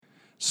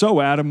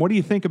So, Adam, what do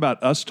you think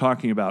about us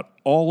talking about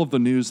all of the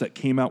news that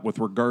came out with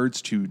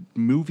regards to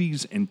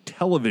movies and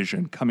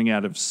television coming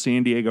out of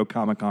San Diego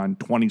Comic-Con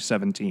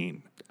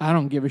 2017? I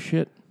don't give a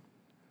shit.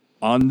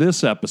 On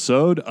this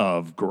episode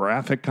of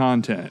Graphic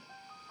Content.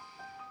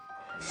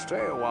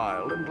 Stay a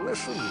while and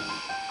listen.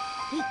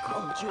 He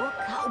called you a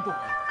cowboy.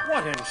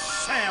 What in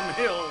Sam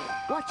Hill?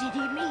 What did he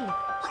mean?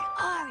 What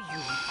are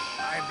you?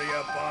 I'm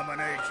the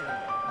Abomination,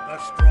 the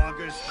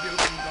strongest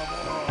mutant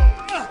of all.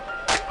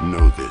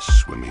 Know this,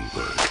 swimming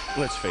bird.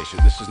 Let's face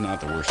it, this is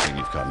not the worst thing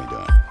you've caught me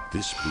doing.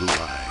 This blue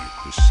eye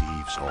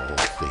perceives all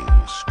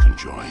things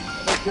conjoined.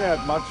 I cared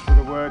much for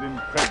the word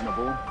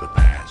impregnable. The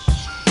past,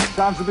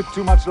 Sounds a bit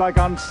too much like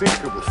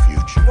unsinkable. the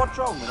future, What's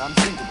wrong with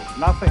unsinkable?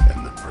 Nothing.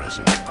 and the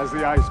present. As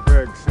the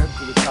iceberg said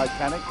to the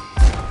Titanic.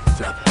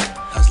 What's up?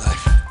 How's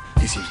life?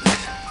 He seems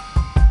nice.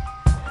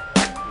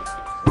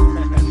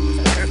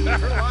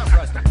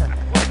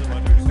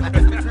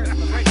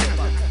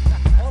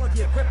 All of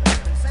the equipment has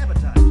been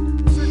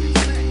sabotaged. Circuit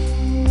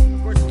smashed.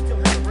 Of course, we still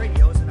have the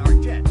radios in our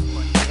jet,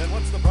 but Then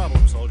what's the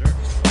problem, soldier?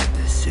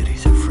 This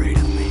city's afraid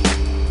of me.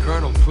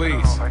 Colonel,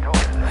 please.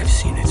 I've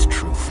seen its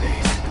true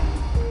face.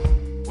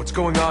 What's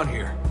going on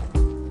here?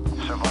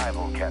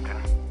 Survival, Captain.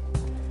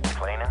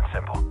 Plain and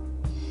simple.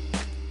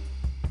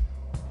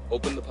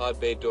 Open the pod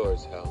bay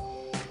doors, Hal.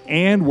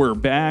 And we're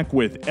back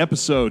with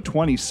episode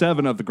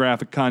 27 of the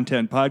Graphic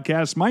Content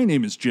Podcast. My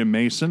name is Jim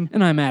Mason.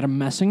 And I'm Adam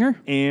Messinger.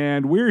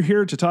 And we're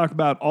here to talk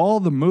about all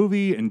the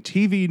movie and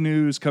TV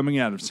news coming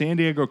out of San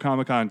Diego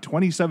Comic-Con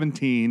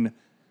 2017,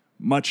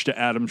 much to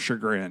Adam's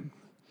chagrin.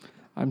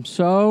 I'm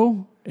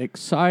so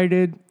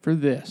excited for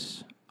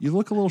this. You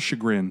look a little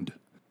chagrined.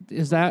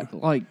 Is that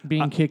like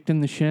being kicked in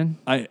the shin?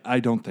 I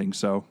don't think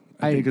so.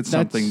 I think it's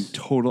that's- something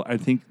total. I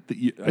think that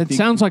you. I It think,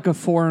 sounds like a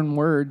foreign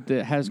word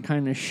that has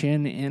kind of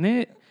shin in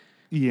it,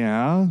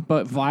 yeah,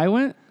 but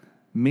violent.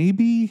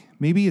 maybe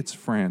it's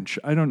French.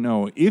 I don't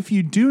know. If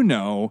you do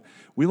know,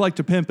 we like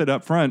to pimp it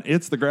up front.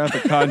 It's the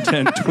Graphic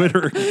Content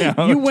Twitter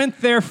account. You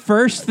went there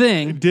first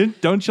thing.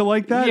 Don't you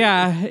like that?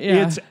 Yeah.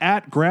 It's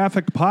at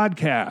Graphic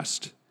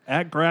Podcast.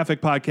 At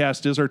Graphic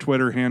Podcast is our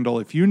Twitter handle.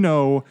 If you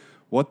know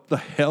what the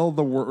hell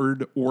the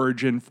word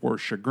origin for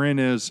chagrin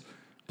is,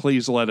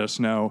 please let us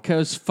know.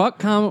 Because fuck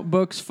comic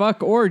books,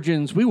 fuck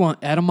origins. We want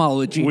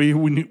etymology. We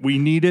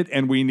need it,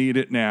 and we need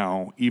it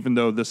now, even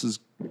though this is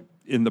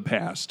in the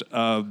past.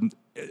 I'm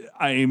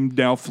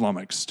now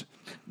flummoxed.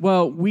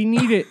 Well, we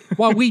need it.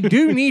 While we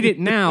do need it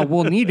now,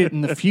 we'll need it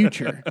in the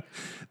future.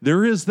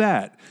 There is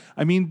that.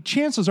 I mean,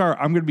 chances are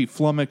I'm going to be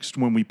flummoxed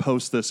when we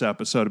post this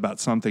episode about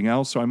something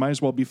else, so I might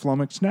as well be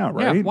flummoxed now,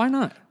 right? Yeah, why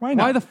not? Why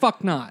not? Why the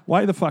fuck not?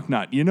 Why the fuck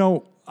not? You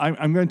know,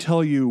 I'm going to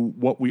tell you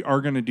what we are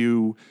going to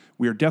do.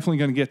 We are definitely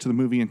going to get to the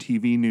movie and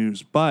TV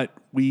news, but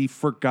we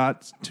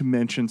forgot to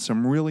mention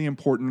some really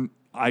important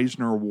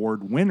Eisner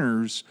Award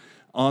winners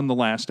on the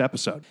last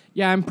episode.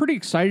 Yeah, I'm pretty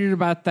excited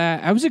about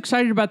that. I was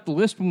excited about the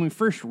list when we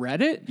first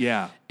read it.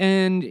 Yeah.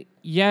 And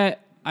yet,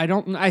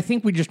 I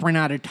think we just ran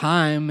out of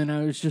time, and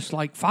I was just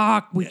like,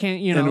 fuck, we can't,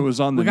 you know. And it was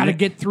on the we got to net.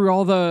 get through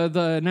all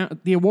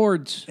the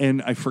awards.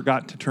 And I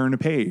forgot to turn a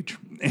page.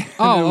 And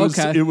Oh, it was,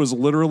 okay. It was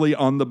literally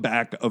on the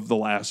back of the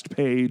last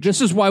page.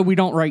 This is why we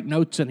don't write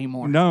notes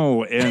anymore.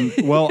 No, and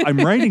well, I'm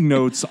writing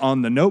notes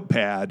on the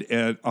notepad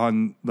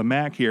on the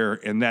Mac here,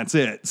 and that's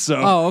it. So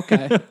Oh,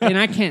 okay. And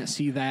I can't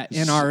see that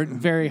in our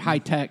very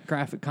high-tech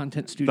graphic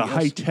content the studios.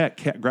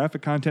 high-tech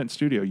graphic content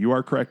studio. You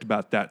are correct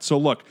about that. So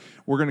look,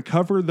 we're going to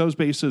cover those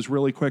bases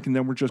really quick, and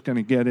then we're just going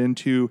to get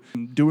into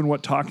doing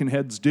what talking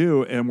heads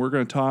do, and we're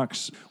going to talk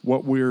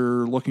what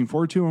we're looking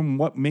forward to and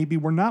what maybe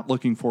we're not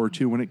looking forward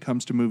to when it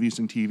comes to movies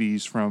and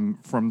TVs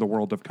from the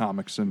world of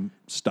comics and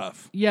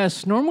stuff.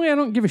 Yes, normally I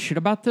don't give a shit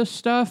about this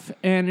stuff,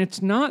 and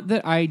it's not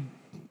that I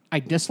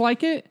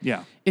dislike it.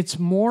 Yeah. It's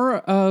more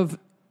of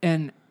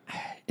an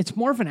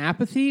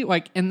apathy,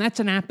 and that's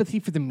an apathy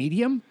for the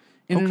medium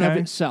in and of Okay.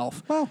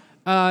 itself. Well,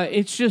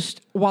 it's just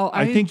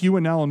I think you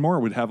and Alan Moore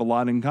would have a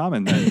lot in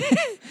common then,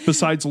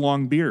 besides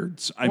long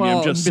beards. I mean,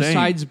 I'm just saying.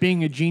 besides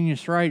being a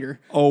genius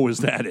writer. Oh, is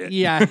that it?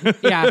 Yeah,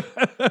 yeah.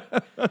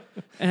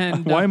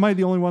 And Why am I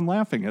the only one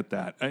laughing at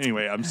that?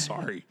 Anyway, I'm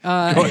sorry. Go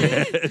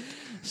ahead.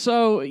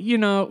 so,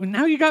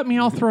 now you got me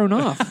all thrown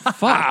off.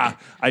 Fuck.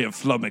 I have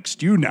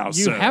flummoxed you now, You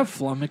sir. have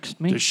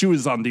flummoxed me. The shoe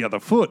is on the other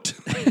foot.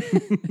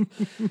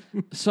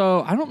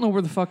 So I don't know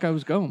where the fuck I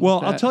was going. Well,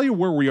 with I'll that. tell you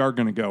where we are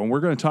going to go, and we're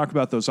going to talk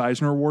about those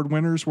Eisner Award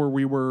winners where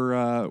we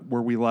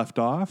left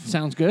off.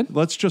 Sounds good.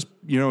 Let's just,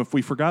 if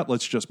we forgot,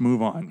 let's just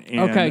move on.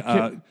 And, Okay,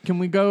 can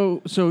we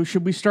go? So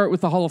should we start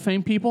with the Hall of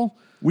Fame people?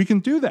 we can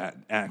do that,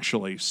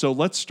 actually. So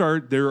let's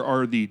start. There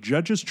are the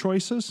judges'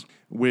 choices,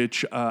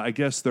 which I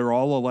guess they're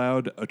all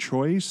allowed a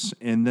choice,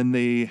 and then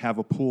they have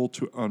a pool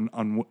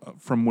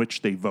from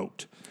which they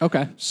vote.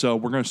 Okay. So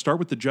we're going to start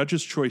with the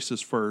judges' choices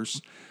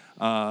first.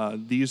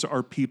 These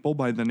are people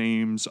by the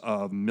names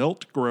of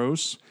Milt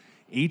Gross,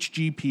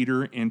 H.G.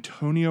 Peter,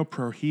 Antonio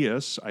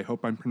Prohias, I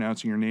hope I'm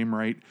pronouncing your name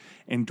right,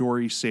 and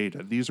Dori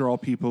Seda. These are all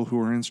people who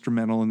were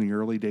instrumental in the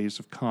early days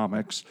of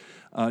comics.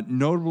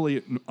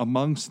 Notably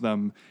amongst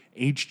them,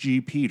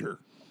 H.G. Peter.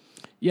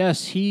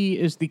 Yes, he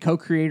is the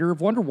co-creator of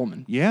Wonder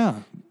Woman. Yeah.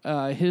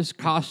 His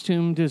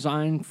costume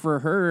design for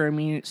her, I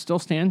mean, it still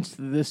stands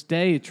to this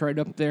day. It's right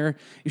up there.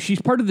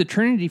 She's part of the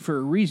Trinity for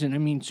a reason. I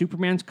mean,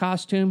 Superman's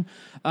costume,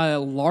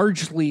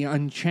 largely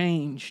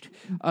unchanged.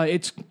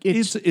 It's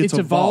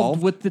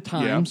evolved with the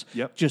times,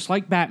 just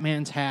like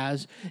Batman's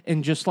has,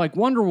 and just like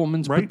Wonder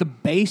Woman's, but the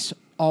base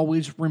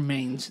always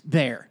remains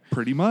there.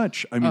 Pretty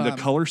much. I mean, the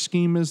color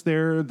scheme is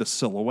there. The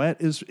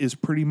silhouette is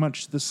pretty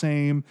much the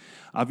same.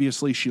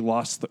 Obviously, she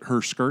lost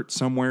her skirt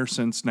somewhere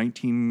since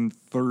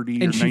 1930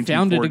 and or 1940. she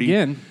found it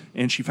again.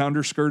 And she found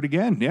her skirt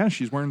again. Yeah,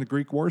 she's wearing the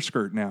Greek war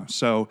skirt now.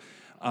 So,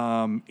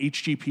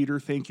 H.G. Peter,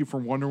 thank you for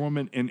Wonder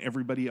Woman, and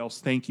everybody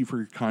else, thank you for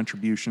your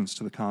contributions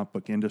to the comic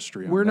book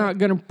industry. We're not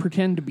going to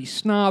pretend to be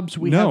snobs.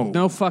 We have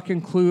no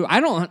fucking clue.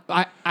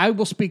 I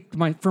will speak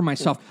for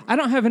myself. I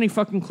don't have any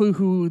fucking clue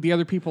who the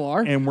other people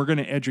are. And we're going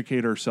to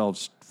educate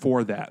ourselves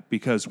for that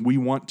because we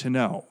want to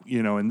know,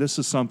 and this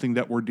is something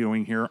that we're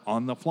doing here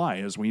on the fly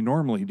as we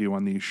normally do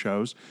on these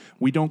shows.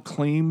 We don't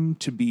claim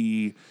to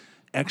be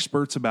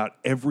experts about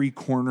every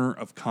corner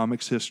of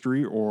comics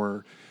history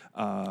or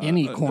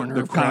any corner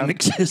of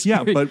comics history.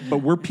 Yeah,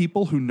 but we're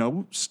people who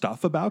know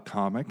stuff about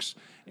comics,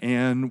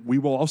 and we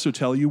will also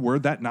tell you where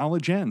that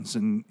knowledge ends.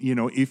 And,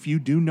 if you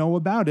do know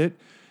about it,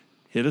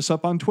 hit us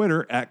up on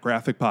Twitter at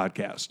Graphic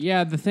Podcast.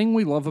 Yeah, the thing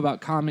we love about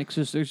comics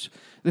is there's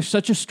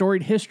such a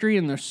storied history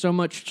and there's so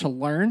much to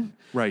learn.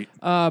 Right.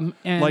 And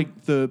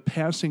like the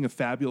passing of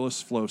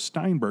Fabulous Flo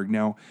Steinberg.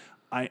 Now,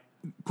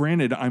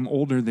 granted, I'm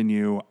older than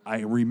you. I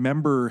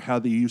remember how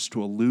they used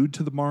to allude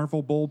to the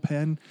Marvel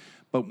bullpen,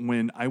 but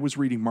when I was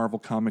reading Marvel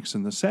comics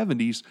in the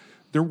 70s,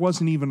 there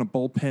wasn't even a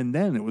bullpen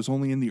then. It was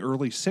only in the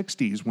early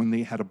 60s when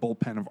they had a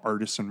bullpen of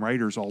artists and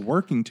writers all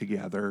working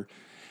together.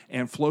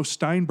 And Flo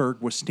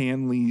Steinberg was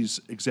Stan Lee's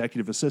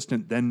executive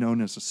assistant, then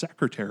known as a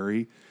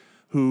secretary,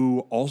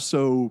 who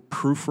also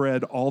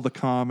proofread all the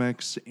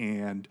comics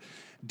and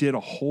did a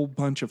whole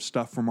bunch of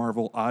stuff for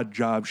Marvel, odd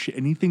jobs.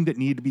 Anything that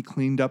needed to be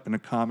cleaned up in a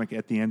comic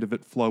at the end of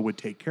it, Flo would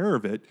take care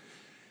of it.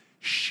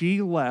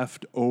 She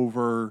left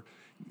over,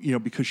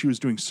 because she was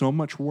doing so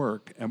much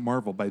work at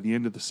Marvel by the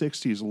end of the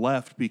 60s,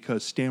 left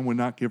because Stan would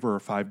not give her a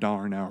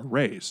 $5 an hour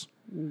raise.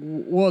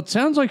 Well, it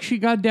sounds like she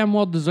goddamn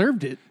well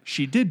deserved it.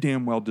 She did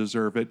damn well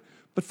deserve it,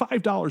 but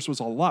 $5 was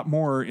a lot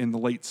more in the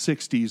late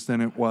 60s than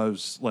it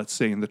was, let's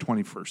say, in the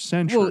 21st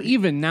century. Well,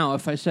 even now,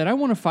 if I said I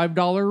want a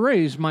 $5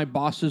 raise, my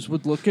bosses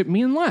would look at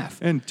me and laugh.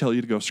 And tell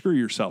you to go screw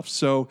yourself.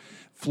 So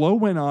Flo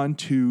went on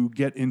to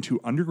get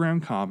into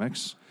Underground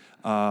Comics,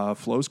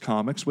 Flo's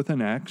Comics with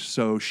an X.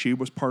 So she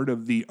was part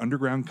of the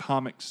underground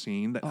comic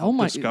scene that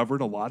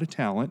discovered a lot of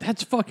talent.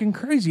 That's fucking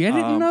crazy. I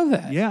didn't know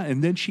that. Yeah,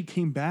 and then she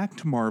came back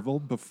to Marvel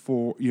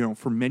before,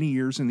 for many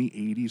years in the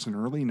 80s and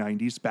early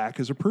 90s back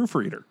as a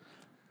proofreader.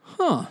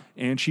 Huh.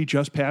 And she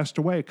just passed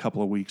away a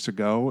couple of weeks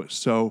ago.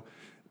 So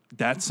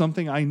that's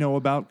something I know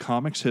about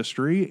comics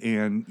history.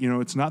 And,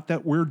 it's not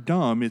that we're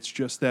dumb. It's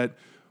just that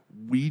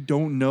we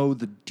don't know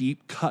the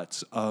deep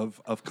cuts of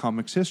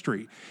comics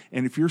history.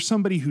 And if you're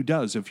somebody who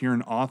does, if you're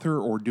an author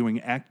or doing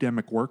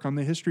academic work on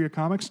the history of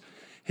comics,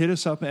 hit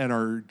us up at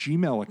our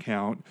Gmail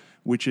account,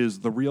 which is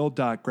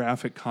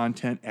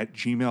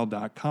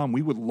thereal.graphiccontent@gmail.com.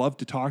 We would love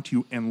to talk to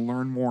you and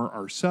learn more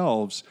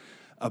ourselves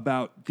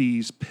about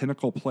these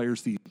pinnacle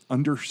players, the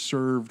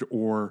underserved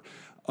or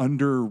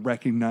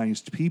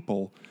under-recognized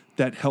people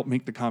that help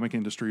make the comic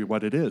industry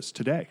what it is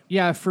today.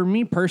 Yeah, for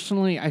me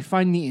personally, I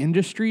find the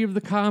industry of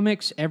the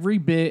comics every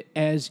bit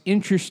as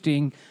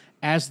interesting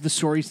as the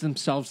stories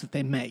themselves that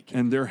they make.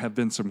 And there have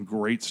been some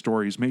great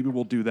stories. Maybe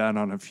we'll do that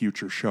on a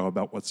future show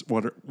about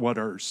what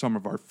are some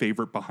of our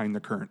favorite behind the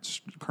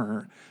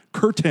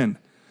curtain.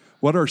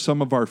 What are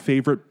some of our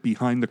favorite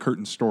behind the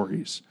curtain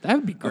stories? That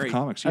would be great. Of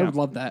comics. I would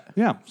love that.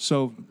 Yeah.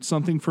 So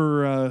something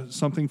for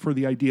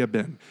the idea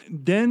bin.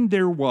 Then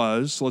there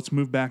was, let's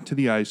move back to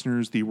the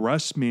Eisners, the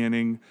Russ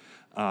Manning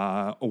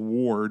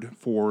Award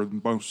for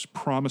the most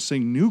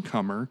promising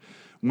newcomer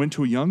went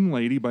to a young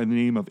lady by the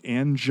name of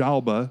Ann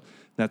Zalba.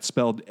 That's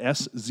spelled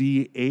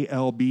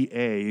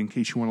Szalba, in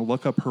case you want to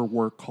look up her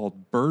work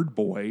called Bird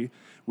Boy,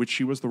 which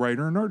she was the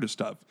writer and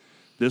artist of.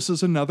 This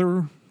is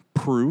another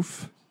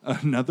proof,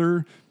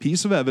 another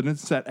piece of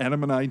evidence that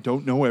Adam and I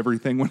don't know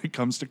everything when it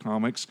comes to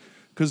comics,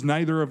 because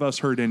neither of us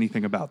heard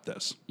anything about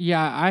this.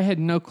 Yeah, I had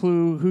no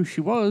clue who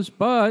she was,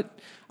 but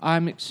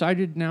I'm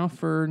excited now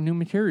for new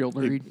material to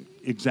read.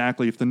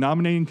 Exactly. If the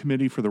nominating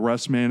committee for the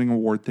Russ Manning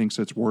Award thinks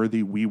it's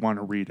worthy, we want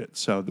to read it.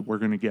 So we're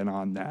going to get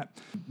on that.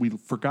 We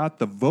forgot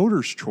the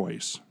voters'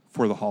 choice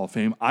for the Hall of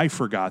Fame. I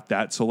forgot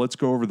that. So let's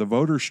go over the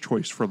voters'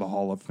 choice for the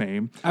Hall of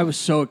Fame. I was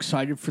so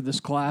excited for this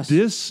class.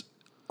 This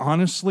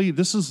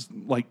is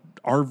like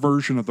our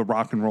version of the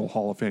Rock and Roll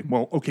Hall of Fame.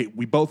 Well, okay,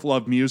 we both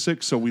love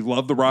music, so we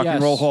love the Rock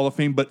and Roll Hall of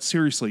Fame, but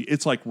seriously,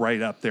 it's like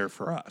right up there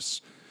for us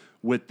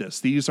with this.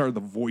 These are the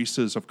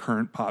voices of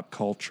current pop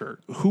culture.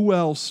 Who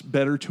else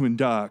better to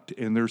induct?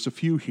 And there's a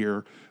few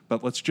here,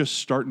 but let's just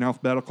start in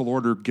alphabetical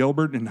order.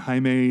 Gilbert and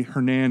Jaime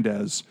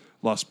Hernandez,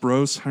 Los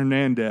Bros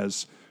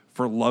Hernandez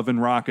for Love and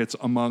Rockets,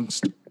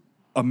 amongst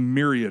a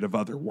myriad of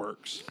other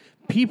works.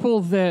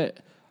 people that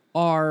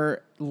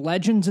are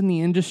legends in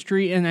the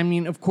industry, and I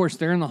mean, of course,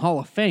 they're in the Hall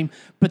of Fame,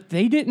 but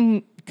they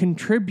didn't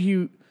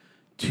contribute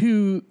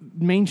to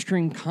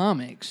mainstream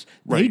comics.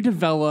 They Right.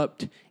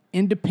 developed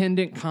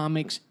independent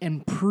comics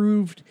and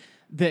proved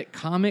that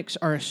comics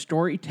are a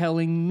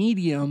storytelling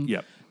medium,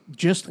 Yep.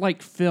 just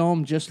like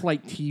film, just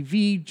like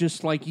TV,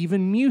 just like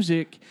even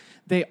music.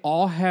 They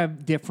all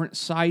have different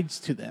sides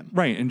to them.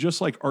 Right. And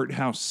just like art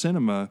house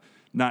cinema,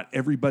 not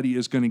everybody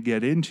is going to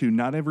get into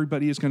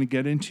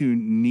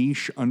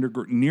niche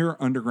near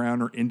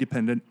underground or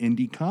independent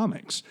indie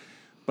comics.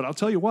 But I'll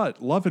tell you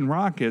what, Love and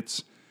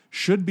Rockets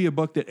should be a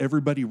book that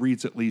everybody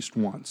reads at least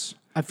once.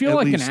 I feel At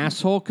like least- an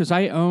asshole because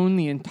I own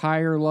the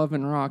entire Love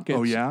and Rockets.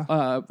 Oh,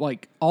 yeah?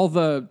 Like all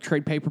the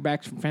trade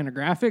paperbacks from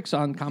Fantagraphics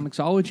on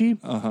Comixology.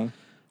 Uh-huh.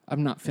 I've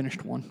not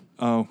finished one.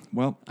 Oh,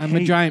 well. I'm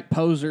a giant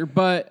poser,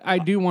 but I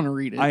do want to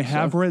read it. I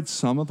have so. read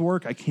some of the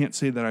work. I can't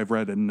say that I've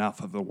read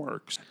enough of the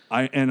works.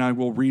 I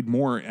will read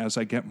more as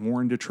I get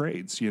more into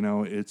trades. You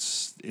know,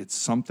 it's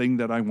something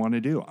that I want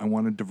to do. I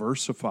want to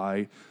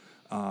diversify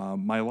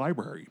my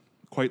library,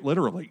 quite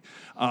literally.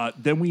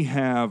 Then we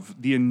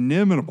have the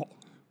inimitable,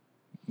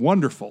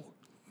 wonderful,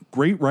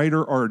 great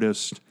writer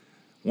artist,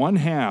 one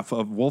half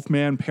of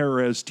Wolfman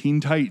Perez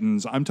Teen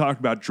Titans. I'm talking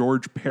about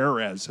George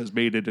Perez has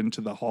made it into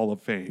the Hall of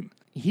Fame.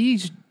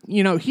 He's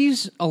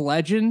a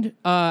legend.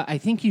 I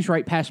think he's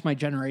right past my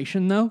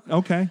generation, though.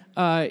 Okay.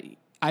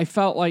 I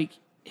felt like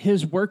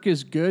his work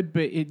is good,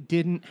 but it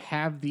didn't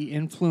have the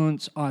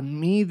influence on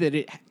me that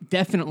it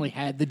definitely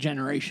had the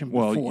generation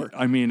before. Well,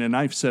 I mean, and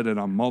I've said it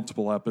on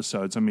multiple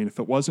episodes. I mean, if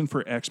it wasn't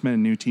for X-Men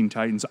and New Teen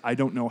Titans, I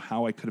don't know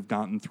how I could have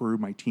gotten through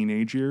my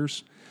teenage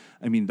years.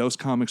 I mean, those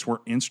comics were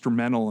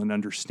instrumental in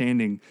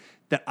understanding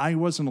that I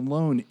wasn't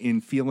alone in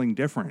feeling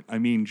different. I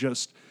mean,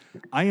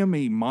 I am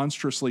a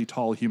monstrously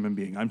tall human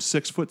being. I'm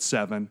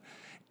 6'7",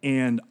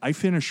 and I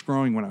finished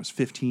growing when I was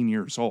 15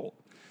 years old.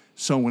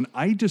 So when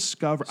I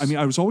discovered,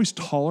 I was always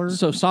taller.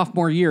 So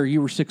sophomore year, you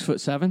were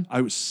 6'7"?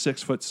 I was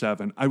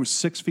 6'7". I was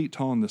 6 feet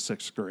tall in the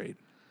 6th grade.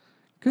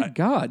 Good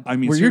God. I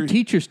mean, were your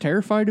teachers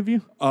terrified of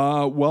you?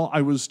 Well,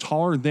 I was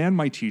taller than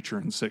my teacher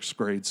in 6th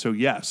grade, so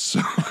yes.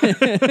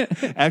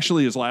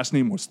 Actually, his last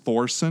name was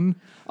Thorson.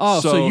 Oh,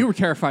 so you were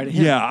terrified of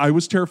him. Yeah, I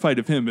was terrified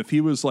of him. If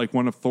he was like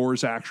one of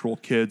Thor's actual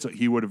kids,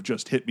 he would have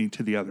just hit me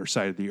to the other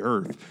side of the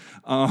earth.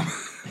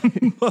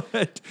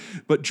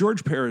 But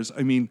George Perez,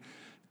 I mean,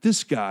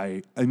 this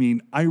guy,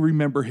 I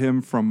remember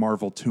him from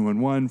Marvel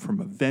 2-in-1,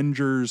 from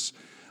Avengers,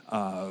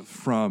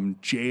 from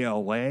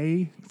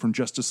JLA, from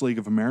Justice League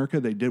of America.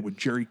 They did with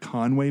Jerry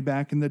Conway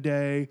back in the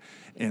day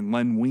and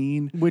Len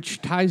Wein.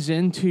 Which ties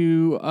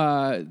into,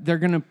 they're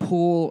going to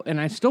pull, and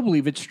I still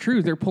believe it's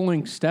true, they're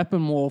pulling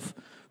Steppenwolf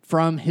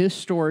from his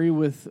story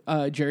with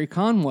Jerry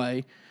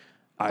Conway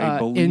I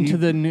believe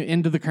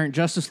into the current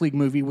Justice League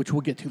movie, which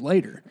we'll get to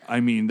later. I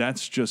mean,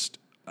 that's just,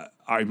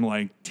 I'm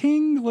like,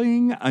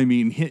 tingling. I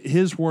mean,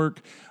 his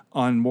work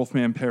on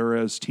Wolfman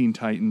Perez, Teen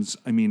Titans,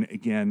 I mean,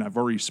 again, I've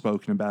already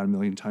spoken about it a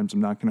million times. I'm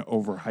not going to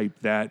overhype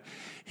that.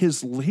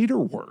 His later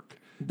work.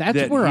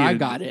 That's where I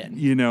got in.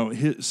 You know,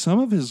 some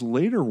of his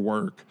later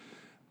work,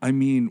 I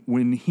mean,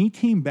 when he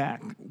came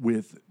back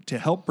to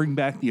help bring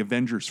back the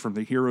Avengers from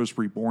the Heroes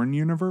Reborn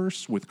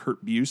universe with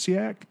Kurt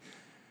Busiek,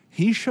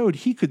 he showed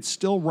he could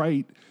still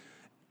write,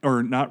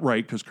 or not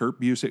write, because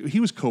Kurt Busiek, he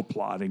was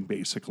co-plotting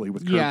basically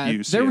with Kurt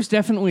Busiek. There was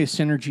definitely a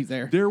synergy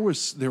there. There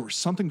was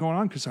something going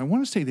on, because I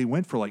want to say they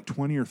went for like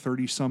 20 or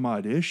 30 some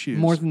odd issues.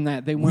 More than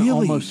that. They went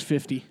Really? almost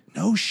 50.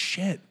 No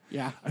shit.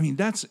 Yeah. I mean,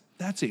 that's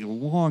a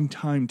long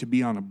time to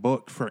be on a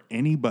book for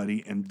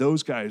anybody, and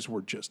those guys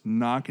were just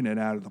knocking it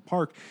out of the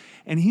park.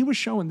 And he was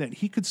showing that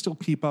he could still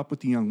keep up with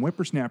the young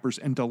whippersnappers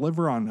and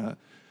deliver on a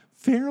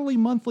fairly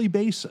monthly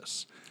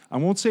basis. I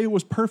won't say it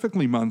was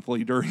perfectly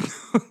monthly during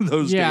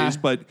those days,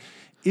 but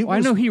it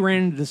was. I know he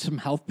ran into some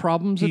health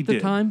problems at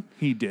the time.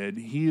 He did.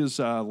 He is,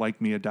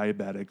 like me, a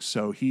diabetic,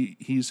 so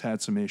he's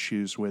had some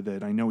issues with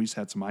it. I know he's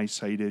had some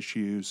eyesight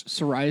issues.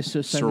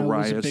 Psoriasis, I know,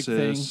 was a big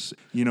thing.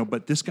 You know,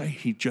 but this guy,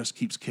 he just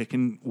keeps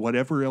kicking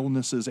whatever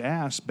illness is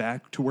ass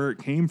back to where it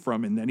came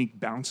from, and then he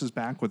bounces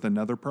back with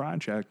another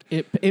project.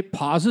 It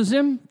pauses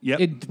him. Yep.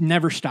 It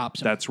never stops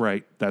him. That's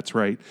right. That's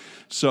right.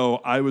 So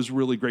I was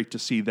really great to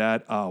see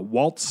that.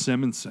 Walt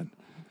Simonson.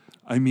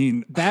 I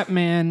mean, that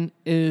man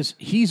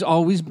he's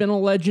always been a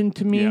legend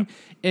to me. Yeah.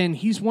 And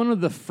he's one of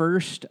the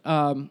first,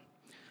 I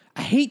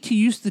hate to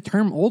use the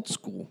term old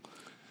school,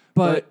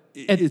 but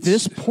at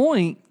this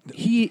point,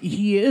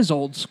 he is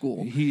old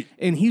school.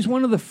 And he's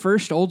one of the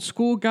first old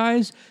school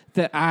guys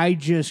that I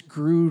just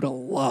grew to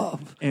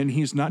love. And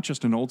he's not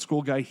just an old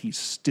school guy, he's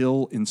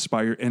still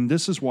inspired. And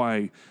this is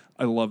why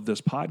I love this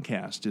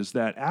podcast, is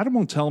that Adam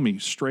will tell me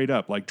straight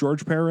up, like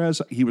George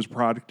Perez, he was a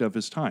product of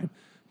his time.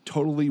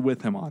 Totally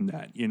with him on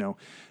that, you know.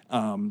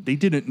 They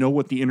didn't know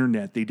what the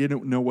internet, they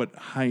didn't know what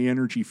high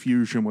energy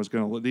fusion was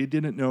going to look. They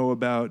didn't know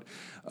about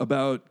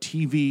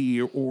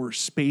TV or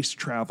space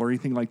travel or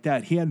anything like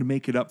that. He had to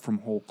make it up from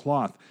whole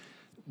cloth.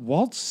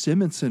 Walt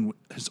Simonson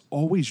has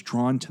always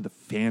drawn to the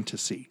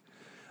fantasy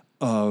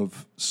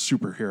of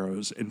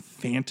superheroes and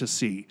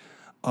fantasy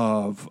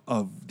of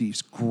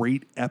these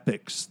great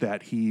epics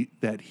that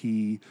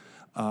he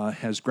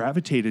has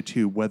gravitated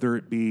to, whether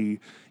it be,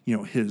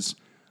 his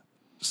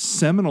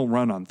seminal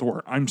run on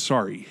Thor. I'm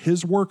sorry,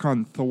 his work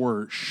on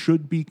Thor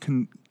should be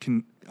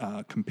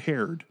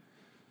compared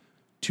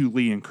to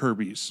Lee and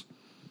Kirby's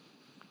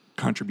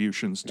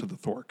contributions to the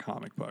Thor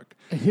comic book.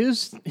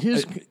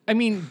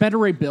 Beta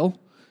Ray Bill.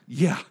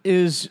 Yeah.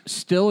 Is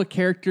still a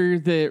character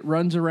that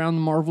runs around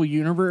the Marvel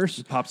Universe.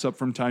 It pops up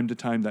from time to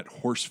time, that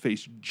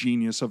horse-faced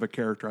genius of a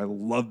character. I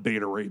love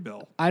Beta Ray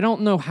Bill. I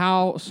don't know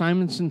how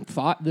Simonson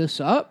thought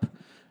this up,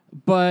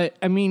 but,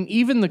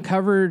 even the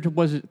cover,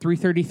 was it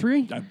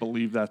 333? I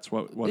believe that's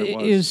what it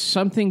was. Is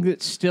something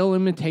that's still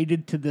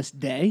imitated to this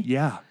day.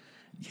 Yeah.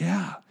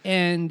 Yeah.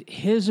 And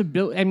his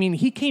ability,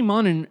 he came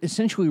on and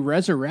essentially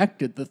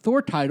resurrected the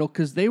Thor title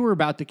because they were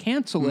about to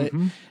cancel it.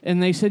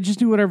 And they said, just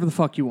do whatever the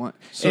fuck you want.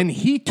 And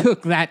he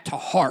took that to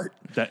heart.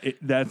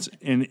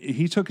 And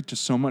he took it to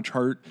so much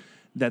heart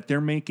that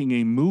they're making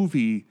a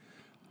movie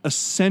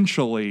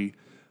essentially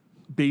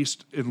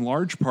based in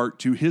large part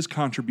to his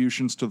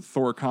contributions to the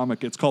Thor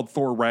comic. It's called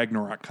Thor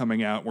Ragnarok,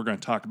 coming out. We're going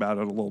to talk about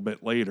it a little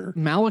bit later.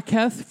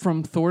 Malekith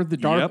from Thor the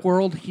Dark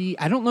World.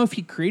 I don't know if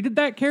he created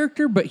that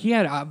character, but he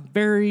had a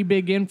very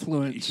big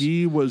influence.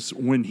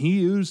 When he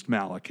used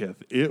Malekith,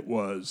 it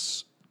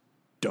was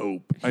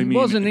dope. He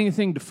wasn't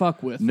anything to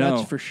fuck with,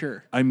 that's for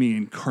sure.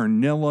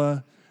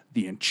 Carnilla,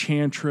 the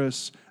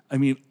Enchantress,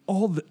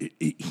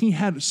 he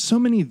had so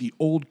many of the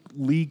old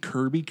Lee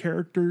Kirby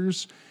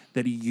characters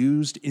that he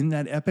used in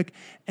that epic,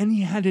 and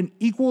he had an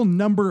equal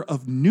number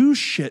of new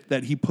shit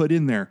that he put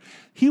in there.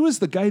 He was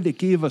the guy that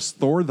gave us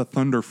Thor the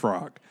Thunder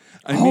Frog.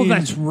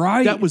 That's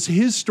right. That was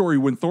his story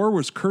when Thor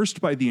was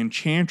cursed by the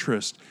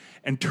Enchantress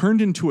and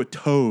turned into a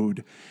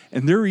toad.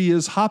 And there he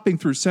is hopping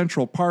through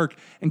Central Park.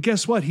 And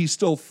guess what? He's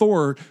still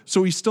Thor,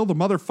 so he's still the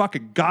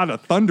motherfucking god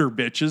of thunder,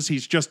 bitches.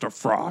 He's just a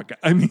frog.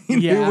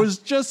 It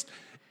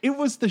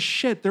was the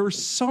shit. There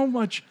was so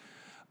much.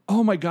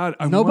 Oh my God.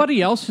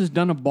 Nobody else has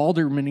done a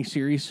Baldur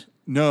miniseries.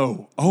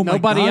 No. Oh my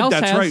God. Nobody else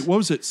That's has. right. What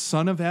was it?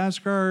 Son of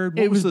Asgard?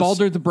 It was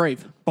Baldur the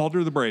Brave.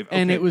 Baldur the Brave. Okay.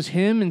 And it was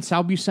him and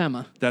Sal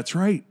Buscema. That's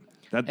right.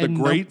 The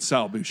great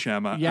Sal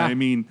Buscema. Yeah.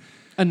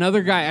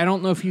 Another guy, I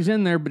don't know if he's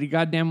in there, but he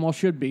goddamn well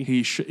should be.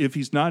 If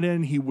he's not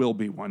in, he will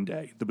be one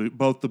day.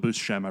 Both the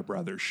Buscema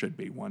brothers should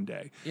be one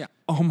day. Yeah.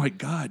 Oh my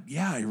God.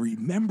 Yeah, I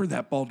remember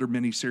that Baldur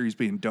miniseries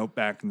being dope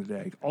back in the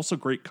day. Also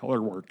great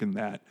color work in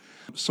that.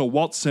 So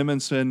Walt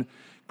Simonson,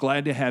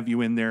 glad to have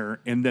you in there.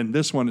 And then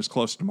this one is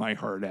close to my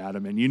heart,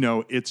 Adam. And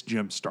it's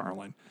Jim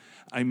Starlin.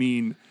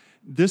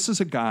 This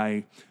is a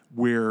guy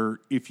where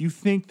if you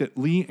think that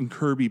Lee and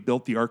Kirby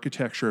built the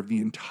architecture of the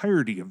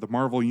entirety of the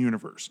Marvel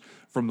Universe,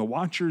 from the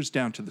Watchers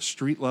down to the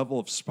street level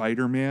of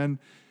Spider-Man,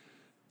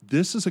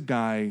 this is a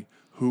guy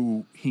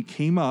who he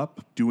came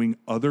up doing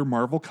other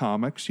Marvel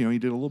comics. He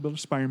did a little bit of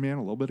Spider-Man,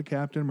 a little bit of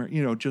Captain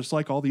America, just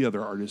like all the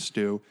other artists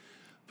do.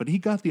 But he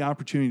got the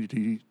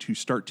opportunity to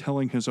start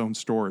telling his own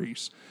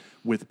stories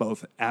with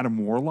both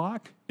Adam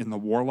Warlock in the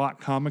Warlock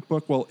comic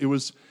book. Well, it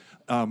was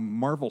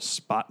Marvel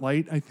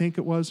Spotlight, I think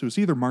it was. It was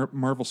either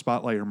Marvel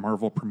Spotlight or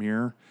Marvel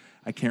Premiere.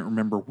 I can't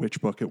remember which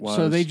book it was.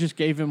 So they just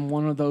gave him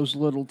one of those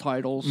little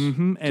titles.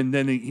 Mm-hmm. And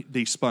then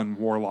they spun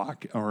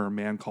Warlock, or a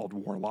man called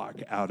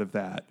Warlock, out of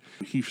that.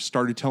 He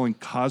started telling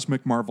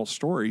cosmic Marvel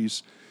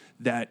stories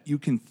that you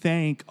can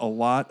thank a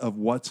lot of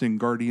what's in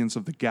Guardians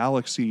of the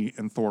Galaxy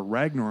and Thor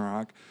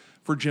Ragnarok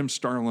for Jim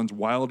Starlin's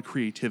wild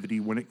creativity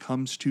when it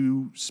comes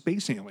to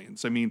space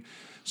aliens.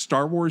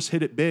 Star Wars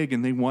hit it big,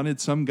 and they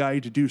wanted some guy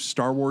to do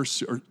Star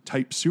Wars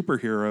type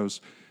superheroes.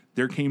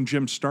 There came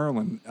Jim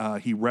Starlin.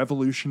 He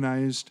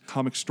revolutionized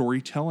comic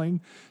storytelling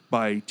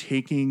by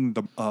taking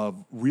the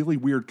really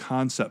weird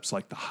concepts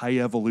like the high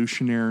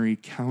evolutionary,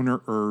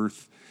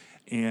 Counter-Earth,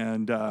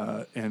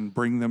 and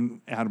bring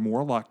them Adam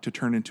Warlock to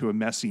turn into a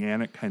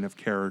messianic kind of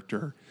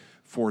character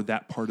for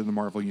that part of the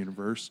Marvel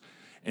Universe.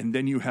 And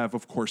then you have,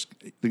 of course,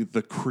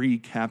 the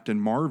Kree Captain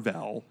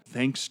Marvel.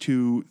 Thanks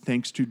to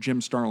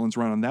Jim Starlin's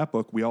run on that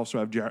book, we also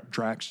have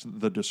Drax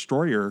the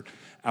Destroyer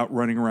out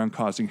running around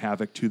causing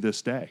havoc to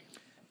this day.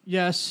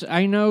 Yes,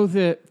 I know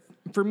that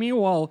for me,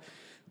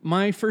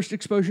 my first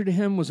exposure to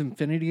him was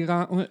Infinity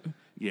Gauntlet.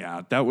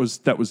 Yeah, that was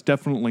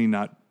definitely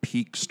not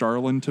peak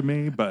Starlin to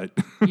me, but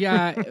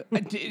yeah,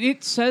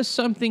 it says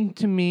something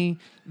to me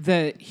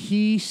that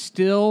he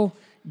still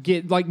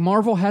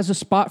Marvel has a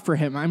spot for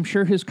him. I'm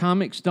sure his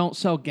comics don't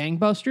sell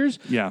gangbusters,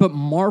 but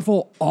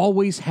Marvel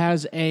always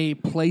has a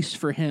place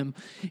for him,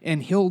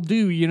 and he'll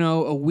do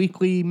a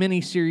weekly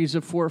miniseries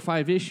of 4 or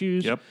 5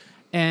 issues. Yep.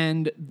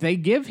 And they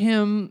give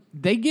him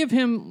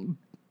time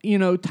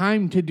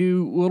to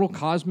do little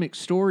cosmic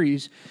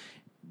stories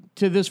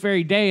to this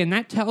very day, and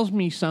that tells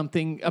me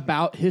something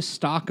about his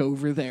stock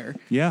over there.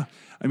 Yeah.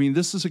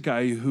 This is a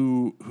guy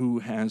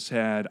who has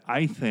had,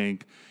 I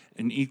think,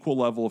 an equal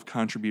level of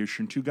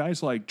contribution to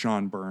guys like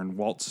John Byrne,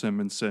 Walt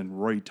Simonson,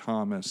 Roy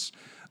Thomas,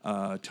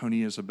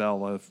 Tony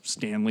Isabella,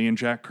 Stan Lee, and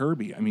Jack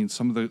Kirby.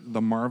 Some of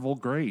the Marvel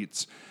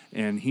greats,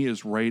 and he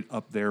is right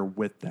up there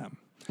with them.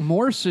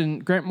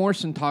 Grant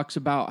Morrison talks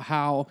about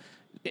how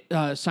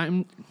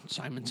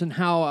Simonson,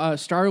 how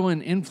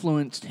Starlin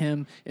influenced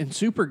him in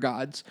Super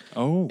Gods.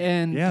 Oh,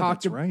 and yeah,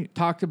 that's right.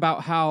 Talked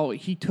about how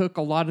he took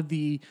a lot of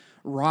the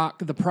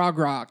prog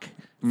rock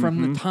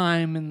from the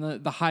time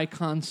and the high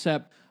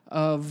concept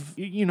of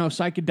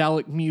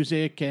psychedelic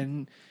music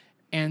and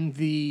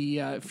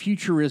the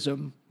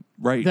futurism.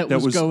 Right, that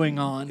was going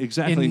on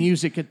exactly in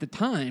music at the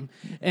time,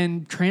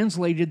 and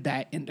translated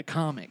that into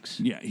comics.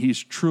 Yeah,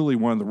 he's truly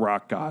one of the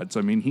rock gods.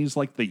 I mean, he's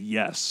like the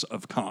Yes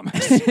of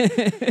comics.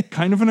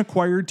 Kind of an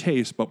acquired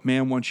taste, but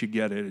man, once you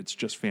get it, it's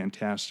just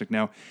fantastic.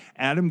 Now,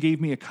 Adam gave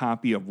me a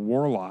copy of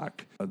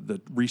Warlock, the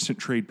recent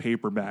trade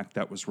paperback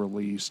that was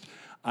released.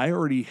 I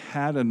already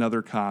had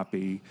another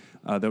copy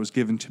that was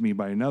given to me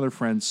by another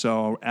friend.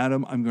 So,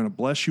 Adam, I'm going to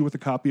bless you with a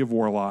copy of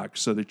Warlock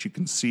so that you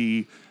can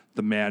see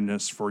the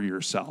madness for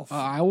yourself.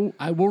 I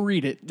will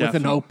read it Definitely. with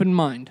an open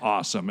mind.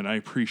 Awesome, and I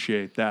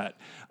appreciate that.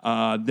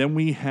 Then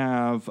we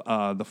have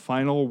the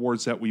final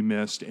awards that we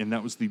missed, and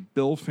that was the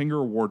Bill Finger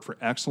Award for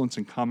Excellence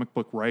in Comic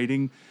Book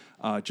Writing.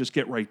 Just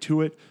get right to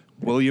it.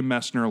 William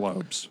Messner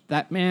Loebs.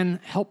 That man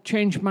helped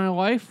change my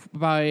life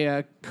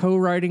by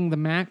co-writing the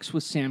Max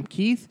with Sam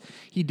Keith.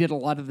 He did a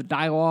lot of the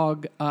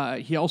dialogue.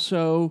 He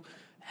also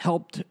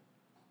helped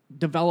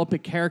develop a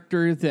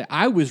character that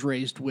I was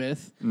raised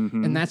with,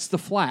 and that's the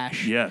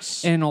Flash.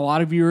 Yes. And a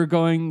lot of you are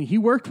going, he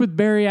worked with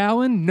Barry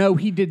Allen? No,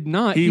 he did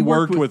not. He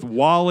worked with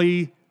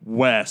Wally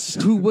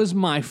West, who was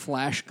my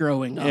Flash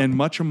growing up. And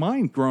much of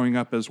mine growing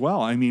up as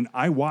well. I mean,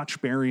 I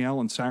watched Barry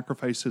Allen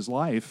sacrifice his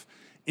life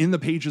in the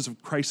pages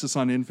of Crisis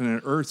on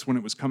Infinite Earths when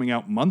it was coming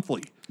out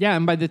monthly. Yeah,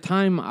 and by the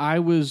time I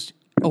was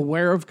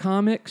aware of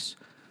comics,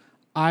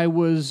 I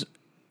was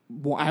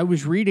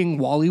reading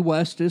Wally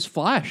West's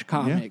Flash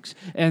comics,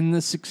 and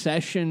the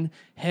succession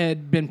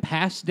had been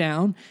passed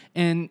down.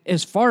 And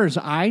as far as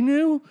I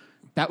knew,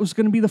 that was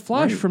going to be the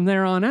Flash from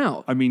there on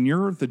out. I mean,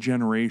 you're the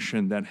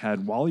generation that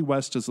had Wally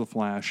West as the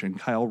Flash and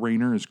Kyle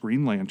Rayner as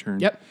Green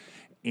Lantern. Yep.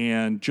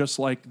 And just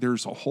like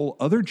there's a whole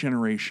other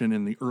generation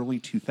in the early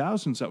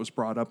 2000s that was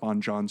brought up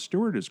on John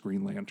Stewart as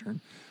Green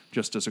Lantern.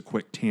 Just as a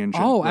quick tangent.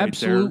 Oh, right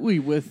absolutely.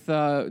 There. With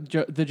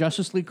the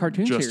Justice League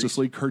cartoon series. Justice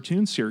League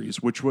cartoon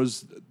series, which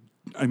was,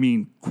 I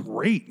mean,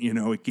 great.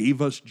 It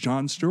gave us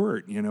John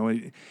Stewart,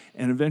 and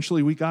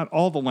eventually we got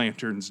all the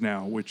Lanterns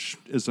now, which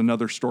is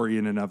another story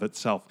in and of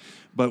itself.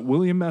 But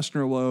William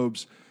Messner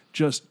Loebs,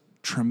 just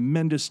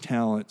tremendous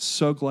talent.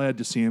 So glad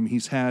to see him.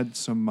 He's had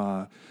some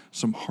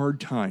hard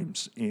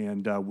times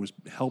and was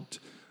helped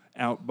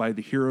out by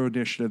the Hero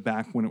Initiative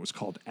back when it was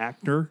called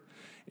Actor.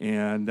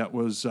 And that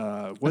was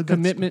a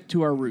commitment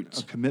to our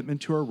roots. A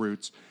commitment to our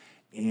roots.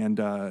 And,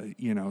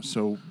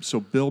 so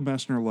Bill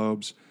Messner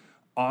Loebs,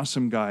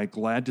 awesome guy.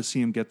 Glad to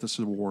see him get this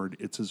award.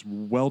 It's as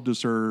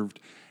well-deserved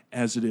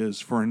as it is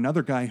for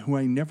another guy who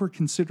I never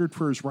considered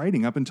for his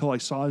writing up until I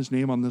saw his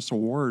name on this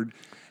award.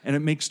 And it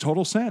makes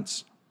total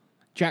sense.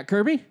 Jack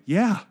Kirby?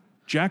 Yeah,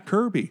 Jack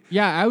Kirby.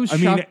 Yeah, I was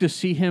shocked to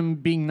see him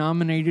being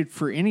nominated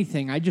for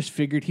anything. I just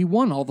figured he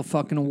won all the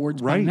fucking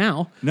awards by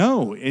now.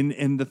 No,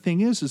 and the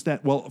thing is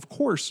that, well, of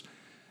course,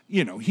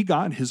 he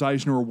got his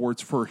Eisner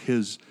Awards for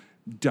his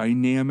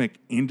dynamic,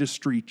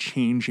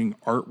 industry-changing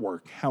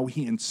artwork, how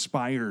he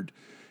inspired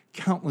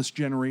countless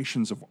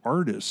generations of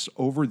artists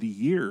over the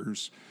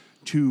years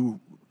to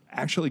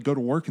actually go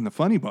to work in the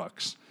funny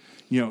books.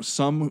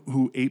 Some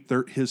who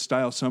aped his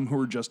style, some who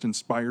were just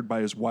inspired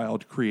by his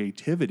wild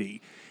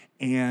creativity.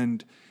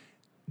 And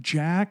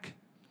Jack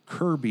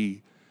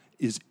Kirby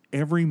is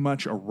every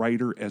much a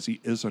writer as he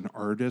is an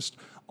artist.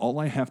 All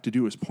I have to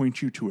do is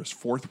point you to his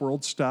Fourth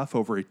World stuff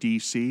over at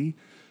DC,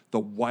 the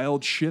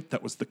wild shit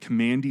that was the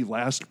Commandy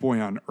Last Boy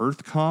on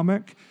Earth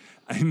comic.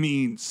 I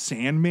mean,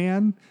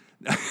 Sandman.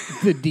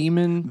 The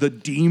Demon.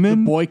 The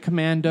Boy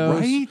Commandos.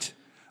 Right?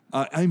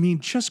 I mean,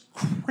 just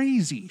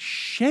crazy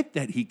shit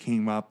that he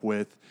came up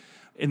with.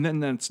 And then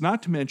that's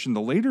not to mention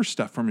the later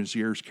stuff from his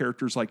years,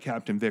 characters like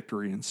Captain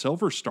Victory and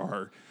Silver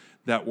Star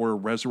that were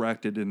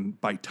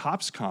resurrected by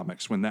Topps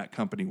Comics when that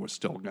company was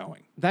still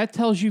going. That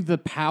tells you the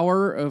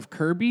power of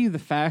Kirby, the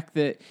fact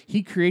that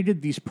he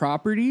created these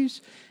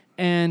properties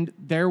and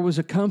there was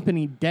a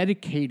company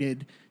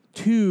dedicated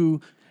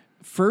to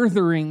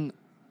furthering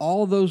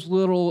all those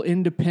little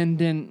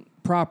independent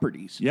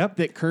properties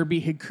that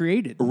Kirby had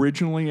created.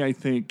 Originally, I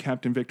think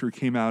Captain Victory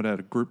came out at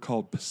a group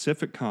called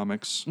Pacific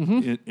Comics,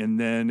 and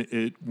then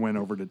it went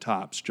over to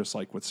Topps, just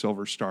like with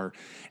Silver Star.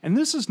 And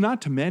this is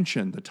not to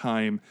mention the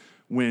time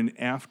when,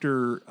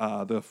 after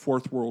the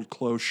Fourth World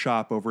closed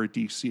shop over at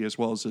DC, as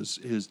well as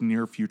his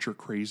near-future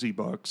Crazy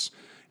books,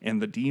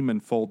 and the Demon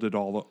folded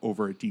all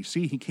over at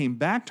DC, he came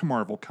back to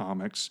Marvel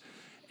Comics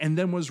and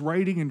then was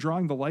writing and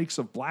drawing the likes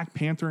of Black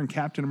Panther and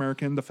Captain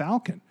America and the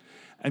Falcon.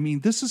 I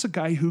mean, this is a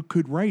guy who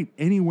could write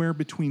anywhere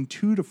between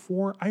 2 to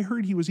 4. I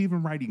heard he was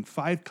even writing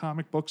 5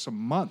 comic books a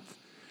month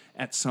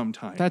at some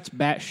time. That's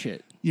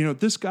batshit.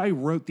 This guy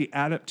wrote the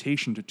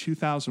adaptation to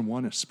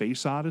 2001: A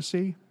Space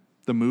Odyssey,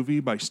 the movie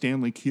by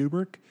Stanley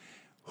Kubrick,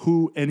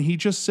 and he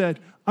just said,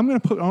 I'm going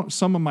to put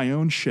some of my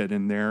own shit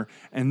in there,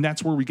 and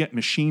that's where we get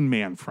Machine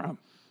Man from.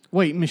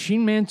 Wait,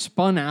 Machine Man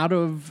spun out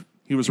of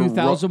He was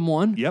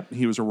 2001? Yep.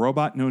 He was a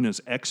robot known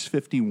as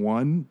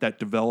X-51 that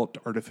developed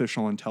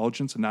artificial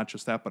intelligence, and not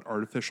just that, but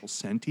artificial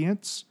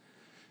sentience.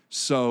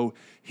 So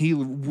he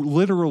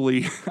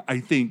literally, I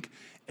think,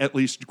 at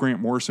least Grant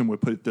Morrison would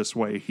put it this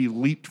way, he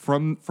leaped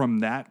from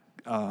that.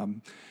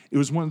 It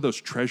was one of those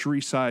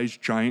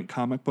treasury-sized giant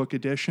comic book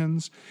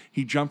editions.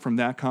 He jumped from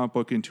that comic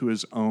book into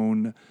his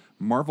own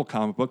Marvel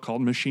comic book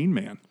called Machine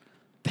Man.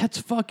 That's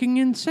fucking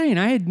insane.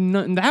 I had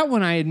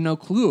no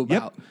clue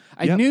about.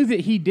 I knew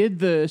that he did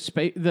the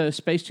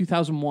Space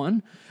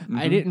 2001.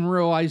 I didn't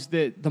realize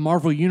that the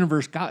Marvel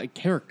Universe got a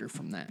character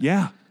from that.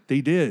 Yeah,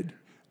 they did.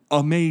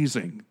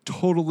 Amazing.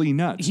 Totally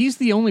nuts. He's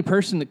the only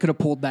person that could have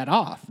pulled that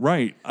off.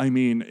 Right. I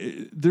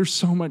mean, there's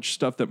so much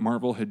stuff that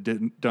Marvel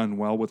had done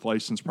well with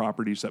licensed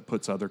properties that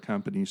puts other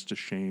companies to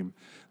shame.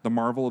 The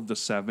Marvel of the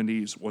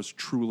 70s was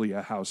truly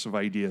a house of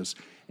ideas,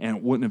 and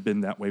it wouldn't have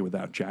been that way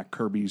without Jack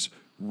Kirby's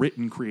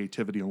written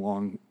creativity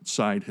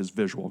alongside his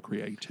visual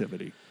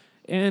creativity.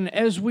 And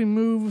as we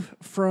move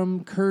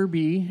from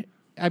Kirby,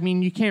 I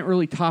mean, you can't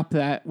really top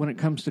that when it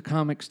comes to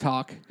comics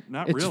talk.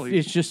 Really.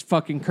 It's just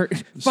fucking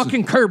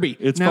fucking Kirby.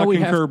 It's now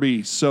fucking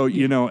Kirby. So, I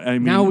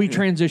mean. Now we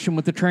transition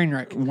with the train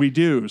wreck. We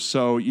do.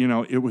 So,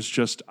 it was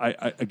just,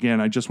 I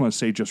just want to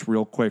say just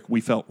real quick, we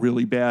felt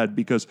really bad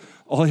because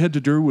all I had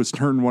to do was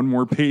turn one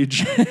more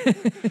page.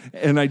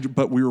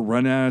 But we were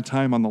running out of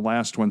time on the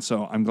last one.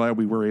 So I'm glad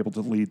we were able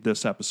to lead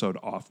this episode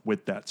off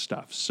with that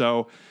stuff.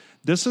 So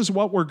this is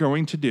what we're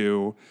going to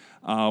do.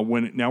 Now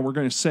we're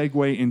going to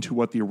segue into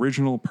what the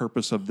original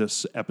purpose of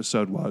this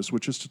episode was,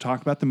 which is to talk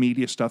about the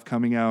media stuff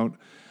coming out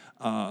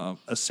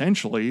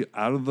essentially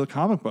out of the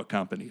comic book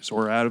companies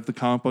or out of the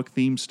comic book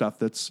theme stuff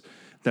that's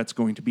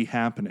going to be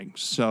happening.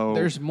 So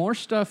there's more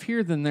stuff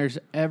here than there's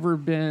ever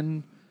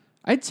been.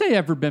 I'd say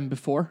ever been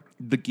before.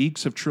 The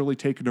geeks have truly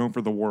taken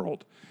over the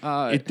world.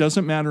 It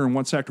doesn't matter in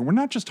what sector. We're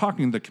not just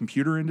talking the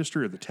computer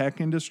industry or the tech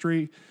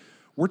industry.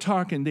 We're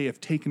talking they have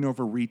taken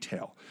over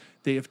retail.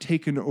 They have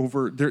taken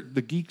over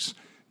the geeks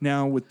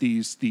now with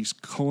these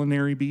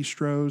culinary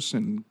bistros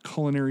and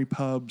culinary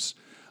pubs.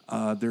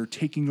 They're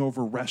taking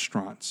over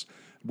restaurants.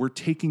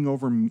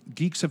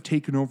 Geeks have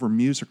taken over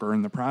music or are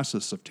in the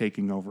process of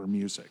taking over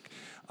music.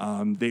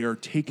 They are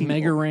taking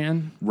Mega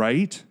Ran.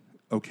 Right?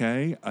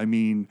 Okay. I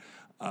mean,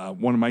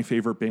 one of my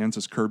favorite bands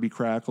is Kirby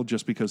Crackle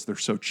just because they're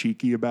so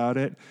cheeky about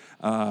it.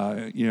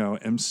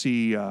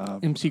 MC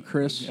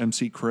Chris,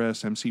 MC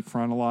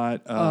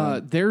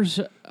Frontalot. There's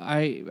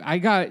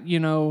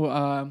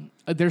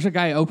a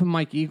guy, Open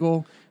Mike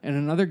Eagle, and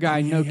another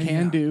guy,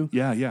 Can Do.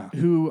 Yeah.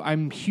 Who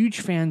I'm huge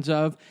fans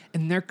of,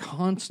 and they're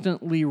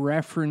constantly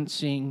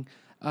referencing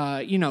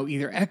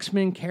either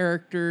X-Men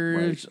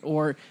characters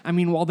or,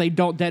 while they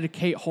don't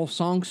dedicate whole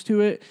songs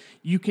to it,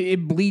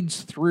 it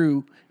bleeds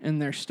through in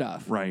their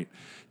stuff. Right.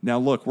 Now,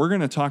 look, we're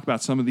going to talk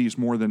about some of these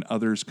more than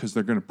others because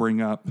they're going to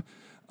bring up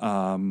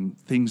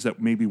things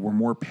that maybe we're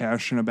more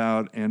passionate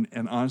about. And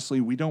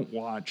honestly, we don't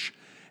watch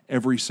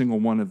every single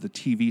one of the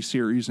TV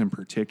series in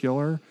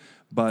particular.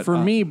 But for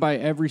me, by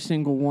every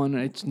single one,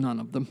 it's none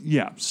of them.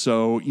 Yeah.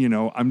 So,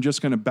 I'm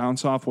just going to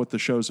bounce off what the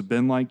shows have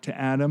been like to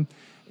Adam.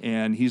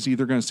 And he's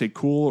either going to say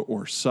cool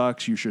or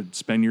sucks. You should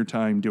spend your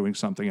time doing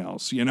something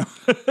else,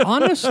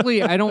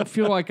 Honestly, I don't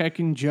feel like I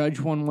can judge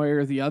one way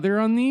or the other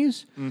on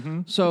these.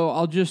 Mm-hmm. So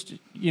I'll just,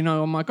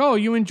 I'm like, oh,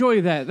 you enjoy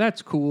that.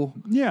 That's cool.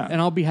 Yeah.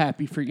 And I'll be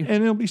happy for you.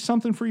 And it'll be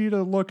something for you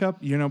to look up,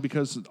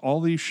 because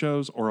all these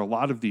shows, or a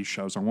lot of these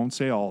shows, I won't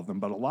say all of them,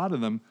 but a lot of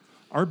them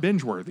are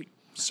binge worthy.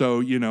 So,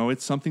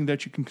 it's something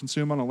that you can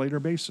consume on a later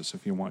basis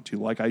if you want to,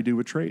 like I do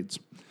with trades.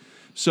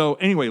 So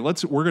anyway,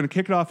 we're going to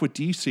kick it off with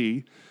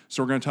DC.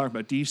 So we're going to talk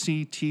about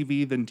DC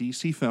TV, then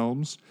DC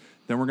films.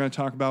 Then we're going to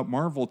talk about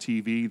Marvel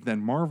TV,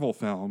 then Marvel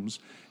films,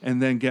 and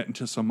then get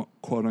into some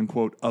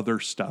quote-unquote other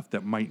stuff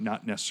that might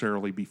not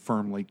necessarily be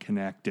firmly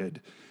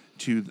connected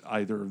to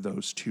either of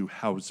those two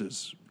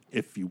houses,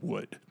 if you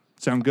would.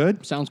 Sound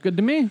good? Sounds good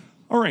to me.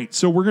 All right,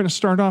 so we're going to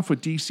start off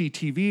with DC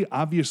TV.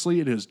 Obviously,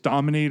 it has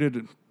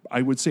dominated,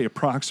 I would say,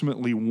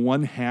 approximately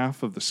one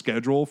half of the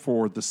schedule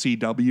for the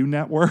CW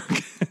network.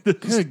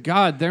 Good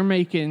God, they're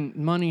making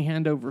money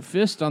hand over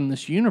fist on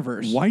this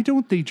universe. Why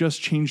don't they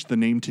just change the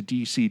name to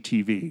DC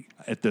TV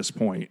at this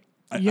point?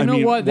 You know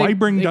what? Why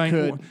bring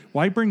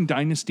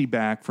Dynasty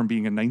back from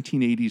being a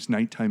 1980s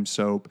nighttime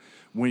soap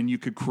when you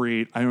could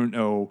create, I don't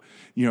know,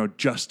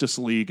 Justice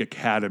League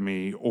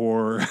Academy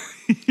or,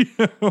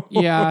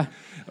 yeah.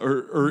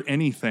 Or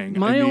anything.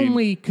 My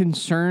only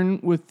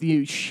concern with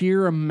the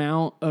sheer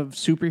amount of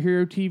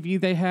superhero TV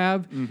they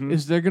have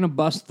is they're going to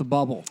bust the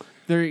bubble.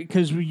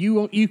 Because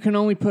you can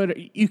only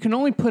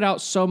put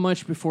out so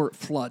much before it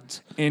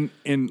floods. And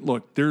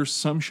look, there's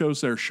some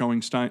shows that are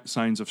showing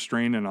signs of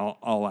strain, and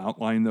I'll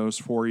outline those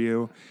for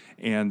you.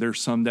 And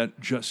there's some that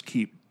just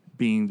keep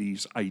being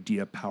these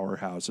idea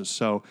powerhouses.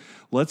 So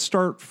let's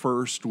start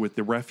first with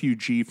the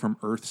refugee from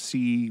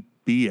Earthsea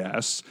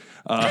BS.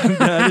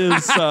 That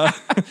is,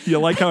 you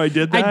like how I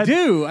did that? I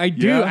do.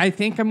 Yeah. I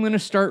think I'm going to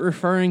start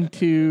referring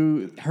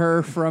to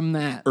her from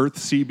that.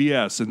 Earthsea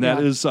BS, and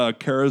that is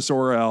Kara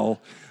Zor-El.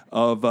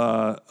 of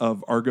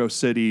Argo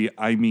City.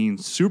 I mean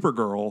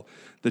Supergirl,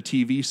 the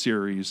TV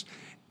series.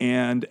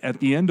 And at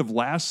the end of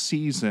last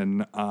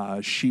season,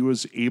 she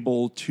was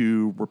able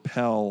to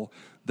repel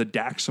the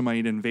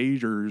Daxamite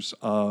invaders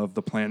of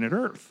the planet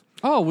Earth.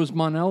 Oh, was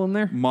Mon-El in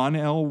there?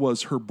 Mon-El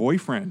was her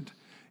boyfriend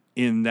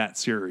in that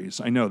series.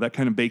 I know that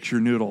kind of bakes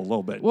your noodle a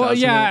little bit. Well,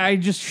 doesn't yeah, it? I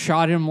just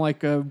shot him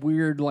like a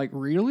weird, like,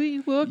 really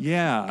look.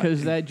 Yeah.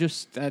 Because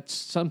that's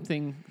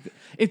something.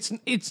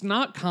 It's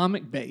not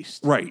comic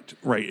based. Right.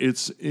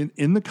 It's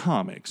in the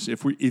comics.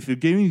 If you're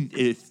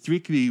going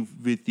strictly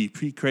with the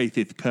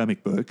pre-crisis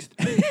comic books,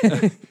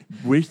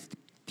 worst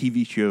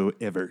TV show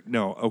ever.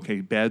 No, okay,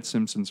 bad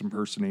Simpsons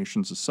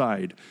impersonations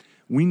aside,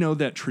 we know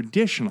that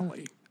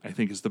traditionally, I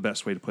think is the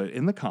best way to put it,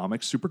 in the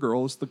comics,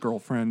 Supergirl is the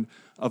girlfriend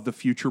of the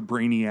future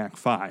Brainiac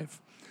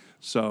 5.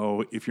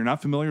 So if you're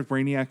not familiar with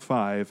Brainiac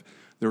 5,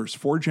 there was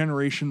 4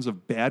 generations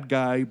of bad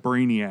guy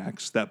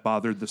Brainiacs that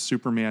bothered the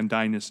Superman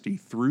dynasty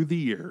through the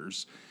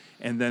years.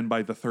 And then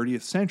by the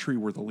 30th century,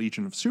 where the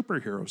Legion of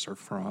Superheroes are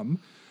from,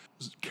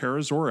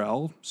 Kara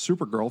Zor-El,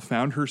 Supergirl,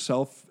 found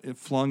herself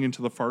flung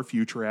into the far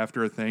future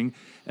after a thing,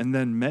 and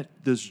then met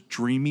this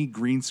dreamy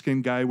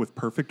green-skinned guy with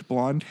perfect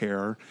blonde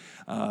hair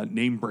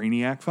named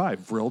Brainiac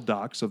 5, Vril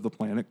Dox of the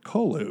planet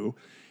Kolu.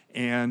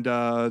 And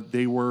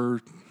they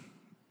were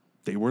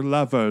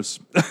lovers.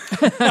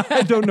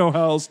 I don't know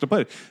how else to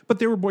put it. But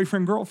they were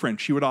boyfriend-girlfriend.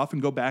 She would often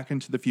go back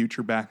into the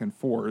future, back and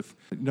forth.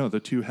 No,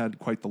 the two had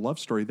quite the love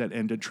story that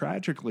ended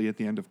tragically at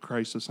the end of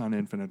Crisis on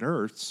Infinite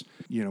Earths,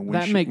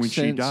 when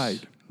she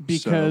died.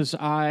 Because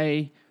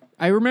I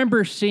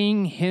remember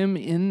seeing him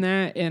in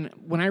that, and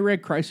when I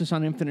read Crisis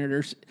on Infinite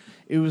Earths,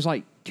 it was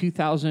like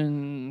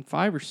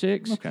 2005 or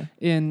 6. Okay.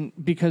 And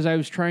because I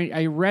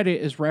read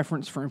it as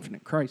reference for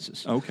Infinite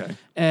Crisis. Okay.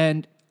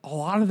 And a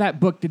lot of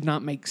that book did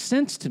not make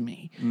sense to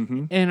me.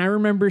 Mm-hmm. And I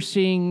remember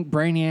seeing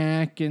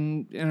Brainiac,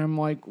 and I'm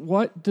like,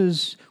 what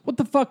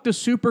the fuck does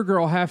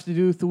Supergirl have to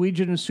do with the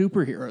Legion of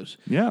Superheroes?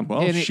 Yeah,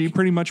 well, And she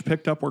pretty much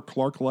picked up where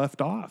Clark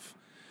left off.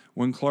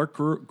 When Clark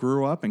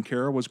grew up and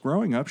Kara was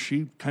growing up,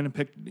 she kind of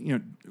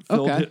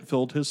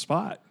filled his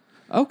spot.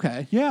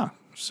 Okay. Yeah.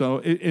 So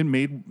it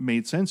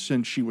made sense,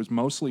 and she was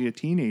mostly a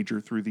teenager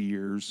through the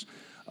years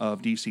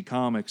of DC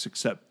Comics,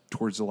 except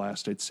towards the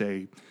last, I'd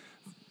say,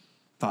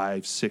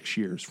 5-6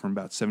 years, from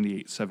about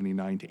 78,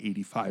 79 to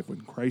 85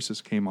 when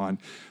Crisis came on.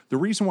 The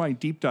reason why I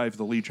deep dive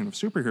the Legion of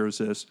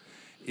Superheroes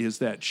is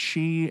that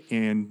she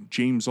and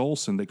James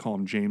Olsen, they call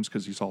him James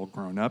because he's all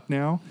grown up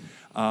now,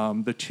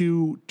 the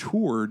two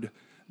toured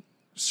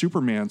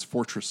Superman's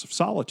Fortress of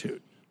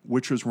Solitude,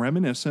 which was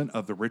reminiscent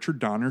of the Richard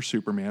Donner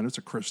Superman. It's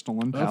a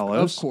crystalline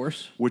palace. Of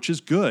course. Which is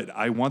good.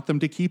 I want them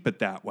to keep it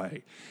that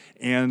way.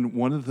 And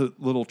one of the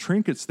little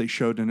trinkets they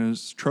showed in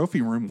his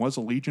trophy room was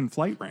a Legion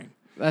flight ring.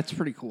 That's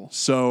pretty cool.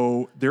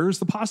 So there's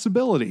the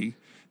possibility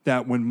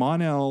that when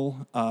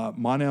Mon-El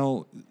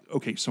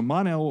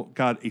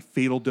got a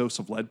fatal dose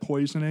of lead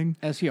poisoning.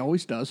 As he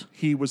always does.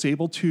 He was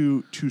able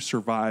to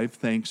survive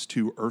thanks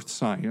to Earth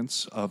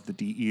Science of the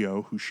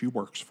DEO, who she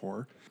works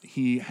for.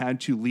 He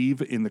had to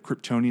leave in the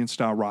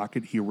Kryptonian-style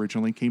rocket he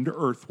originally came to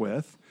Earth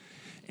with,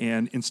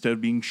 and instead of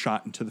being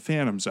shot into the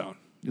Phantom Zone.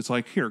 It's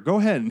like, here, go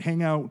ahead and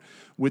hang out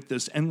with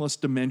this endless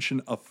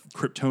dimension of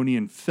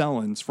Kryptonian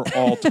felons for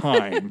all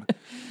time.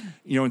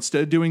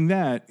 Instead of doing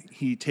that,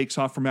 he takes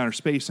off from outer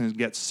space and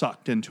gets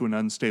sucked into an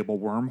unstable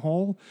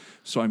wormhole.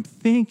 So I'm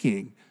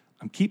keeping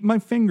my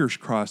fingers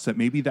crossed that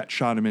maybe that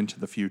shot him into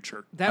the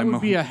future. That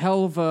would be a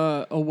hell of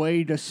a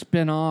way to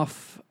spin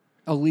off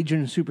a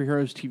Legion of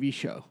Superheroes TV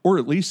show. Or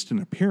at least an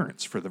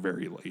appearance, for the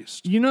very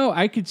least.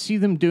 I could see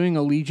them doing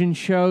a Legion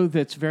show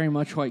that's very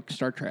much like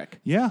Star Trek.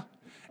 Yeah.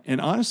 And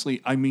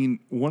honestly, I mean,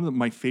 one of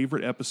my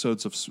favorite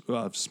episodes of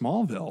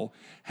Smallville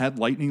had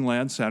Lightning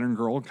Lad, Saturn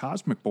Girl, and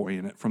Cosmic Boy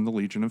in it from the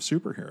Legion of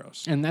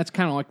Superheroes. And that's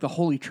kind of like the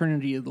holy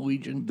trinity of the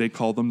Legion. They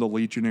call them the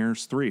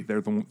Legionnaires 3. They're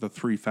the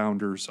 3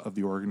 founders of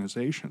the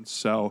organization.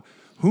 So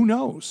who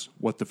knows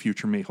what the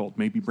future may hold?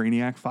 Maybe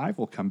Brainiac 5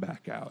 will come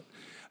back out.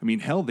 I mean,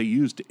 hell, they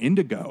used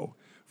Indigo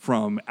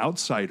from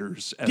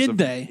Outsiders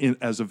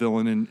as a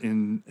villain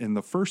in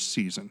the first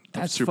season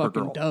of Supergirl.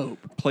 Fucking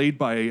dope. Played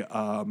by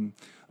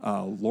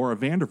Laura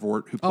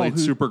Vandervoort, who played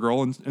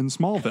Supergirl in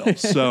Smallville.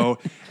 So,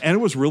 and it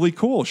was really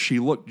cool. She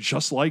looked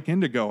just like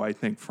Indigo, I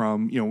think,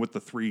 from, with the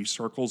 3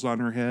 circles on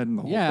her head and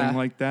the whole thing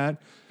like that.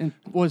 And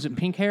was it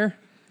pink hair?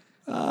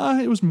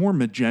 It was more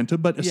magenta,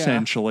 but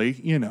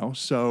essentially,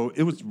 so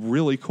it was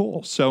really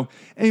cool. So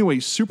anyway,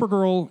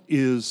 Supergirl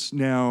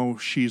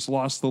she's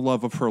lost the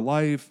love of her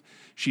life.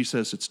 She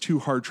says it's too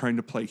hard trying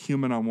to play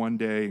human on one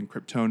day and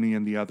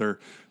Kryptonian the other.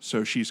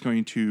 So she's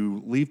going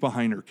to leave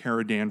behind her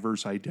Kara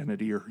Danvers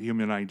identity or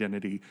human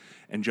identity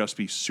and just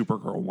be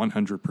Supergirl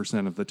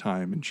 100% of the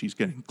time. And she's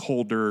getting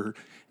colder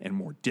and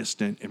more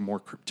distant and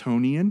more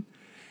Kryptonian.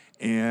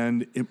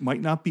 And it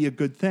might not be a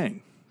good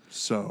thing.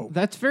 So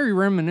that's very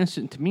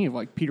reminiscent to me of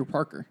like Peter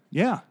Parker.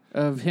 Yeah.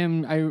 Of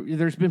him,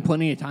 there's been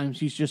plenty of times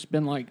he's just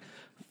been like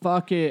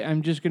fuck it,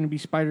 I'm just going to be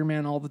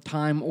Spider-Man all the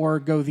time, or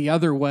go the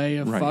other way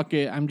of Right. fuck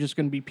it, I'm just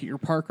going to be Peter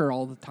Parker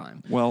all the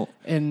time. Well,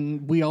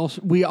 and we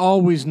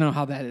always know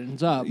how that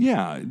ends up.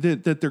 yeah,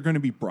 that they're going to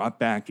be brought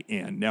back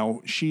in.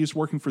 Now, she's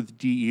working for the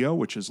DEO,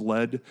 which is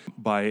led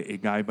by a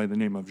guy by the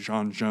name of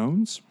John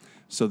Jones.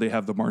 So they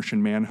have the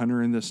Martian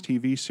Manhunter in this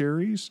TV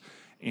series.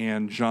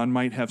 And John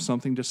might have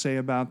something to say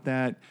about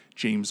that.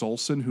 James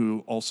Olsen,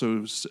 who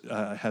also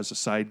has a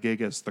side gig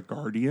as the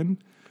Guardian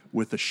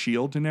with a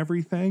shield and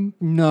everything.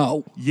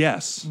 No.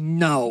 Yes.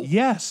 No.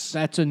 Yes.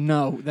 That's a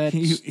no. That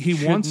he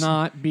should wants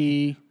not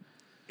be.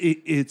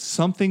 It's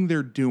something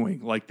they're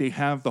doing. Like they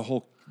have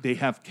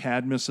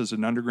Cadmus as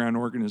an underground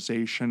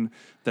organization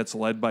that's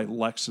led by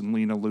Lex and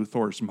Lena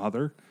Luthor's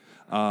mother.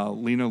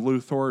 Lena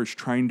Luthor is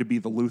trying to be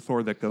the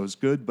Luthor that goes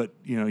good, but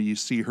you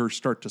see her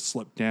start to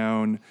slip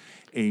down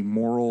a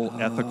moral,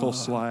 ethical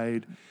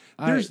slide.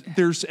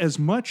 There's as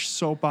much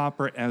soap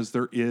opera as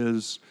there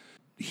is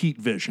heat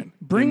vision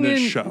in this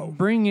show.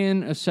 Bring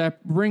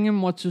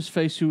in what's his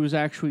face who was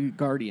actually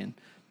Guardian.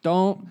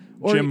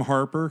 Jim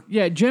Harper.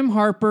 Yeah, Jim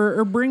Harper,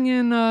 or bring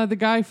in the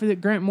guy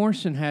that Grant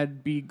Morrison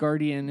had be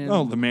Guardian.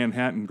 The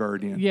Manhattan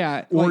Guardian.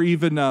 Yeah, or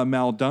even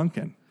Mal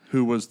Duncan,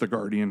 who was the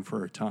Guardian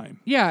for a time.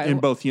 Yeah, in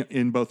both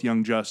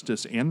Young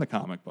Justice and the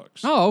comic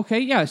books. Oh, okay,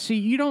 yeah. See,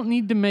 you don't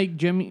need to make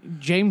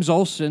James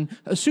Olsen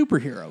a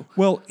superhero.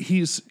 Well,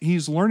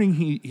 he's learning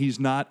he's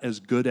not as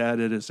good at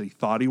it as he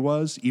thought he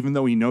was, even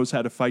though he knows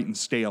how to fight and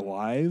stay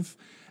alive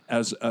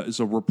as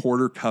a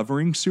reporter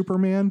covering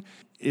Superman.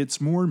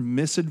 It's more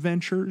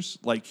misadventures.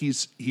 Like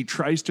he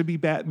tries to be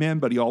Batman,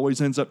 but he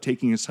always ends up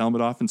taking his helmet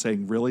off and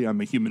saying, "Really,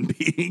 I'm a human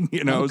being,"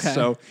 Okay.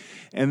 So,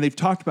 and they've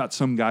talked about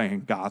some guy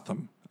in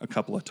Gotham a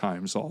couple of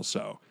times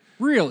also.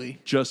 Really?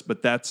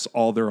 But that's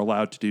all they're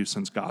allowed to do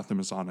since Gotham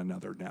is on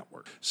another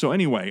network. So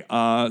anyway,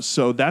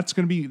 so that's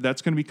going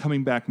to be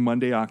coming back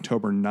Monday,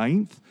 October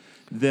 9th.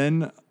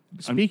 Then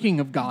Speaking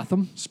of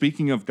Gotham,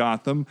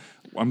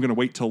 I'm going to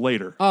wait till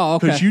later. Oh,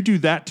 okay. Because you do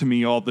that to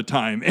me all the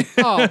time.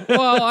 Oh,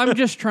 well, I'm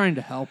just trying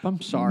to help. I'm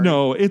sorry.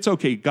 No, it's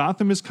okay.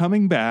 Gotham is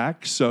coming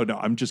back. So no,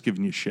 I'm just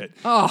giving you shit.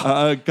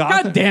 Oh,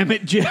 God damn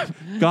it, Jim.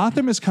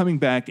 Gotham is coming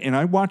back, and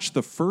I watched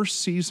the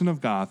first season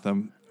of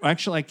Gotham.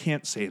 Actually, I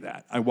can't say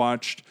that. I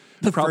watched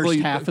the probably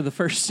first half of the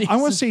first season. I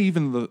want to say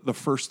even the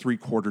first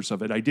 3/4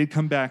 of it. I did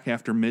come back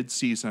after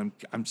mid-season.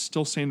 I'm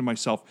still saying to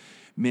myself,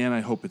 man, I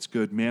hope it's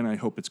good. Man, I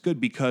hope it's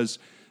good. Because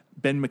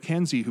Ben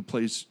McKenzie, who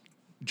plays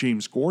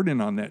James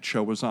Gordon on that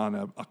show, was on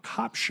a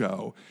cop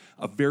show,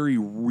 a very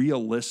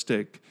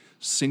realistic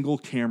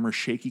single-camera,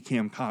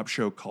 shaky-cam cop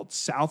show called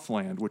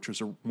Southland, which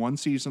was one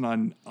season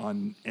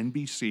on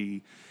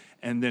NBC,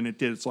 and then it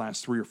did its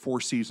last 3 or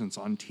 4 seasons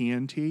on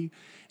TNT.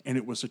 And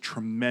it was a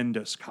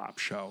tremendous cop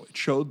show. It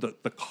showed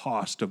the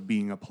cost of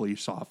being a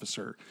police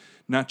officer,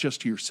 not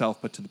just to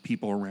yourself, but to the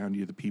people around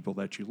you, the people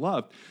that you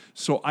loved.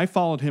 So I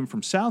followed him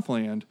from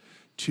Southland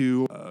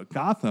to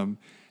Gotham,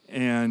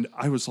 and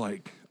I was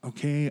like,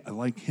 okay, I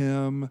like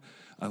him.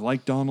 I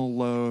like Donald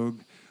Logue.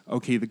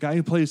 Okay, the guy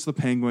who plays the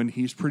Penguin,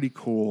 he's pretty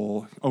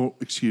cool. Oh,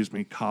 excuse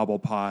me,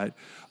 Cobblepot.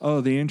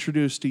 Oh, they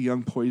introduced a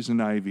young Poison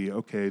Ivy.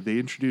 Okay, they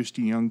introduced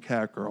a young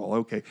Catgirl.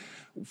 Okay,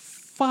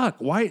 fuck.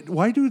 Why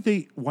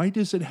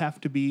does it have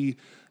to be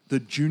the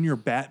junior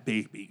Bat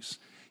Babies?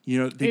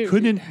 They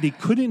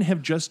couldn't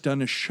have just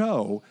done a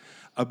show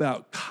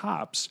about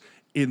cops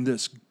in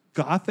this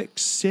gothic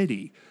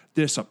city,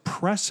 this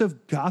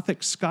oppressive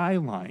gothic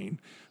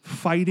skyline,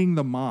 fighting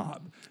the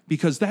mob.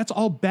 Because that's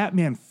all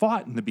Batman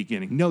fought in the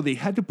beginning. No, they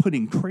had to put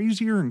in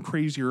crazier and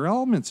crazier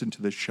elements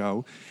into the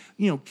show.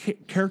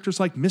 Characters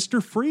like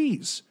Mr.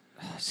 Freeze.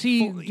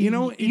 See,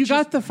 you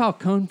got the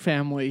Falcone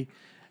family,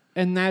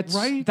 and that's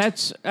right.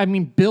 That's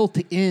built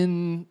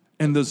in.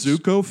 And the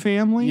Zuko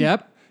family.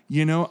 Yep.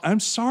 I'm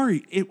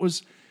sorry. It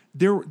was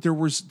there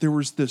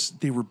was this.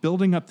 They were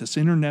building up this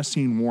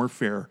internecine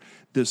warfare.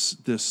 This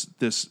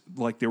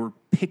like they were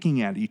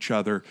picking at each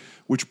other,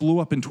 which blew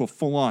up into a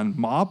full-on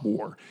mob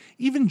war.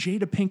 Even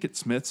Jada Pinkett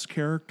Smith's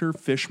character,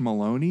 Fish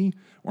Maloney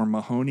or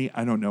Mahoney,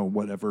 I don't know,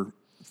 whatever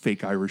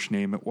fake Irish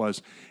name it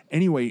was.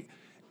 Anyway,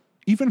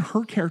 even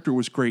her character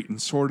was great in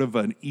sort of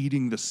an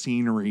eating the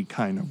scenery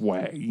kind of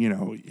way,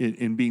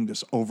 in being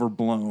this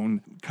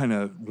overblown kind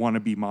of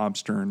wannabe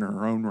mobster in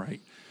her own right.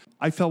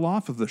 I fell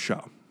off of the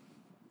show.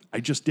 I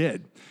just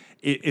did.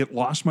 It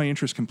lost my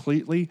interest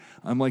completely.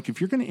 I'm like, if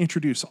you're going to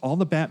introduce all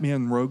the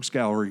Batman rogues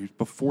gallery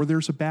before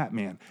there's a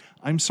Batman,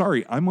 I'm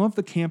sorry. I'm of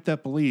the camp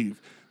that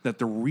believe that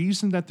the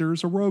reason that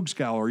there's a rogues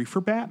gallery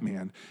for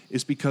Batman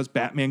is because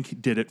Batman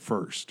did it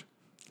first.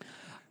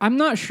 I'm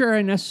not sure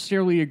I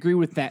necessarily agree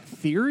with that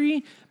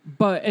theory,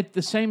 but at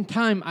the same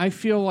time, I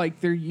feel like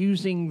they're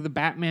using the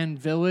Batman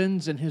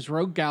villains and his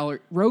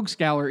rogues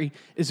gallery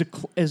as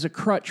a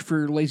crutch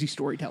for lazy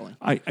storytelling.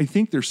 I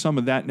think there's some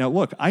of that. Now,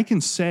 look, I can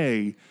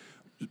say,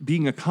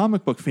 being a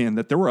comic book fan,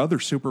 that there were other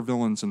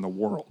supervillains in the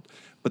world.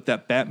 but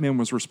that Batman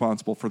was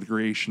responsible for the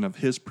creation of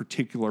his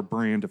particular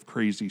brand of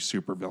crazy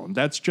supervillain.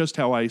 That's just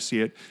how I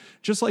see it.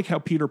 Just like how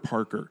Peter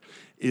Parker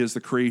is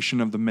the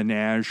creation of the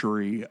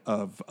menagerie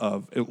of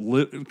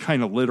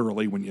kind of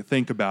literally, when you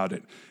think about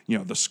it, you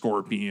know, the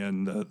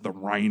Scorpion, the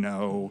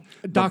Rhino,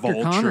 Dr. the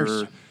Vulture,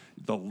 Connors.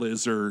 the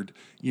Lizard.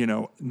 You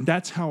know,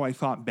 that's how I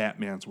thought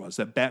Batman's was.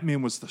 That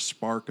Batman was the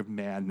spark of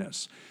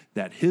madness.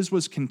 That his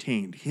was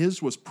contained.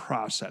 His was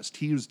processed.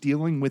 He was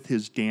dealing with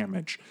his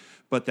damage.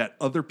 But that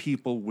other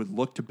people would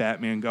look to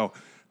Batman and go,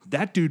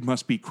 that dude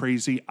must be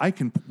crazy. I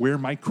can wear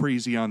my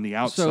crazy on the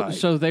outside.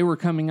 So they were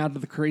coming out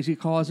of the crazy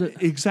closet?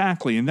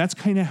 Exactly. And that's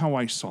kind of how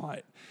I saw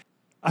it.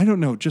 I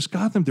don't know, just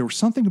Gotham. There was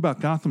something about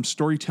Gotham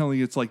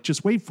storytelling. It's like,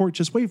 just wait for it,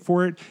 just wait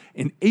for it.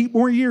 In 8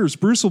 more years,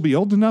 Bruce will be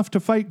old enough to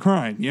fight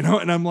crime, you know?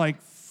 And I'm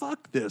like,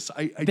 fuck this.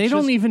 They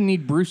don't even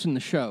need Bruce in the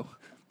show.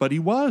 But he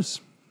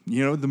was,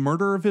 you know, the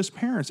murder of his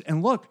parents.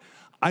 And look,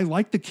 I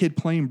like the kid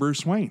playing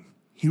Bruce Wayne.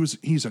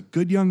 He's a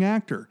good young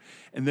actor.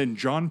 And then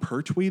John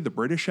Pertwee, the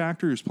British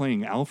actor who's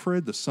playing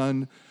Alfred, the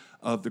son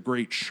of the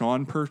great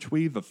Sean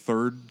Pertwee, the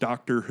third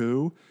Doctor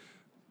Who,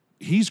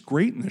 he's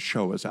great in the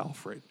show as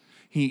Alfred.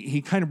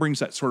 He kind of brings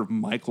that sort of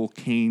Michael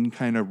Caine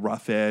kind of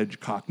rough edge,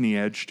 Cockney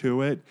edge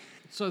to it.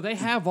 So they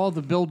have all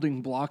the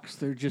building blocks.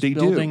 They're just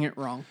building it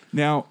wrong.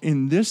 Now,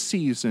 in this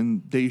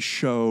season, they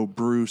show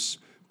Bruce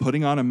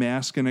putting on a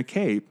mask and a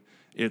cape.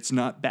 It's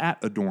not bat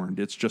adorned.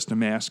 It's just a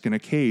mask and a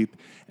cape,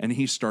 and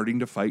he's starting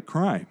to fight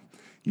crime.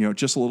 You know,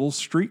 just a little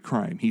street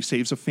crime. He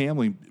saves a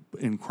family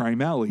in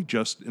Crime Alley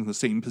just in the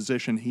same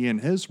position he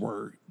and his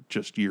were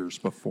just years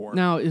before.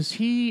 Now, is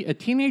he a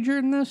teenager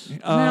in this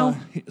now?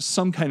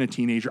 Some kind of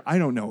teenager. I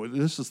don't know.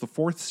 This is the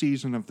 4th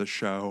season of the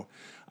show.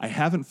 I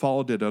haven't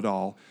followed it at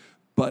all,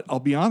 but I'll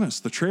be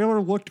honest, the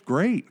trailer looked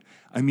great.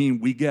 I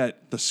mean, we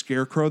get the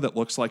Scarecrow that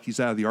looks like he's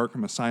out of the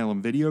Arkham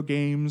Asylum video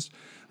games.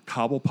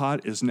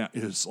 Cobblepot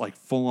is like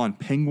full-on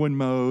Penguin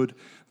mode.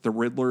 The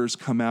Riddler's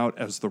come out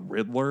as the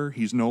Riddler.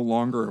 He's no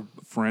longer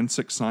a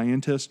forensic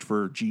scientist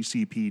for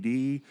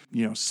GCPD.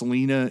 You know,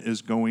 Selina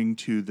is going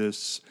to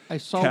this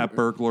cat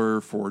burglar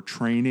for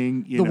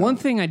training. The one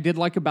thing I did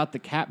like about the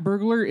cat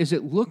burglar is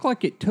it looked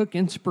like it took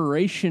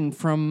inspiration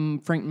from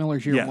Frank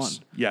Miller's Year One.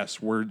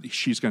 Yes, where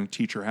she's going to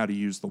teach her how to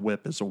use the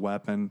whip as a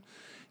weapon.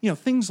 You know,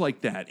 things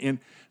like that. And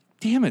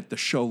damn it, the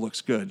show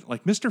looks good.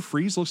 Like Mr.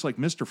 Freeze looks like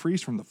Mr.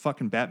 Freeze from the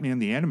fucking Batman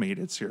the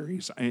Animated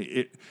Series.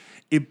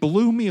 It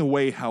blew me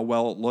away how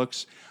well it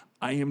looks.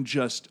 I am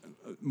just,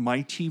 my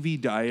TV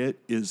diet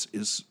is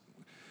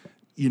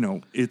you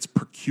know, it's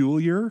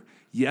peculiar.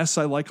 Yes,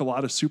 I like a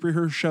lot of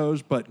superhero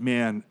shows, but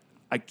man,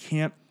 I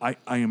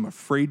am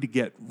afraid to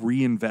get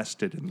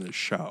reinvested in this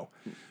show,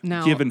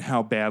 now, given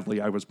how badly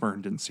I was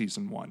burned in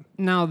season 1.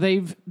 Now,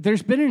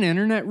 there's been an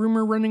internet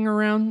rumor running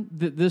around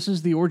that this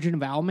is the origin of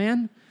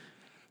Owlman.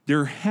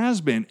 There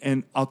has been,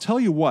 and I'll tell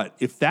you what,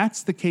 if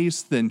that's the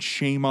case, then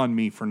shame on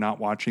me for not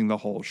watching the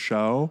whole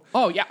show.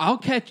 Oh, yeah, I'll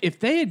catch, if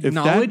they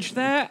acknowledge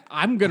that,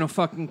 I'm going to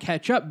fucking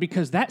catch up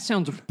because that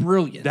sounds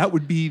brilliant. That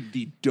would be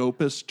the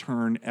dopest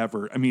turn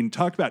ever. I mean,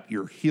 talk about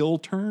your heel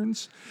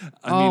turns.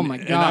 I mean, my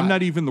God. And I'm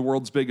not even the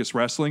world's biggest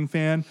wrestling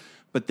fan,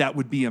 but that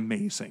would be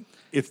amazing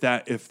if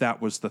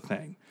that was the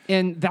thing.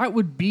 And that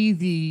would be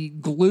the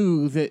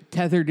glue that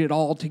tethered it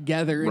all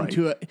together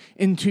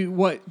into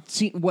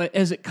what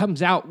as it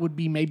comes out would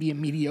be maybe a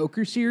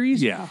mediocre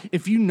series. Yeah.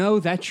 If you know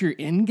that's your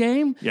end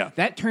game,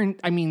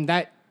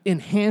 that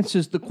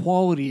enhances the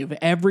quality of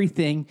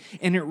everything,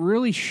 and it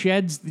really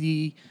sheds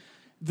the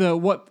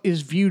what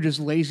is viewed as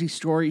lazy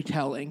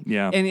storytelling.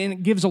 Yeah. And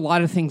it gives a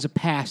lot of things a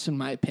pass, in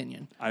my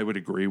opinion. I would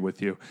agree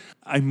with you.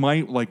 I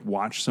might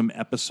watch some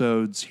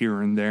episodes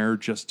here and there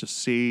just to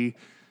see,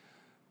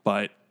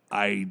 but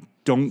I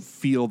don't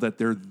feel that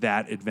they're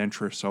that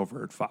adventurous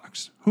over at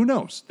Fox. Who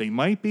knows? They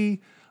might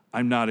be.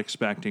 I'm not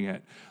expecting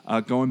it.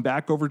 Going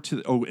back over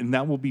to, and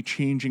that will be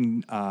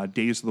changing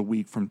days of the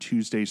week from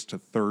Tuesdays to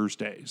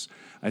Thursdays.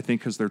 I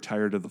think because they're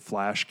tired of The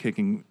Flash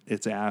kicking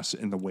its ass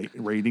in the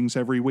ratings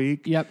every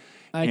week. Yep,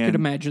 I could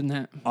imagine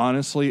that.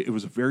 Honestly, it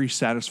was a very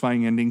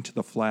satisfying ending to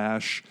The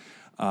Flash,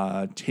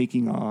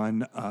 taking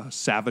on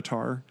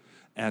Savitar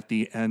at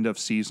the end of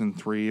season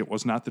 3. It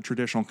was not the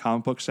traditional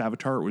comic book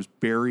Savitar. It was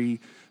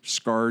very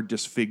scarred,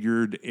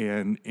 disfigured,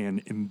 and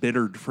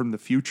embittered from the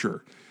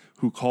future,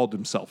 who called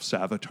himself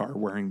Savitar,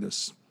 wearing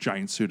this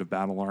giant suit of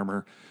battle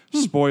armor.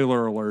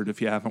 Spoiler alert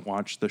if you haven't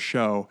watched the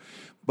show.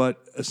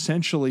 But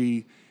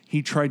essentially,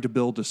 he tried to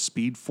build a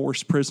Speed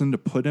Force prison to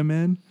put him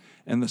in,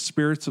 and the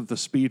spirits of the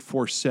Speed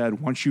Force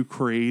said, once you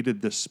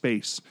created this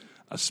space,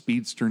 a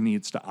speedster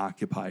needs to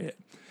occupy it.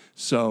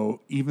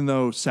 So even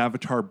though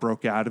Savitar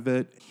broke out of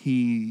it,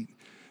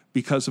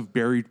 because of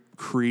Barry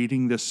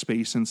creating this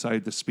space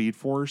inside the Speed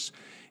Force,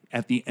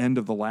 at the end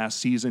of the last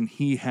season,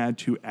 he had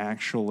to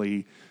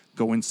actually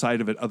go inside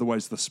of it.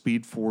 Otherwise, the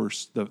Speed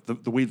Force,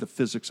 the way the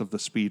physics of the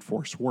Speed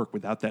Force work,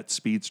 without that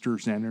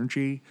speedster's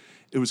energy,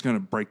 it was going to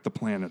break the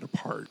planet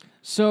apart.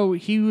 So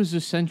he was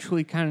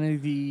essentially kind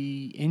of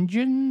the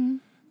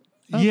engine?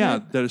 Yeah,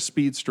 that a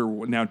speedster.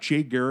 Now,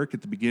 Jay Garrick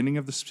at the beginning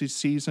of the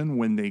season,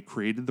 when they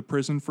created the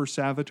prison for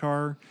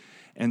Savitar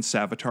and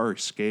Savitar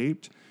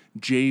escaped,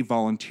 Jay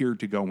volunteered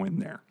to go in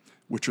there,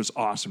 which was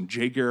awesome.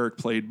 Jay Garrick,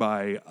 played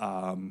by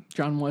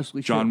John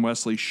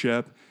Wesley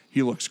Shipp.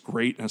 He looks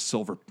great in a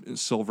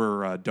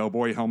silver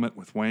doughboy helmet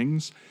with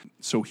wings.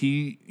 So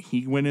he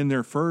went in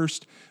there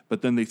first,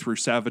 but then they threw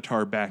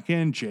Savitar back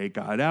in. Jay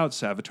got out.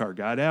 Savitar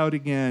got out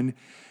again.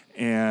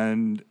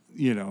 And,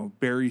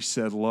 Barry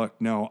said, look,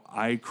 no,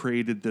 I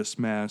created this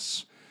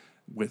mess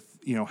with,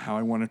 how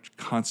I want to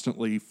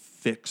constantly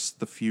fix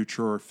the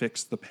future or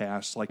fix the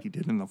past like he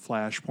did in the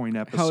Flashpoint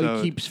episode. How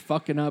he keeps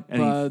fucking up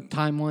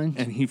timelines.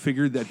 And he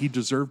figured that he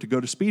deserved to go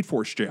to Speed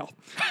Force jail.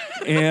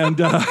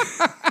 And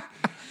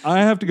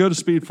I have to go to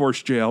Speed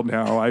Force jail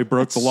now. I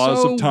broke the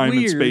laws of time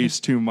and space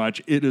too much.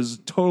 It is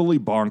totally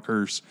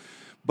bonkers.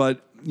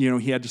 But, he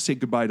had to say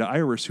goodbye to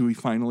Iris, who he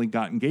finally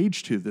got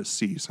engaged to this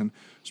season.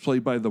 It's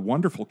played by the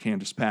wonderful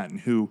Candace Patton,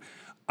 who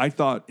I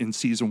thought in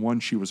season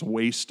 1 she was a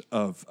waste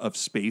of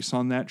space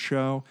on that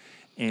show.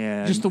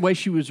 And just the way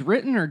she was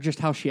written or just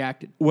how she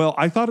acted? Well,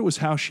 I thought it was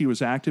how she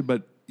was acted,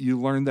 but you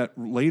learned that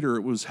later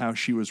it was how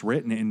she was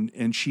written.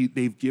 And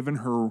they've given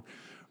her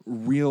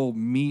real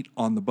meat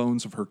on the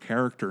bones of her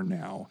character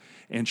now.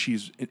 And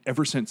she's,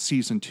 ever since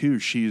season 2,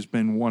 she's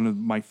been one of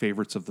my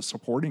favorites of the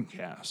supporting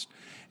cast.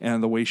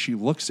 And the way she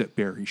looks at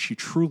Barry, she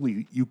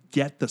truly, you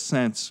get the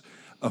sense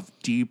of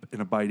deep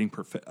and abiding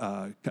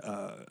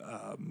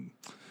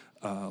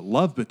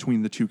love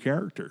between the two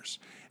characters.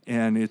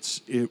 And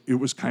it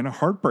was kind of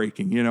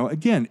heartbreaking,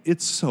 Again,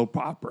 it's soap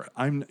opera.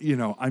 I'm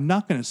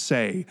not going to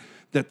say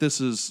that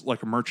this is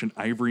like a Merchant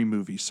Ivory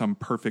movie, some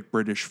perfect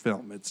British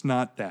film. It's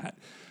not that.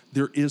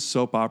 There is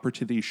soap opera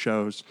to these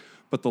shows,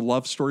 but the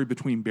love story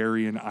between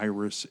Barry and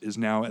Iris is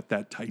now at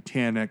that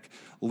Titanic.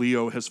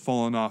 Leo has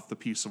fallen off the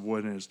piece of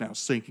wood and is now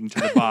sinking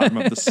to the bottom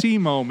of the sea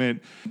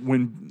moment,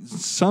 when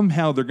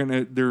somehow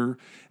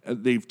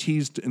they've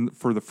teased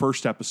for the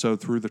first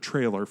episode through the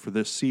trailer for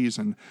this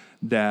season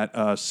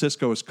that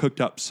Cisco has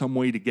cooked up some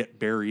way to get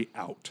Barry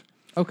out.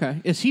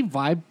 Okay. Is he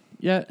Vibe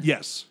yet?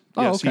 Yes.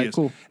 Oh, yes, okay, he is.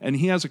 cool. And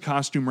he has a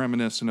costume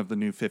reminiscent of the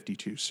New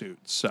 52 suit.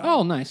 So.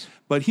 Oh, nice.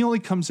 But he only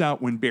comes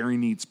out when Barry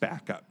needs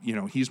backup.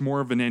 He's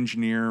more of an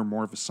engineer,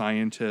 more of a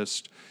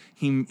scientist.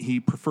 He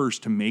prefers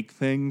to make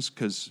things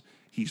because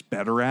he's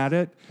better at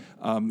it.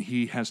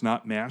 He has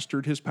not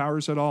mastered his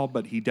powers at all,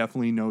 but he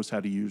definitely knows how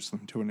to use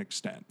them to an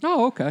extent.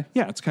 Oh, okay.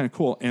 Yeah, it's kind of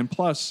cool. And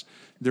plus,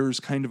 there's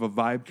kind of a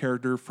vibe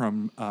character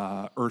from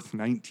Earth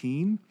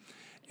 19,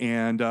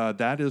 and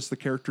that is the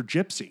character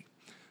Gypsy.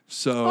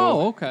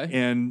 So, okay.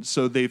 And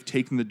so they've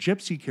taken the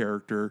Gypsy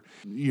character,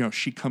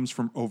 she comes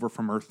over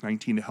from Earth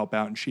 19 to help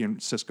out, and she and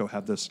Cisco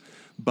have this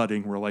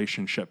budding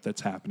relationship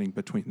that's happening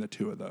between the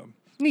two of them.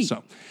 Neat.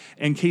 So,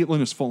 and Caitlin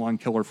is full on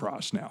Killer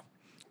Frost now.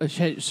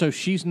 So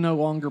she's no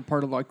longer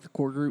part of the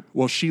core group?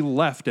 Well, she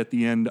left at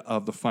the end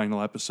of the final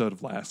episode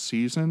of last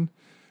season.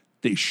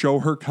 They show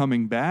her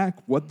coming back.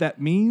 What that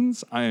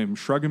means, I am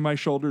shrugging my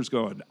shoulders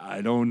going,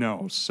 I don't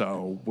know.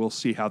 So we'll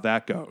see how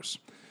that goes.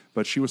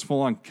 But she was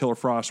full on Killer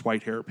Frost,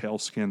 white hair, pale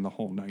skin, the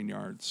whole 9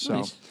 yards. So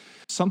nice.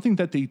 Something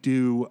that they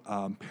do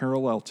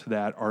parallel to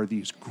that are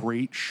these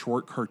great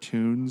short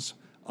cartoons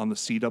on the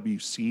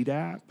CW Seed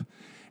app.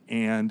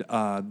 And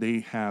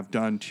they have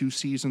done 2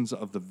 seasons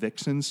of the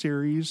Vixen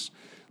series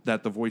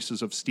that the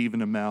voices of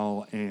Stephen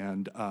Amell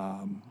and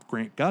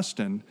Grant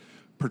Gustin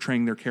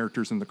portraying their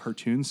characters in the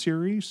cartoon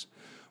series.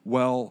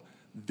 Well,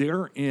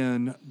 they're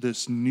in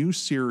this new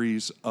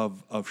series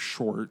of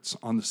shorts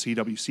on the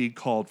CWC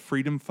called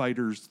Freedom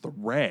Fighters The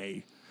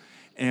Ray.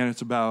 And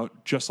it's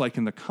about, just like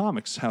in the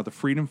comics, how the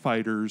Freedom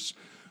Fighters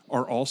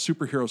are all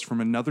superheroes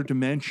from another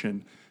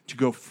dimension to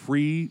go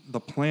free the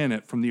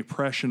planet from the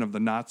oppression of the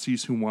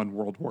Nazis who won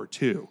World War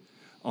II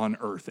on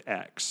Earth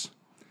X.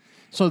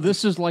 So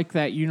this is like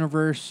that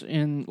universe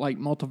in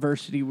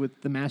Multiversity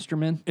with the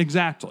Mastermen?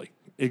 Exactly.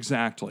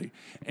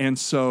 And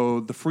so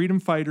the Freedom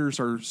Fighters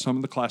are some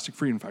of the classic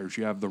Freedom Fighters.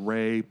 You have the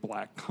Ray,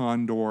 Black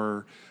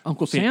Condor.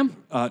 Uncle Sam?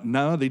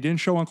 No, they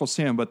didn't show Uncle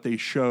Sam, but they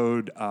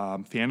showed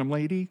Phantom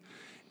Lady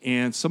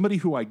and somebody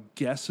who I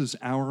guess is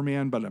Hour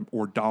Man,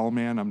 or Doll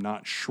Man. I'm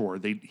not sure.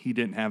 He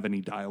didn't have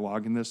any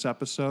dialogue in this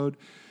episode,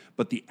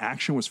 but the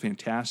action was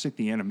fantastic.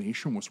 The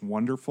animation was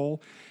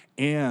wonderful.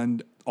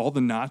 And all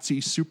the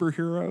Nazi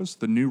superheroes,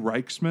 the new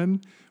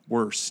Reichsmen,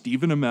 were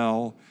Stephen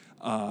Amell,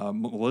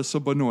 Melissa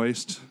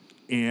Benoist,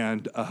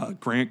 and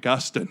Grant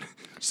Gustin.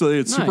 So they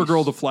had Nice.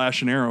 Supergirl, The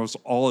Flash, and Arrows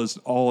all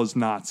as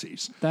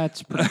Nazis.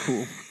 That's pretty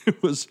cool.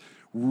 It was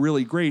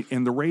really great.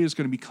 And the Ray is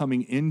going to be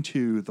coming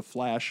into The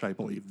Flash, I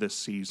believe, this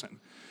season.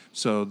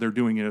 So they're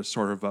doing it as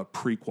sort of a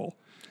prequel.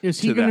 Is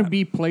he going to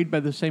be played by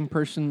the same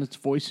person that's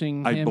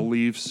voicing him? I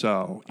believe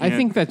so. I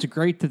think that's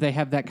great that they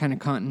have that kind of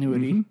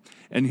continuity. Mm-hmm.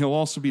 And he'll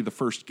also be the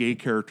first gay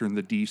character in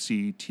the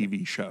DC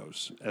TV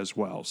shows as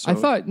well. So I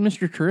thought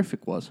Mr.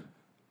 Terrific was.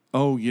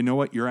 Oh, you know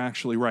what? You're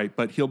actually right.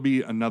 But he'll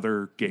be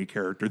another gay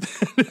character in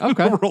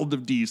the world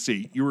of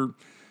DC. You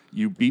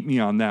You beat me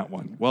on that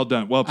one. Well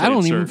done. Well played, I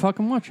don't sir. even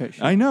fucking watch that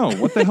shit. I know.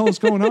 What the hell is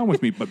going on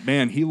with me? But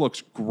man, he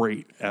looks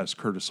great as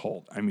Curtis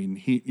Holt. I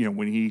mean,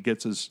 when he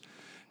gets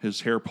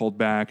his hair pulled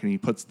back and he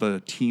puts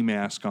the T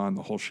mask on,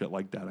 the whole shit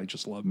like that. I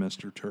just love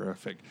Mr.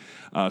 Terrific.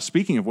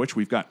 Speaking of which,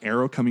 we've got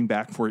Arrow coming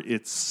back for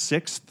its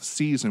 6th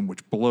season,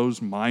 which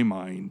blows my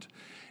mind.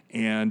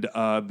 And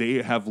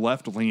they have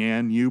left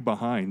Leanne Yu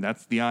behind.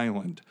 That's the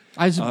island.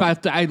 I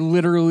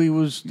literally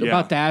was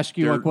about to ask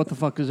you, like, what the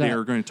fuck is that? They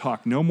are going to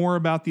talk no more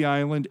about the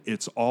island.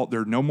 It's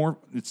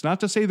not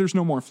to say there's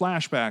no more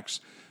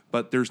flashbacks,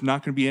 but there's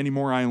not going to be any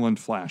more island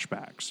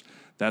flashbacks.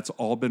 That's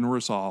all been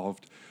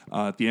resolved.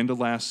 At the end of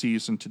last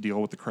season, to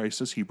deal with the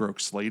crisis, he broke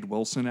Slade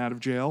Wilson out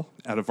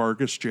of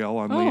Argus jail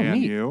on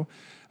Leanne Yu.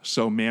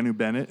 So Manu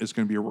Bennett is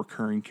going to be a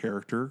recurring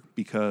character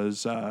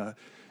because,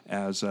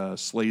 as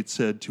Slade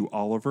said to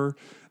Oliver,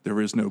 there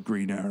is no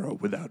Green Arrow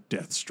without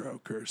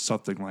Deathstroke or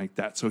something like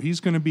that. So he's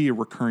going to be a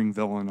recurring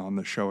villain on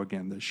the show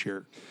again this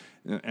year.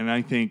 And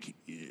I think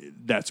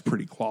that's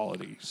pretty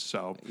quality.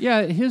 So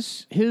yeah,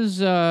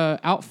 his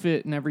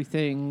outfit and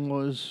everything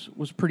was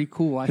pretty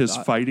cool. His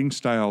fighting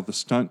style, the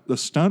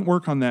stunt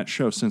work on that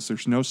show, since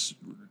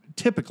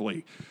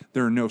typically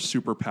there are no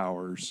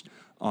superpowers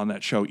on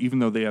that show, even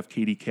though they have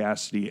Katie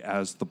Cassidy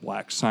as the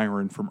Black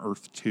Siren from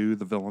Earth 2,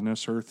 the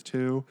villainous Earth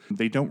 2.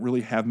 They don't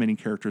really have many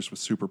characters with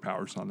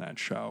superpowers on that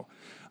show.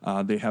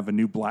 They have a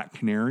new Black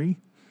Canary,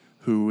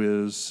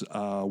 who is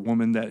a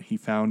woman that he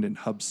found in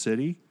Hub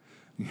City,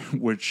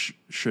 which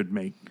should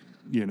make,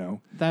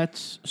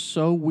 That's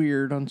so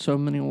weird on so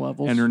many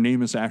levels. And her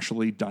name is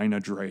actually Dinah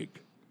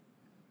Drake.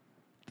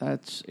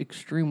 That's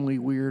extremely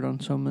weird on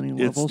so many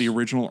levels. It's the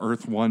original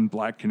Earth 1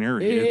 Black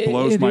Canary. It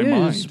blows my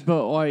mind.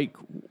 But, like,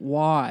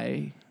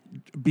 why?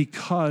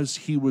 Because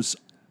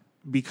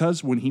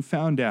when he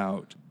found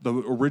out the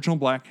original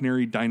Black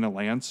Canary, Dinah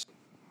Lance,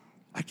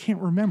 I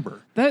can't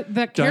remember.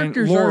 That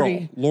character's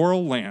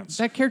Laurel Lance.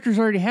 That character's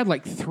already had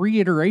like 3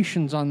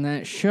 iterations on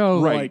that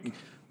show. Right. Like,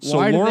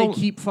 why do they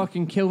keep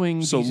fucking killing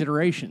these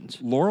iterations?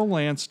 Laurel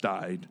Lance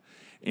died,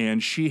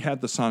 and she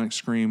had the sonic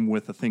scream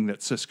with the thing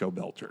that Cisco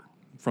built her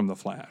from The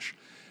Flash.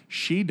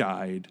 She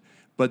died,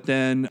 but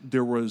then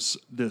there was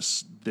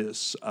this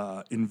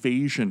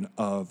invasion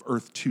of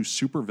Earth 2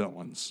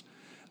 supervillains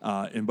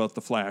in both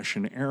The Flash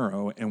and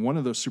Arrow, and one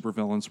of those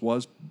supervillains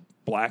was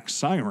Black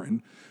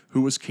Siren,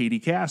 who was Katie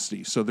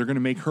Cassidy. So they're going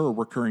to make her a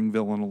recurring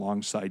villain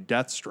alongside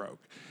Deathstroke.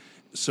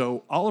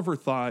 So Oliver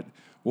thought,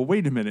 well,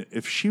 wait a minute.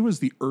 If she was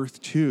the Earth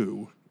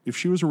 2, if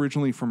she was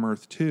originally from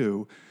Earth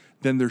 2,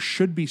 then there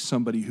should be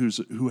somebody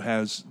who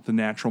has the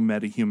natural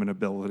metahuman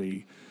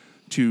ability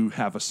to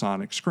have a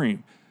sonic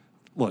scream.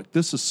 Look,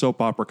 this is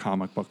soap opera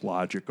comic book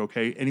logic,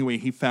 okay? Anyway,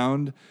 he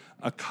found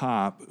a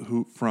cop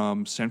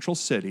from Central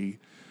City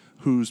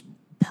whose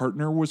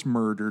partner was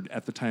murdered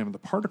at the time of the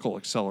particle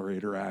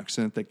accelerator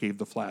accident that gave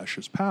the Flash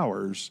his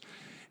powers.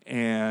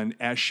 And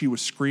as she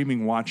was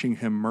screaming, watching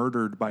him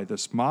murdered by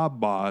this mob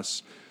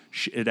boss,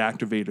 it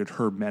activated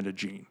her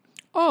metagene.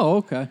 Oh,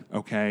 okay.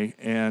 Okay.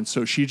 And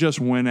so she just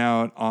went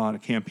out on a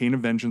campaign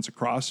of vengeance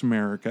across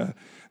America,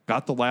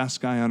 got the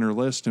last guy on her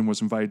list, and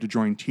was invited to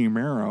join Team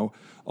Arrow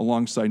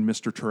alongside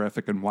Mr.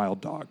 Terrific and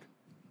Wild Dog.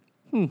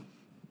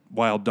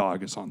 Wild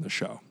Dog is on the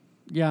show.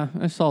 Yeah,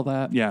 I saw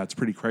that. Yeah, it's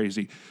pretty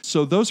crazy.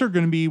 So those are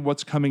going to be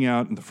what's coming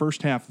out in the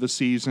first half of the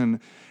season.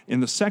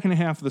 In the second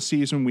half of the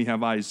season, we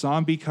have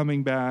iZombie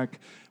coming back.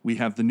 We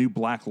have the new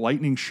Black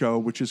Lightning show,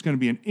 which is going to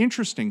be an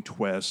interesting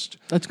twist.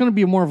 That's going to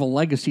be more of a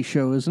legacy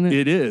show, isn't it?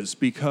 It is,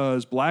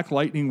 because Black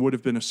Lightning would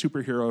have been a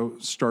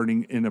superhero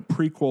starting in a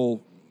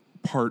prequel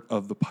part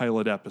of the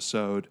pilot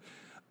episode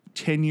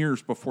 10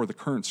 years before the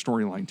current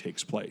storyline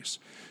takes place.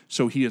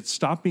 So he had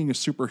stopped being a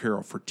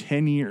superhero for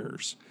 10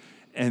 years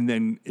and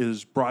then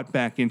is brought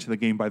back into the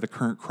game by the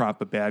current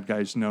crop of bad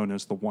guys known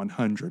as the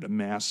 100, a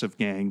massive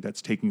gang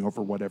that's taking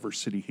over whatever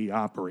city he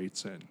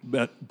operates in.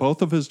 But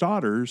both of his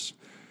daughters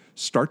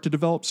start to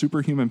develop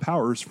superhuman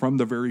powers from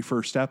the very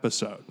first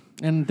episode.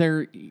 And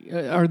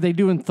are they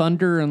doing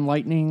thunder and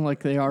lightning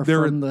like they are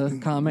from the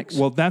comics?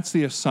 Well, that's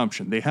the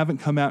assumption. They haven't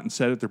come out and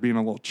said it. They're being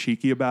a little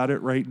cheeky about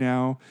it right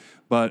now.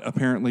 But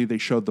apparently they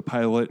showed the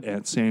pilot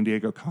at San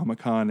Diego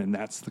Comic-Con, and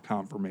that's the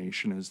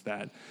confirmation, is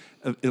that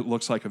it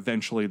looks like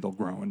eventually they'll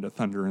grow into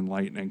thunder and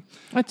lightning.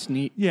 That's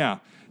neat. Yeah.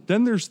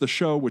 Then there's the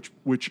show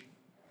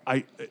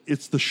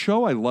it's the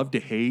show I love to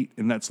hate,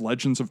 and that's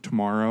Legends of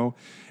Tomorrow.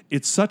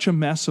 It's such a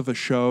mess of a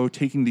show,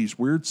 taking these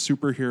weird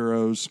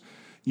superheroes,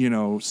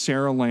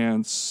 Sarah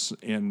Lance,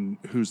 and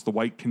who's the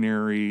White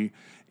Canary,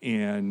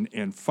 and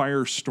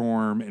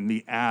Firestorm, and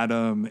the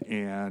Atom,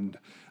 and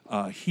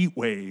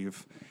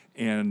Heatwave,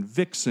 and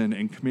Vixen,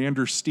 and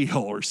Commander Steel,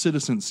 or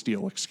Citizen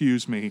Steel,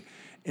 excuse me,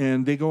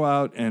 and they go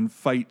out and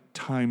fight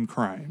time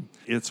crime.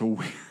 It's a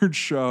weird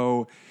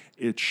show.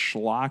 It's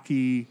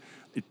schlocky.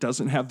 It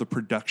doesn't have the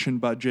production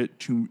budget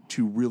to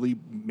really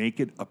make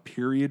it a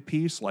period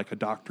piece like a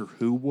Doctor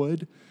Who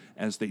would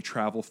as they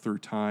travel through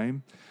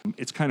time.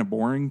 It's kind of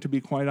boring, to be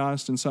quite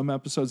honest, in some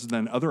episodes. And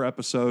then other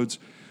episodes,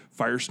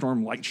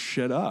 Firestorm lights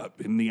shit up,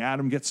 and the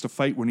Atom gets to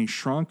fight when he's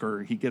shrunk,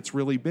 or he gets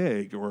really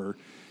big, or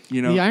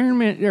The Iron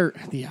Man,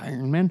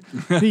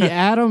 the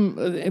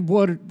Atom,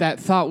 what that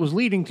thought was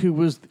leading to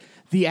was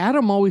the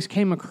Atom always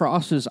came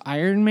across as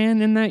Iron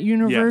Man in that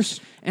universe,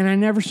 and I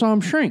never saw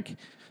him shrink.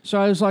 So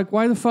I was like,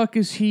 why the fuck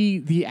is he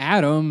the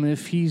Atom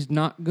if he's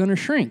not going to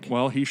shrink?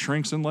 Well, he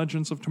shrinks in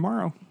Legends of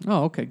Tomorrow.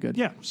 Oh, okay, good.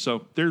 Yeah,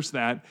 so there's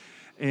that.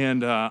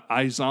 And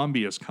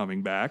iZombie is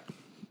coming back.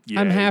 Yay.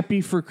 I'm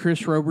happy for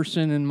Chris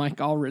Roberson and Mike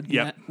Allred in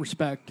that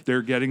respect.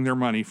 They're getting their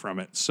money from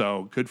it,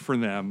 so good for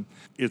them.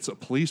 It's a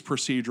police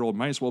procedural. It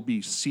might as well be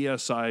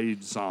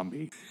CSI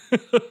Zombie.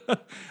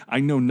 I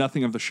know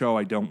nothing of the show.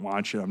 I don't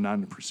watch it. I'm not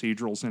into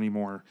procedurals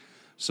anymore.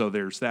 So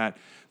there's that.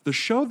 The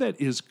show that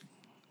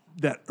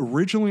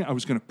originally I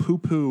was going to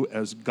poo-poo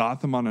as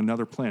Gotham on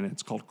Another Planet,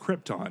 it's called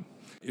Krypton.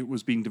 It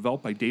was being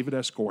developed by David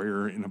S.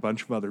 Goyer and a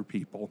bunch of other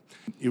people.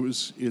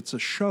 It's a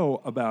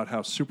show about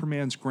how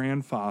Superman's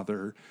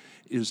grandfather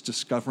is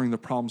discovering the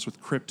problems with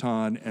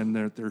Krypton, and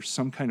there's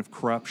some kind of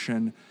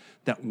corruption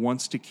that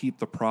wants to keep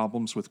the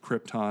problems with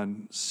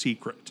Krypton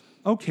secret.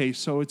 Okay,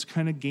 so it's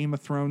kind of Game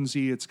of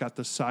Thrones-y. It's got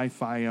the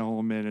sci-fi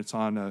element. It's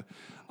on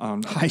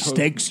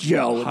high-stakes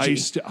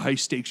geology.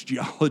 High-stakes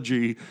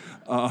geology.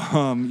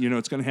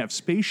 It's going to have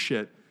space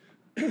shit.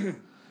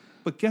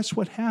 But guess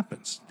what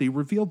happens? They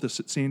revealed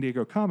this at San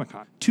Diego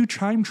Comic-Con. 2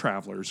 time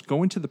travelers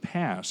go into the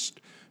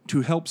past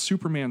to help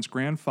Superman's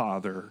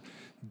grandfather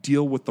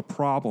deal with the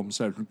problems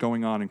that are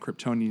going on in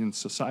Kryptonian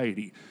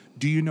society.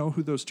 Do you know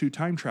who those 2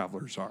 time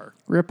travelers are?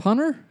 Rip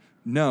Hunter?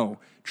 No.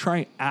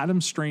 Try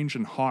Adam Strange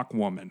and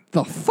Hawkwoman.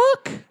 The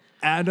fuck?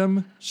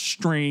 Adam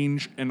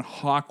Strange and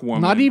Hawkwoman.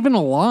 Not even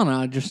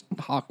Alana, just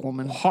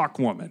Hawkwoman.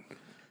 Hawkwoman.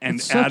 And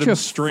it's such Adam a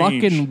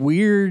Strange. Fucking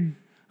weird.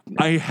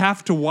 I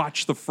have to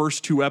watch the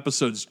first 2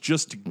 episodes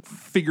just to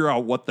figure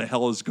out what the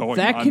hell is going on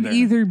That could there.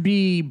 either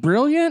be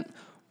brilliant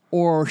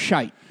or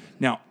shite.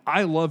 Now,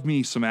 I love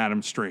me some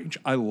Adam Strange.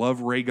 I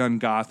love ray gun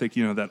gothic,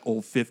 that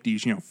old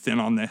 50s, thin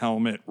on the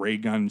helmet, ray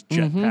gun,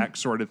 jetpack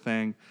sort of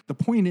thing. The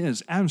point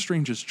is, Adam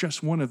Strange is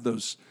just one of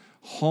those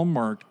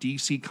hallmark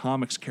DC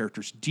Comics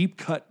characters, deep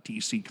cut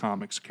DC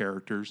Comics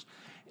characters,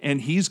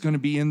 and he's going to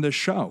be in this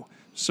show.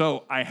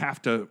 So I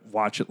have to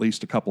watch at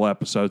least a couple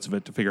episodes of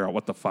it to figure out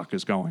what the fuck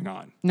is going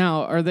on.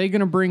 Now, are they going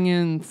to bring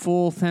in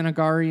full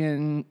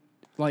Thanagarian,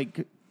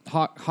 like,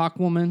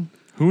 Hawkwoman?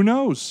 Who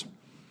knows?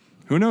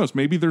 Who knows?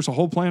 Maybe there's a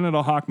whole planet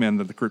of Hawkmen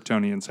that the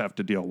Kryptonians have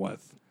to deal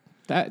with.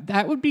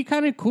 That would be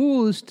kind of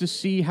cool, is to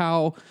see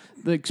how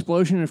the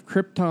explosion of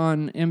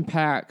Krypton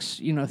impacts,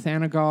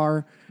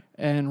 Thanagar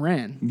and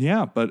Ren.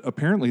 Yeah, but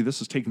apparently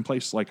this is taking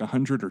place like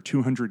 100 or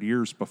 200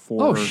 years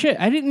before. Oh, shit.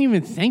 I didn't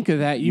even think of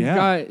that. You've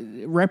got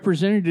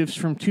representatives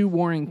from 2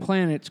 warring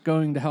planets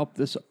going to help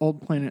this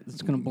old planet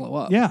that's going to blow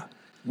up. Yeah.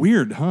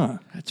 Weird, huh?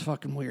 That's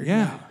fucking weird.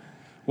 Yeah.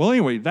 Well,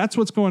 anyway, that's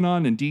what's going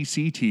on in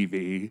DC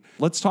TV.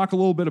 Let's talk a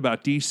little bit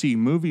about DC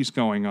movies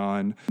going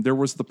on. There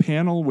was the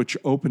panel which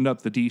opened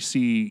up the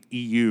DC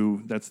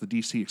EU, that's the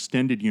DC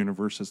Extended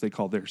Universe, as they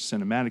call their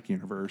cinematic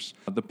universe.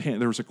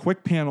 There was a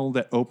quick panel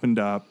that opened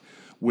up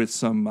with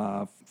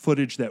some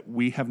footage that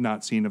we have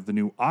not seen of the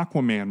new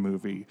Aquaman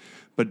movie.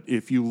 But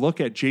if you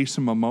look at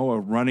Jason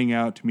Momoa running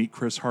out to meet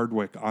Chris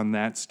Hardwick on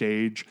that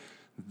stage,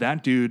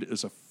 that dude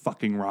is a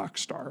fucking rock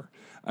star.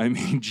 I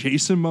mean,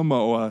 Jason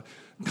Momoa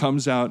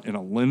comes out in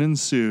a linen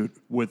suit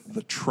with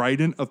the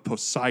trident of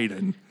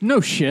Poseidon.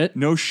 No shit.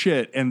 No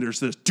shit. And there's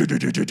this...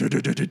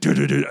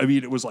 I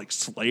mean, it was like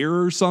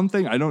Slayer or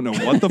something. I don't know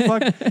what the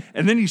fuck.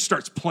 And then he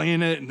starts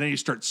playing it, and then he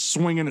starts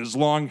swinging his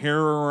long hair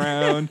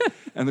around,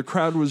 and the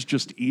crowd was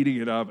just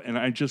eating it up. And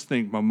I just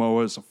think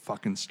Momoa is a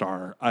fucking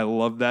star. I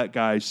love that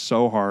guy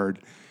so hard.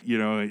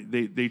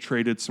 They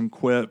traded some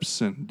quips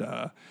and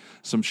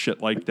some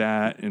shit like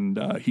that,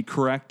 and he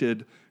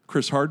corrected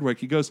Chris Hardwick.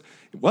 He goes,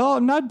 well,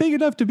 I'm not big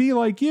enough to be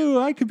like you.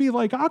 I could be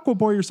like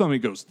Aquaboy or something. He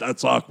goes,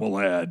 that's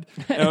Aqualad.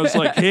 And I was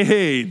like,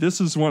 hey,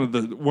 this is one of the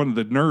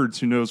nerds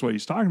who knows what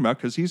he's talking about,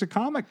 because he's a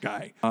comic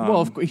guy.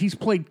 Well, he's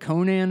played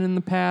Conan in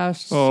the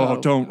past. Oh,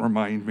 don't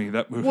remind me.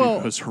 That movie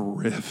was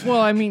horrific.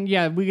 Well, I mean,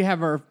 yeah, we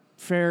have our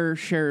fair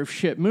share of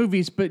shit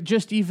movies, but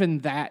just even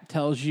that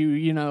tells you,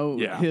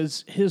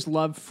 his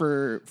love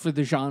for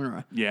the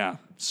genre. Yeah.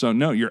 So,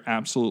 no, you're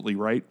absolutely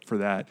right for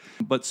that.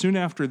 But soon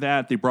after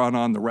that, they brought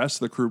on the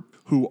rest of the group,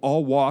 who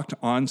all walked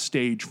on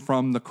stage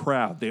from the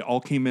crowd. They all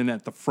came in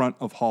at the front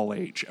of Hall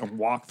H and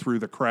walked through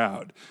the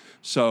crowd.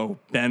 So,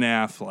 Ben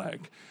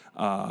Affleck.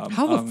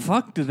 How the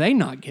fuck do they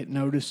not get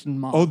noticed in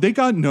Mom? Oh, they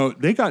got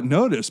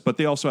noticed, but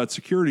they also had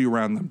security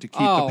around them to keep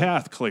the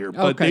path clear.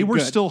 But they were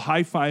still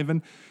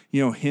high-fiving.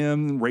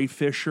 Him, Ray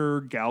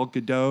Fisher, Gal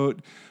Gadot.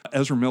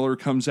 Ezra Miller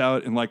comes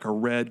out in like a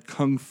red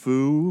kung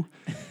fu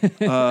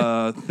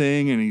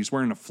thing, and he's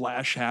wearing a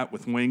flash hat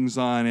with wings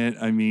on it.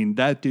 I mean,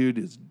 that dude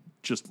is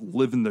just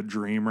living the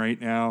dream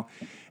right now.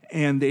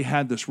 And they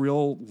had this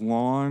real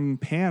long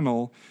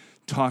panel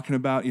talking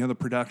about, the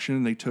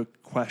production. They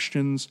took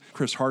questions.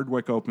 Chris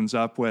Hardwick opens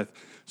up with,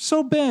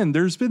 "So Ben,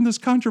 there's been this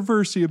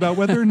controversy about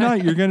whether or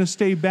not you're going to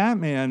stay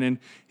Batman." And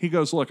he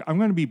goes, "Look, I'm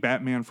going to be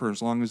Batman for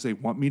as long as they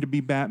want me to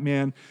be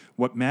Batman."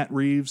 What Matt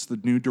Reeves, the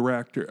new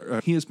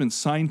director, he has been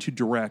signed to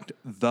direct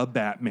the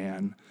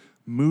Batman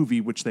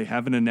movie, which they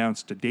haven't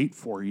announced a date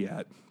for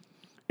yet.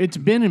 It's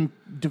been in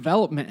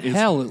development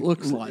hell, it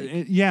looks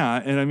like.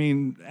 Yeah, and I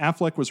mean,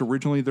 Affleck was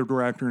originally the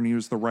director and he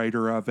was the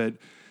writer of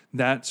it.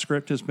 That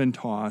script has been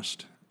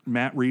tossed.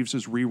 Matt Reeves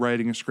is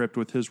rewriting a script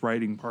with his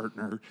writing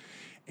partner.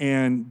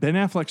 And Ben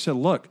Affleck said,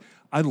 "Look,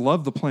 I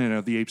love the Planet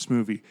of the Apes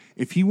movie.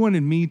 If he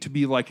wanted me to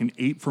be like an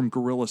ape from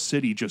Gorilla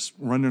City just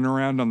running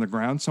around on the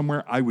ground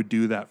somewhere, I would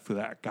do that for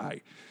that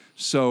guy."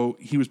 So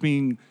he was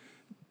being...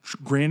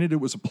 Granted,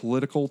 it was a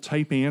political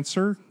type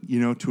answer,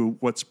 to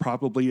what's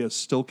probably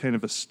still kind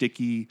of a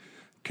sticky,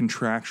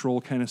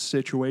 contractual kind of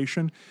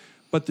situation.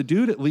 But the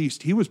dude, at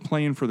least, he was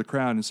playing for the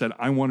crowd and said,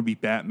 "I want to be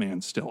Batman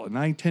still." And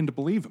I tend to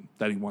believe him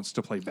that he wants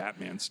to play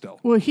Batman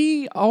still. Well,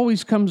 he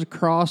always comes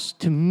across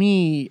to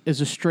me as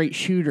a straight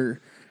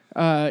shooter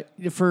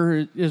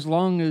for as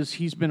long as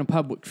he's been a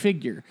public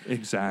figure.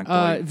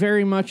 Exactly.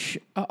 Very much,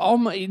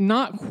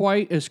 not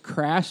quite as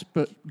crass,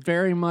 but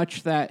very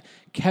much that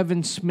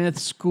Kevin Smith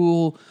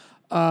school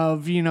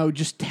of,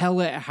 just tell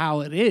it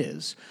how it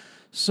is.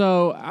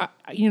 So,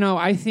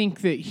 I think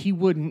that he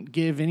wouldn't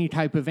give any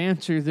type of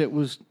answer that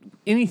was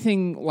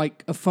anything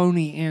like a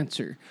phony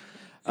answer.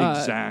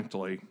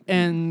 Exactly.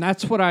 And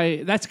that's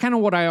kind of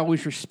what I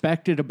always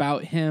respected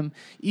about him.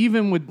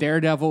 Even with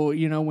Daredevil,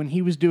 when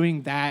he was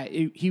doing that,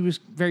 he was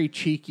very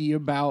cheeky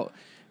about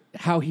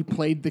how he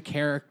played the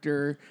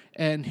character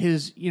and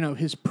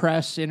his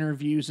press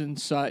interviews and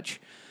such.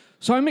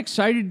 So I'm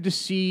excited to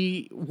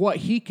see what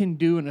he can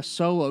do in a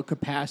solo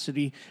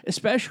capacity,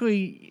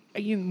 especially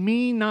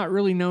me not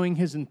really knowing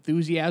his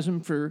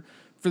enthusiasm for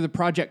the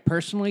project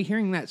personally.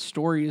 Hearing that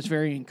story is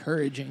very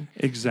encouraging.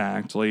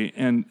 Exactly.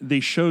 And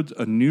they showed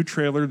a new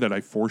trailer that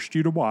I forced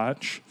you to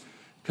watch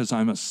because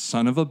I'm a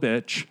son of a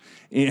bitch.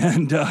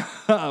 And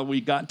we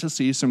got to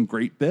see some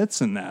great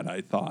bits in that, I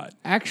thought.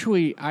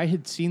 Actually, I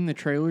had seen the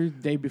trailer the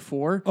day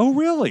before. Oh,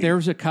 really? There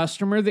was a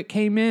customer that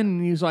came in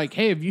and he was like,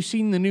 "Hey, have you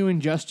seen the new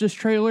Injustice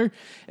trailer?"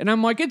 And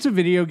I'm like, "It's a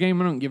video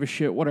game. I don't give a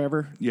shit,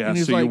 whatever." Yeah, and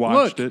he was so like, you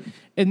watched "Look." it.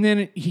 And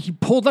then he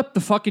pulled up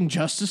the fucking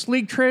Justice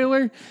League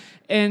trailer.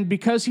 And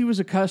because he was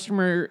a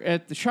customer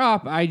at the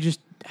shop, I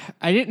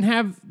didn't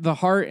have the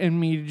heart in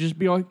me to just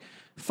be like,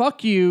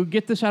 "Fuck you,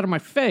 get this out of my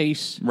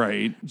face."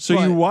 Right.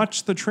 So you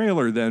watched the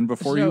trailer then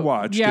before you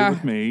watched it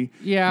with me.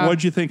 Yeah.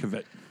 What'd you think of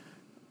it?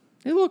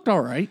 It looked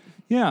all right.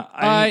 Yeah.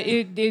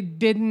 It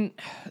didn't...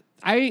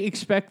 I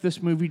expect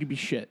this movie to be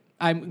shit.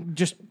 I'm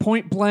just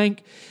point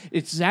blank.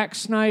 It's Zack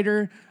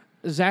Snyder.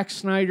 Zack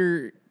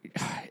Snyder,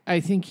 I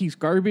think he's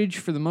garbage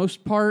for the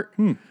most part.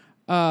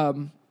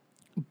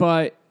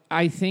 But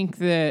I think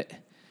that...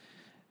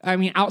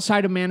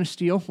 outside of Man of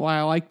Steel,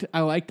 while I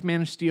liked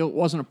Man of Steel, it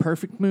wasn't a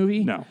perfect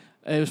movie. No.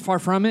 It was far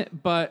from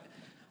it, but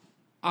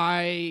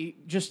I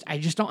just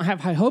don't have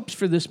high hopes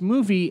for this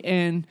movie,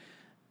 and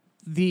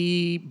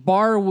the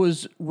bar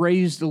was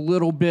raised a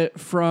little bit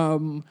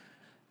from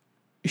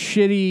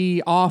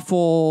shitty,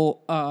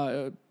 awful,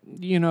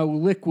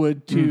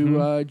 liquid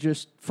to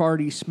just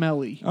farty,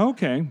 smelly.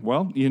 Okay.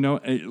 Well,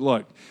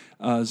 look,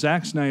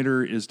 Zack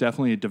Snyder is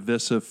definitely a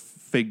divisive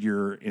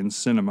figure in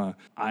cinema.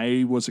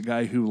 I was a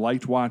guy who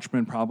liked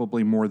Watchmen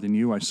probably more than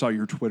you. I saw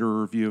your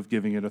Twitter review of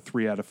giving it a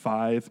 3 out of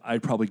 5.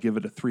 I'd probably give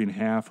it a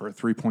 3.5 or a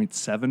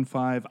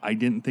 3.75. I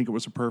didn't think it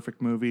was a perfect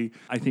movie.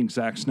 I think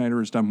Zack Snyder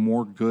has done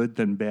more good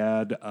than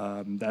bad.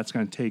 That's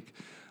going to take,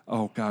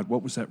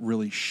 what was that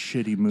really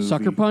shitty movie?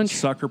 Sucker Punch?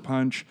 Sucker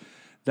Punch.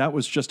 That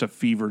was just a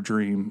fever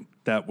dream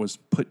that was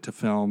put to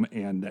film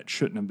and that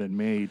shouldn't have been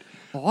made.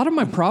 A lot of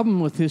my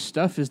problem with his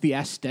stuff is the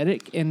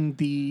aesthetic and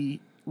the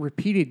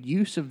repeated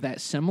use of that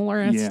similar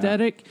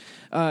aesthetic.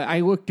 I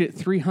looked at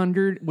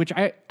 300, which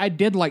I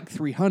did like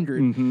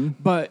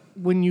 300, but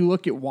when you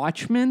look at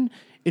Watchmen,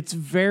 it's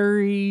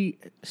very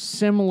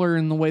similar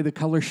in the way the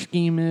color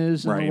scheme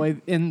is and the way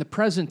in the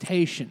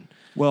presentation.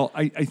 Well,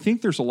 I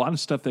think there's a lot of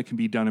stuff that can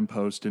be done in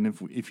post, and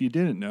if you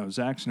didn't know,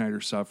 Zack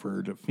Snyder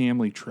suffered a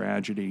family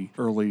tragedy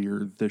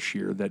earlier this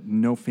year that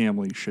no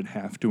family should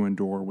have to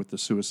endure with the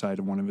suicide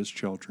of one of his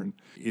children.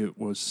 It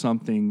was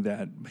something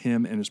that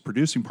him and his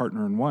producing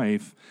partner and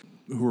wife,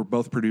 who were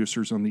both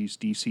producers on these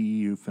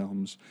DCEU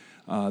films,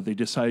 they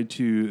decided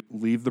to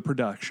leave the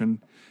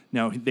production.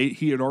 Now,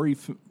 he had already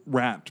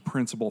wrapped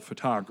principal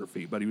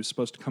photography, but he was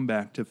supposed to come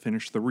back to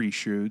finish the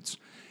reshoots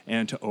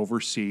and to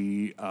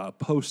oversee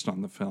post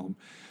on the film.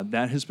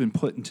 That has been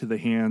put into the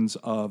hands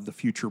of the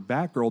future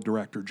Batgirl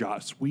director,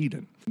 Joss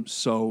Whedon.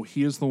 So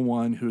he is the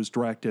one who has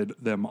directed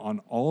them on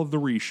all of the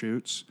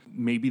reshoots.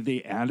 Maybe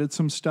they added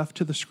some stuff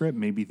to the script.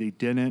 Maybe they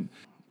didn't.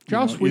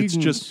 Joss Whedon's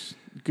just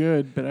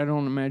good, but I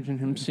don't imagine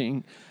him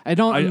seeing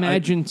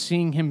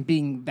him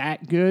being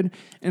that good.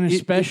 And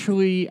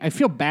especially, I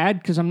feel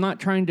bad because I'm not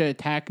trying to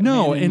attack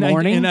No, and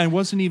I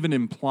wasn't even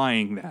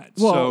implying that.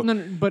 Well,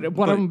 but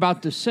what I'm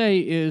about to say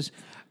is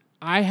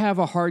I have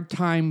a hard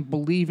time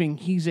believing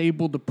he's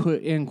able to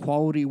put in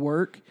quality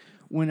work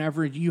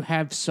whenever you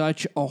have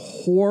such a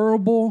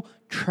horrible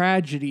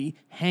tragedy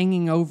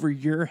hanging over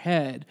your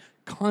head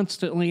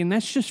constantly, and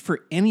that's just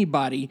for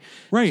anybody.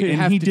 Right, to and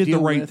have he to did the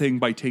deal right with. thing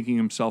by taking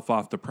himself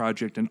off the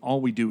project, and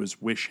all we do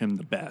is wish him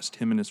the best,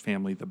 him and his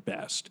family the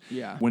best.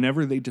 Yeah.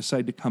 Whenever they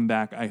decide to come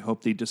back, I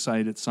hope they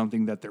decide it's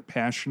something that they're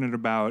passionate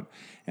about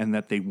and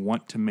that they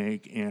want to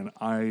make, and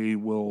I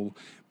will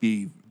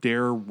be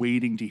there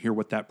waiting to hear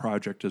what that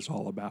project is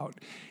all about.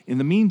 In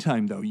the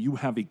meantime, though, you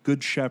have a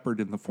good shepherd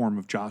in the form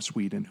of Joss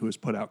Whedon, who has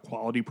put out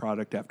quality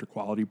product after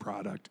quality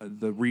product.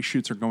 The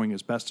reshoots are going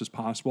as best as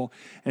possible,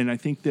 and I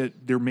think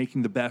that they're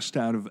making the best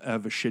out of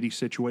a shitty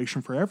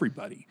situation for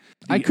everybody.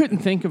 I couldn't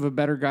think of a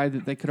better guy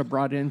that they could have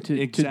brought in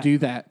to do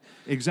that.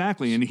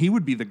 Exactly, and he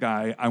would be the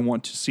guy I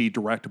want to see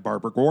direct a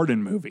Barbara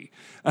Gordon movie.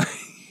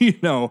 You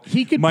know,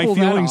 He could my pull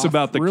that feelings off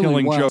about the really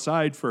Killing well. Joke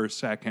aside for a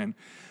second.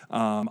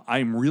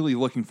 I'm really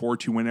looking forward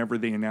to whenever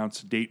they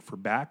announce a date for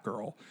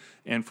Batgirl,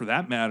 and for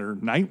that matter,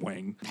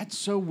 Nightwing, That's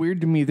so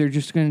weird to me. They're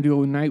just going to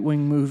do a Nightwing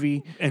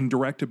movie. and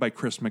directed by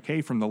Chris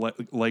McKay from the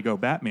Lego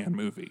Batman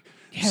movie.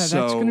 Yeah, that's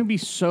going to be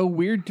so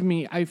weird to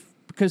me.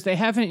 Because they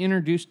haven't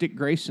introduced Dick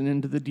Grayson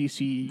into the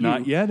DCEU.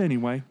 Not yet,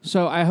 anyway.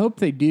 So I hope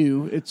they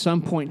do at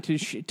some point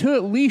to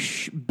at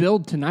least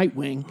build to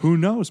Nightwing. Who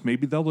knows?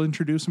 Maybe they'll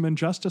introduce him in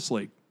Justice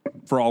League,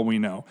 for all we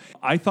know.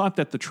 I thought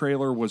that the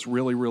trailer was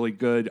really, really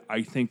good.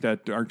 I think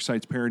that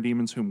Darkseid's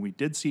Parademons, whom we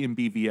did see in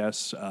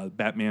BVS,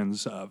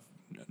 Batman's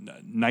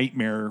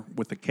Nightmare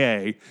with a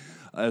K,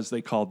 as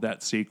they called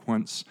that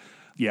sequence.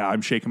 Yeah,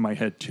 I'm shaking my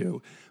head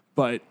too.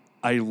 But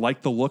I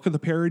like the look of the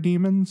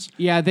Parademons.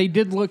 Yeah, they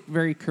did look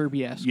very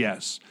Kirby-esque.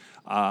 Yes.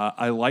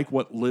 I like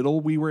what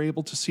little we were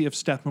able to see of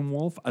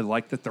Steppenwolf. I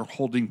like that they're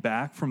holding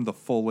back from the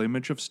full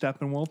image of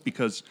Steppenwolf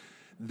because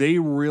they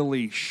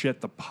really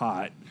shit the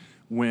pot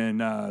when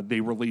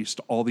they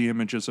released all the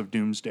images of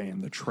Doomsday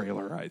in the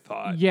trailer, I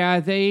thought. Yeah,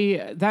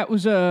 that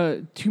was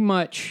too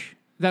much.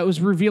 That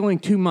was revealing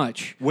too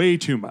much. Way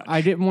too much.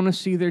 I didn't want to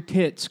see their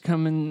tits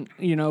coming,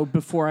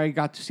 before I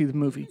got to see the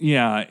movie.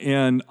 Yeah,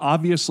 and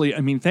obviously,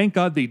 I mean, thank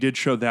God they did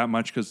show that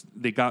much because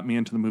they got me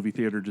into the movie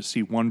theater to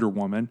see Wonder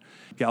Woman.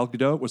 Gal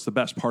Gadot was the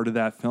best part of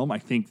that film. I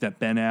think that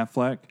Ben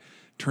Affleck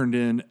turned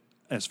in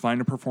as fine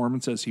a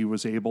performance as he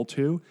was able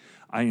to.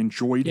 I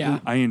enjoyed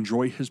I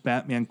enjoy his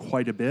Batman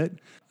quite a bit.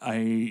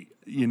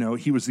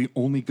 He was the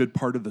only good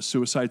part of the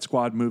Suicide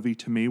Squad movie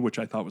to me, which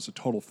I thought was a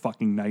total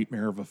fucking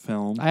nightmare of a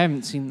film. I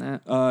haven't seen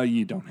that.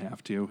 You don't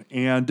have to.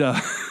 And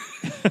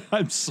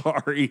I'm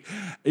sorry.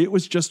 It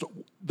was just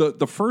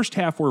the first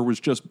half where it was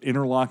just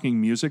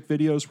interlocking music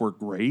videos were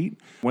great.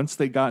 Once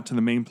they got to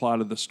the main plot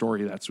of the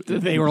story,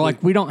 They were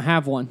like, we don't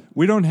have one.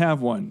 We don't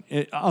have one.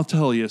 I'll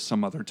tell you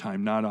some other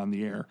time, not on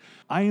the air.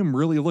 I am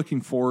really looking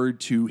forward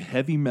to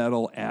heavy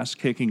metal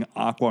ass-kicking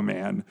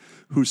Aquaman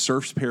who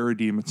surfs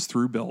parademons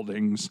through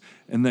buildings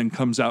and then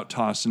comes out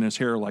tossing his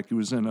hair like he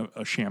was in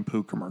a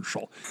shampoo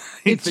commercial.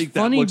 It's funny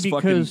that looks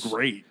because fucking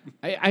great.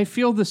 I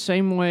feel the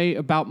same way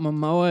about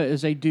Momoa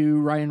as I do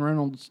Ryan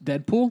Reynolds'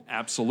 Deadpool.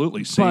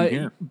 Absolutely, same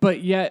here.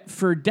 But yet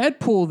for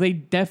Deadpool, they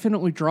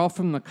definitely draw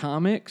from the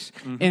comics,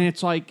 and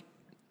it's like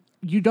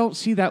you don't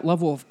see that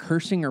level of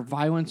cursing or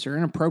violence or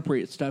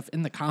inappropriate stuff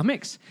in the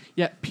comics.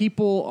 Yet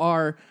people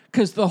are,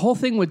 because the whole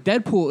thing with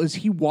Deadpool is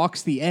he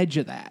walks the edge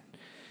of that,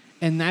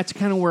 and that's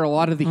kind of where a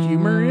lot of the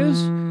humor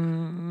is.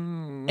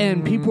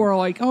 And people are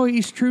like, "Oh,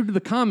 he's true to the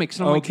comics."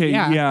 And I'm like,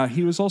 yeah,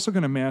 he was also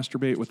going to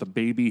masturbate with a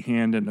baby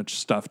hand and a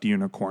stuffed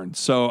unicorn.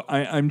 So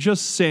I'm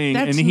just saying,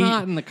 that's and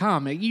not in the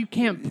comic. You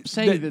can't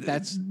say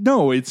that's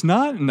no, it's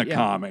not in the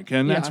comic,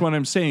 and that's what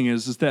I'm saying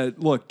is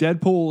that look,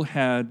 Deadpool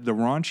had the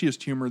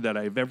raunchiest humor that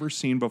I've ever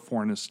seen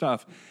before in his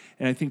stuff.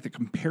 And I think the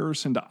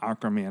comparison to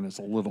Aquaman is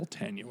a little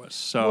tenuous.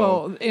 So,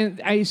 well,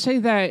 and I say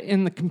that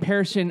in the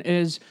comparison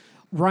is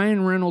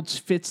Ryan Reynolds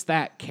fits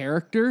that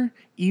character,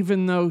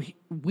 even though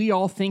we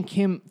all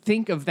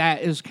think of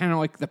that as kind of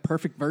like the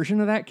perfect version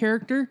of that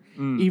character,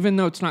 even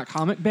though it's not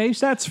comic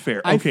based. That's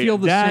fair. I feel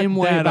the same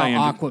way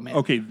about Aquaman.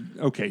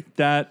 Okay,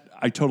 that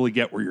I totally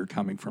get where you're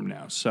coming from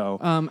now. So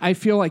I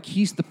feel like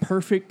he's the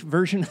perfect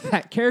version of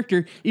that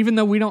character, even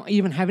though we don't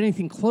even have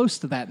anything close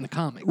to that in the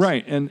comics.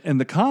 Right,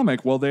 and the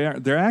comic, well,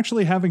 they're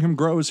actually having him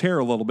grow his hair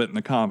a little bit in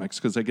the comics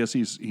because I guess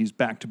he's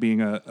back to being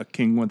a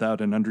king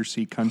without an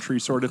undersea country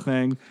sort of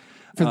thing.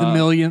 For the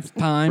millionth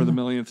time. For the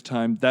millionth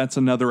time. That's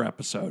another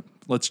episode.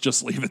 Let's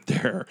just leave it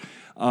there.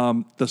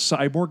 The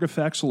cyborg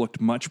effects looked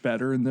much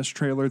better in this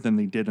trailer than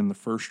they did in the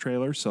first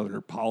trailer, so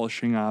they're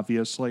polishing,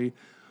 obviously.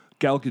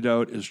 Gal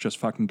Gadot is just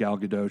fucking Gal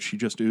Gadot. She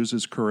just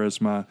oozes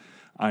charisma.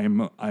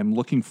 I'm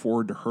looking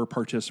forward to her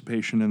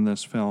participation in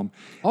this film.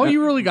 All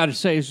you really got to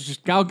say is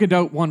just Gal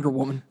Gadot, Wonder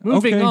Woman.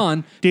 Moving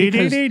on.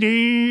 Because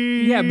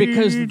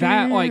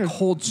that like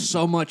holds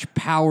so much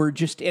power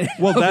just in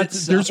Well,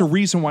 there's a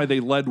reason why they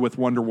led with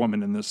Wonder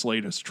Woman in this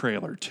latest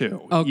trailer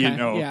too. Okay,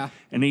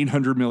 an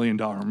 $800 million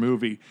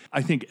movie.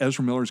 I think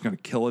Ezra Miller is going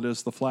to kill it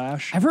as the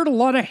Flash. I've heard a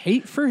lot of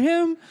hate for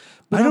him.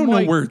 But I don't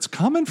know where it's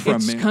coming from.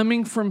 It's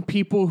coming from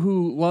people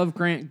who love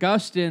Grant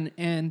Gustin,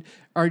 and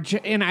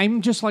And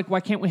I'm just like, why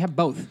can't we have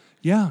both?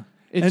 Yeah.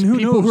 It's and who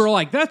people knows? who are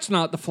like, that's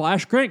not the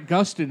Flash. Grant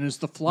Gustin is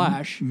the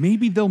Flash.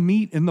 Maybe they'll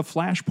meet in the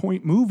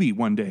Flashpoint movie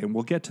one day, and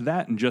we'll get to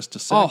that in just a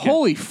second. Oh,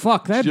 holy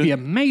fuck. That'd be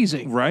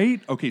amazing.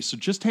 Right? Okay, so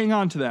just hang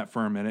on to that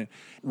for a minute.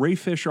 Ray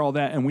Fisher, all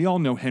that, and we all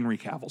know Henry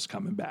Cavill's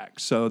coming back.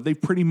 So they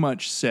pretty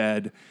much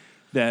said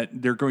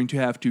that they're going to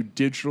have to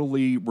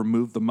digitally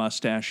remove the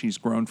mustache he's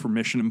grown for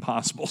Mission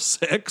Impossible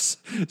 6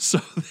 so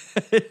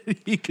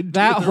that he can do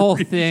That the whole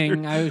research.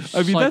 thing, I was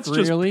just that's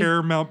really? just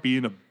Paramount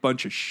being a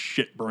bunch of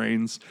shit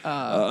brains.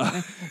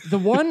 The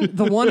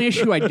one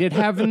issue I did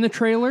have in the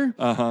trailer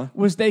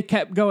was they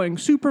kept going,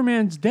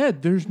 Superman's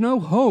dead. There's no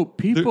hope.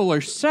 People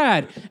are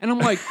sad. And I'm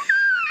like,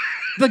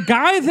 the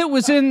guy that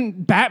was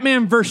in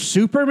Batman vs.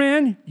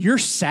 Superman, you're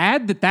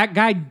sad that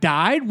guy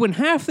died when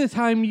half the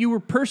time you were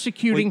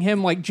persecuting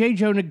him like J.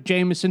 Jonah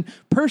Jameson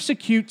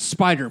persecutes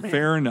Spider-Man.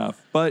 Fair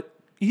enough. But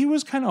he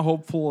was kind of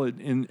hopeful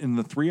in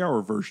the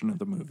 3-hour version of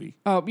the movie.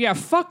 Oh, yeah,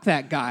 fuck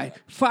that guy.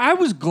 I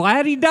was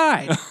glad he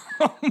died.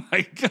 Oh,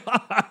 my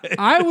God.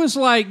 I was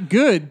like,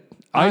 good.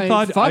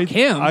 Fuck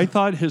him. I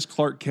thought his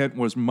Clark Kent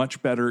was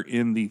much better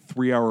in the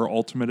 3-hour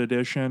Ultimate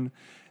Edition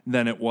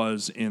than it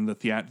was in the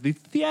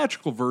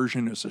theatrical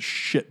version. Is a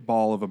shit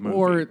ball of a movie,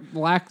 or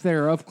lack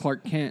thereof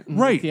Clark Kent.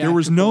 Right, there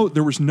was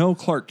no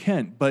Clark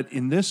Kent, but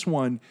in this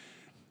one,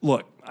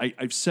 look,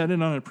 I've said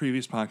it on a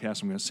previous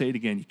podcast. I'm going to say it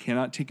again. You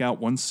cannot take out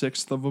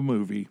 1/6 of a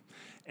movie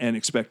and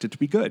expect it to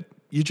be good.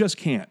 You just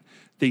can't.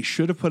 They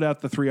should have put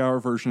out the 3-hour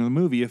version of the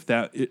movie.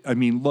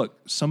 Look,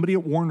 somebody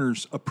at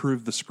Warner's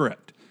approved the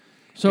script,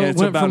 so it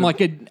went from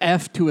like an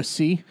F to a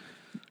C.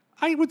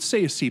 I would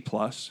say a C+.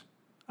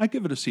 I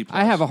give it a C+.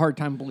 I have a hard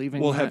time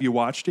believing Well, that. have you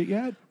watched it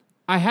yet?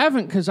 I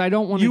haven't, because I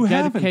don't want to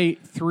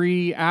dedicate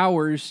 3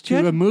 hours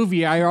to a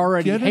movie I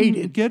already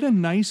hated. Get a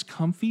nice,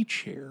 comfy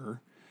chair,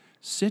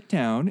 sit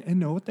down, and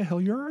know what the hell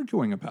you're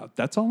arguing about.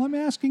 That's all I'm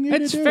asking you to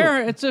do. It's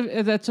fair.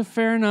 That's a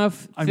fair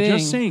enough thing. I'm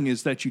just saying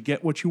is that you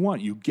get what you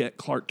want. You get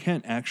Clark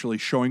Kent actually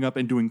showing up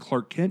and doing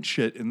Clark Kent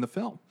shit in the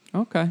film.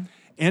 Okay.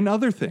 And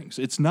other things.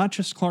 It's not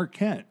just Clark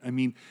Kent. I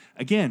mean,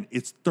 again,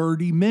 it's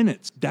 30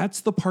 minutes.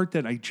 That's the part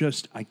that I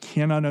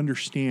cannot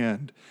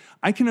understand.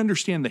 I can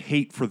understand the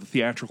hate for the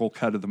theatrical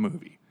cut of the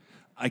movie.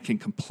 I can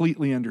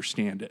completely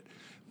understand it.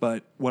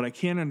 But what I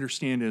can't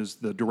understand is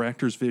the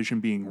director's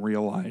vision being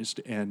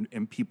realized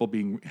and people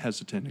being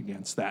hesitant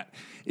against that.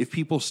 If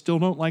people still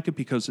don't like it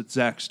because it's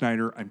Zack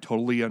Snyder, I'm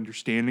totally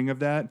understanding of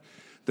that.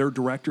 There are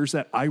directors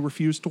that I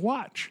refuse to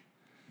watch.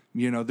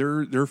 You know,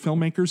 there are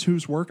filmmakers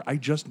whose work I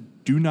just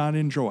do not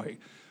enjoy.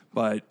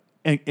 But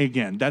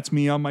again, that's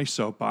me on my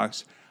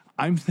soapbox.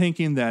 I'm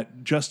thinking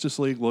that Justice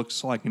League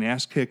looks like an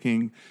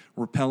ass-kicking,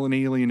 repellent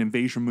alien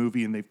invasion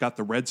movie, and they've got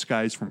the red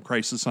skies from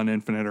Crisis on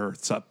Infinite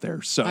Earths up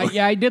there. So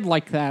I did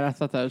like that. I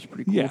thought that was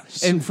pretty cool. Yeah.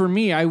 And for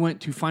me, I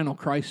went to Final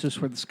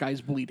Crisis where the sky's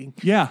bleeding.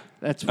 Yeah.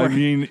 That's where, I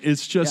mean,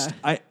 it's just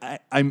I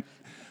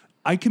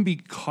can be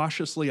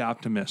cautiously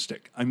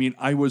optimistic. I mean,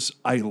 I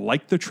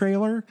like the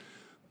trailer,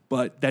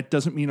 but that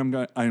doesn't mean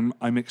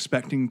I'm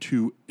expecting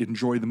to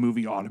enjoy the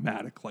movie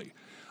automatically.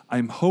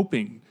 I'm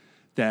hoping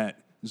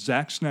that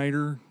Zack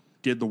Snyder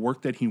did the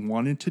work that he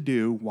wanted to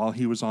do while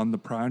he was on the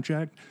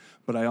project,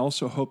 but I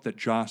also hope that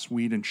Joss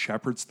Whedon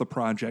shepherds the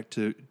project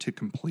to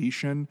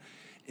completion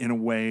in a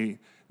way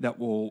that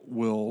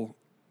will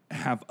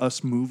have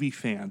us movie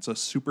fans, us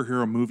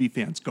superhero movie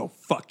fans, go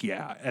fuck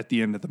yeah at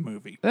the end of the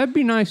movie. That'd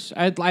be nice.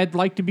 I'd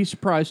like to be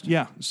surprised.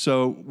 Yeah.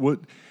 So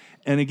what?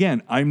 And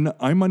again,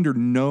 I'm under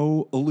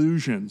no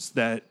illusions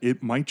that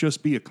it might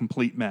just be a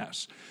complete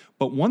mess.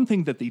 But one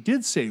thing that they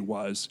did say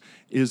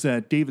is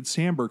that David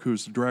Sandberg,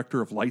 who's the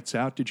director of Lights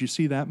Out, did you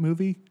see that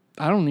movie?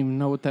 I don't even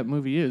know what that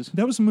movie is.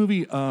 That was a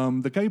movie.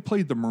 The guy who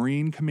played the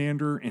Marine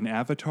commander in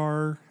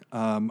Avatar.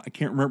 I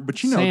can't remember,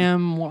 but you know,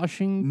 Sam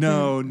Washington.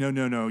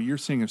 No. You're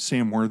saying of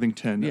Sam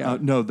Worthington. Yeah.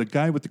 No, the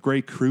guy with the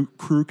gray crew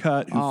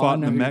cut who fought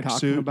in the mech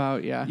suit.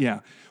 About Yeah.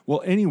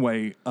 Well,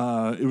 anyway,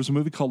 it was a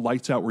movie called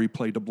Lights Out where he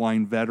played a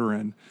blind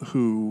veteran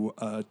who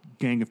a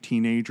gang of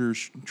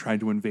teenagers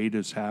tried to invade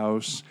his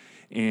house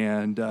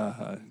and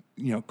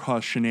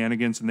caused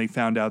shenanigans, and they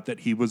found out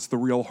that he was the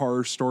real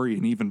horror story,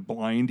 and even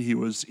blind, he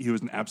was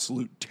an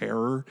absolute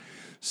terror.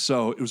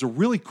 So it was a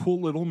really cool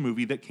little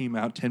movie that came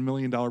out, $10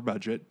 million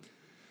budget.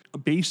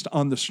 Based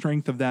on the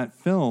strength of that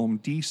film,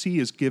 DC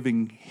is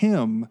giving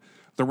him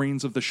the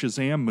reins of the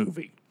Shazam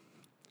movie.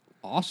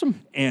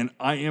 Awesome. And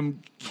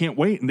can't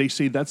wait. And they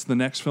say that's the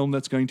next film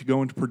that's going to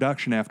go into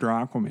production after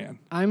Aquaman.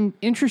 I'm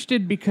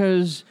interested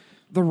because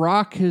The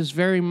Rock has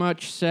very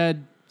much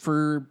said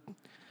for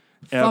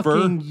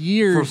fucking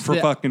years. For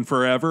fucking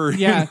forever.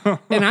 Yeah.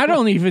 And I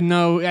don't even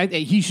know.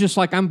 He's just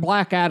like, I'm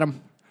Black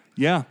Adam.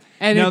 Yeah.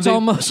 And now it's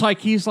almost like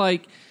he's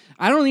like,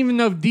 I don't even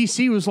know if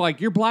DC was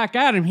like, you're Black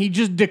Adam. He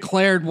just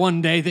declared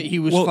one day that he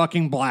was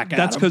fucking Black Adam.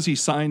 That's because he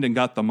signed and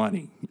got the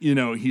money. You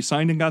know, he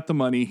signed and got the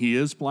money. He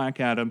is Black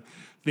Adam.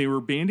 They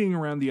were bandying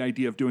around the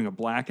idea of doing a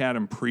Black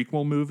Adam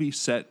prequel movie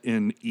set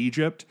in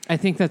Egypt. I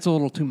think that's a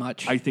little too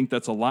much. I think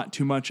that's a lot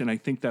too much, and I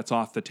think that's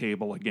off the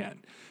table again.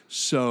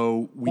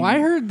 So I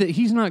heard that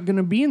he's not going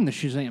to be in the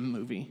Shazam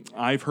movie.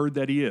 I've heard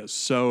that he is.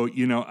 So,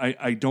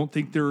 I don't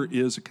think there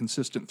is a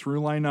consistent through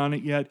line on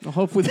it yet. Well,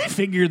 hopefully they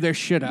figure their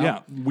shit out. Yeah,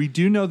 we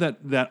do know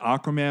that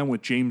Aquaman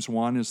with James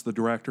Wan is the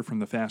director from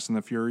the Fast and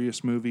the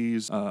Furious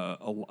movies.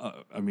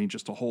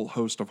 Just a whole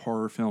host of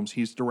horror films.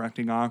 He's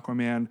directing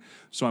Aquaman,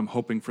 so I'm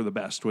hoping for the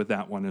best with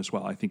that one as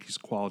well. I think he's a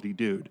quality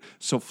dude.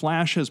 So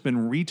Flash has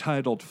been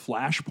retitled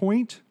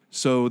Flashpoint,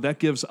 so that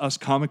gives us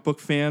comic book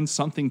fans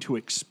something to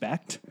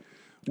expect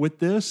with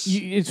this.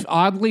 It's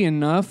oddly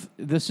enough,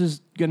 this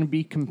is going to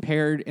be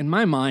compared, in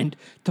my mind,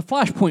 to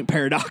Flashpoint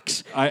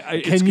Paradox.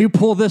 Can you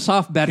pull this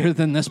off better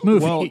than this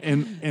movie? Well,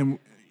 and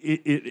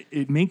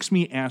it makes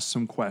me ask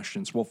some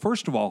questions. Well,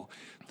 first of all,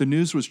 the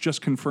news was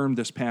just confirmed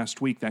this past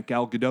week that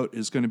Gal Gadot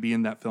is going to be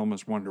in that film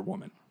as Wonder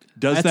Woman.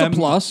 That's a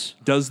plus.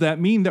 Does that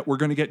mean that we're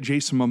going to get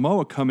Jason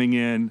Momoa coming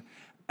in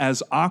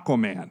as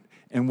Aquaman?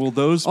 And will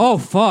those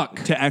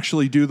to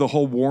actually do the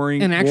whole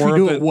warring and actually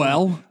do it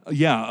well?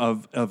 Yeah,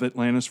 of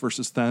Atlantis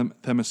versus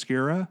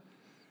Themyscira,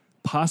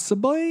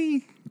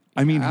 possibly.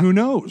 I mean, who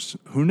knows?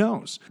 Who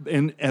knows?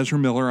 And Ezra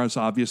Miller is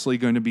obviously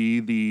going to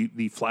be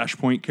the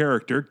Flashpoint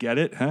character. Get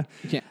it? Huh?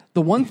 Yeah.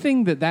 The one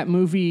thing that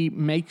movie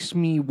makes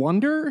me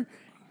wonder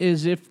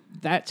is if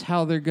that's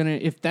how they're gonna,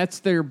 if that's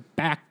their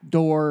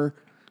backdoor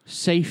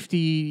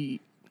safety.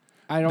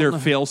 They're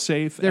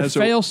fail-safe. They're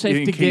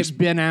fail-safe to get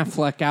Ben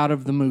Affleck out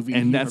of the movie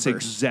And universe. That's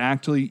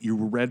exactly, you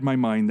read my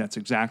mind, that's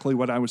exactly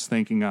what I was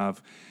thinking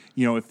of.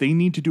 If they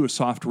need to do a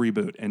soft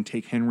reboot and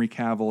take Henry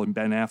Cavill and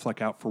Ben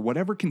Affleck out for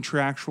whatever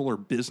contractual or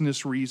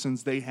business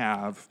reasons they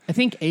have. I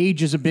think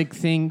age is a big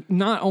thing,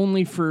 not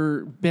only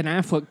for Ben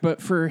Affleck,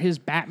 but for his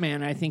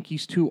Batman. I think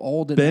he's too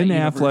old in Ben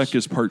that Affleck universe.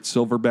 is part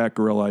silverback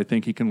gorilla. I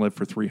think he can live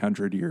for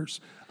 300 years.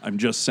 I'm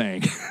just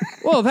saying.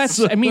 Well,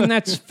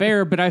 that's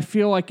fair, but I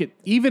feel like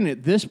even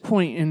at this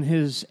point in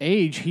his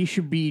age, he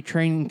should be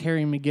training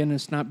Terry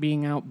McGinnis, not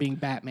being out being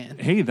Batman.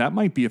 Hey, that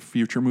might be a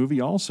future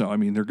movie also. I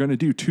mean, they're going to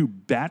do 2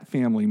 Bat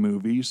Family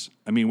movies.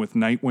 I mean, with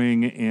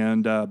Nightwing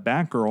and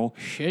Batgirl.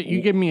 Shit,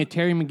 you give me a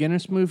Terry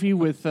McGinnis movie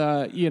with,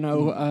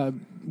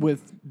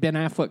 with Ben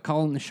Affleck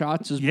calling the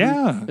shots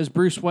as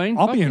Bruce Wayne?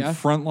 I'll be in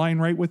front line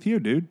right with you,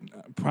 dude.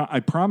 I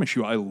promise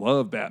you, I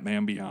love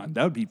Batman Beyond.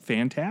 That would be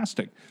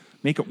fantastic.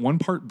 Make it 1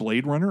 part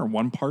Blade Runner and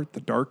 1 part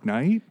The Dark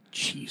Knight.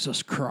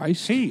 Jesus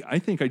Christ. Hey, I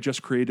think I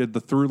just created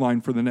the through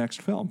line for the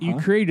next film. You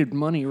created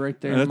money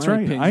right there. That's in my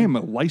right. opinion. I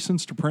am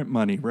licensed to print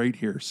money right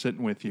here,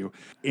 sitting with you.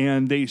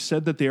 And they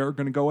said that they are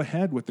going to go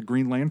ahead with the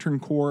Green Lantern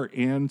Corps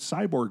and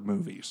Cyborg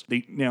movies.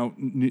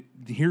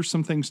 Here's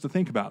some things to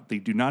think about. They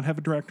do not have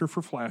a director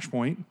for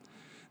Flashpoint.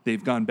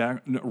 They've gone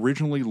back.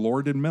 Originally,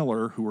 Lord and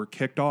Miller, who were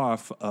kicked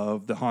off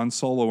of the Han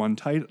Solo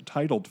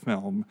Untitled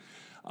film,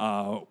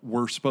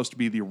 were supposed to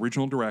be the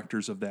original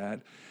directors of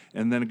that.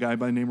 And then a guy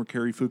by the name of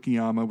Cary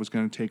Fukuyama was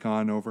going to take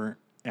on over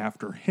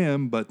after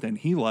him, but then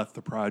he left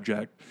the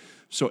project.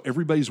 So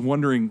everybody's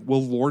wondering,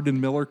 will Lord and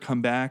Miller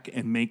come back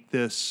and make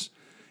this,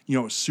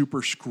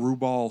 super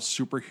screwball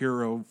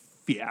superhero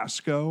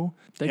fiasco?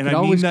 They could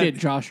always get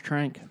Josh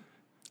Trank.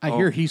 I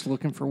hear he's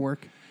looking for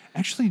work.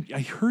 Actually,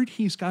 I heard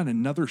he's got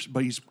another,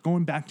 but he's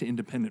going back to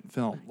independent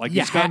film.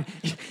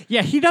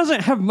 He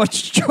doesn't have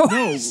much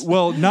choice. No,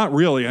 well, not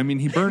really. I mean,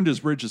 he burned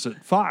his bridges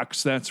at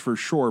Fox, that's for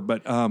sure.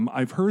 But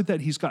I've heard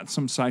that he's got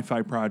some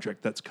sci-fi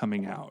project that's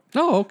coming out.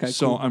 Oh, okay.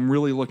 So cool. I'm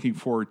really looking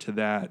forward to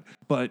that.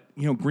 But,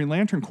 Green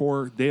Lantern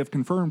Corps, they have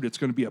confirmed it's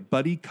going to be a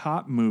buddy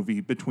cop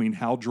movie between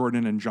Hal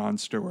Jordan and Jon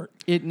Stewart.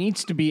 It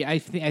needs to be. I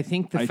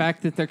think the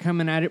fact that they're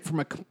coming at it from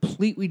a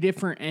completely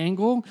different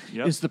angle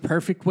is the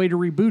perfect way to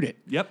reboot it.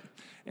 Yep.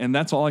 And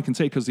that's all I can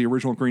say, because the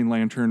original Green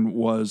Lantern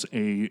was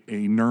a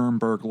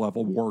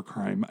Nuremberg-level war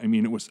crime. I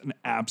mean, it was an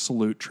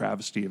absolute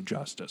travesty of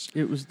justice.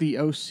 It was the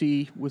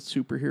OC with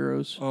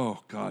superheroes. Oh,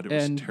 God, it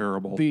was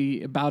terrible.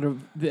 About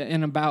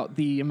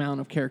the amount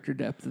of character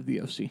depth of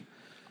the OC.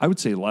 I would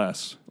say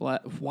less.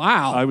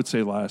 Wow. I would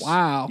say less.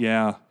 Wow.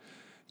 Yeah.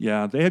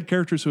 Yeah, they had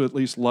characters who at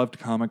least loved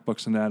comic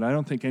books and that. I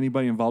don't think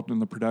anybody involved in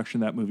the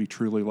production of that movie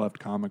truly loved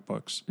comic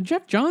books.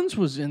 Jeff Johns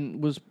was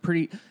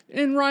pretty...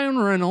 And Ryan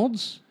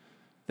Reynolds...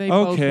 They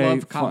both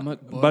love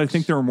comic books. But I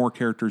think there were more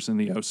characters in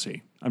the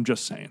OC. I'm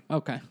just saying.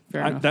 Okay,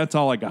 fair enough. That's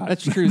all I got.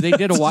 That's true. They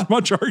did a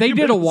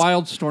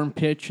Wildstorm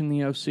pitch in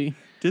the OC.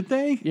 Did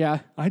they? Yeah.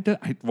 I did.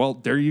 Well,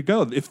 there you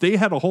go. If they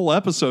had a whole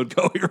episode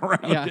going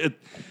around it,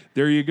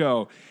 there you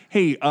go.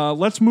 Hey,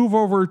 let's move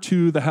over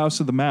to the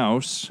House of the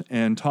Mouse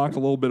and talk a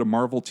little bit of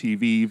Marvel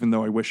TV, even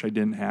though I wish I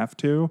didn't have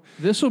to.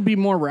 This will be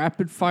more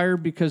rapid fire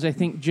because I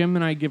think Jim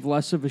and I give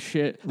less of a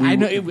shit.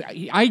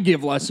 I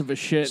give less of a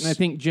shit, and I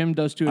think Jim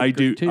does too. I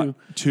do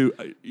too.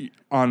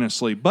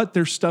 Honestly, but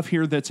there's stuff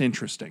here that's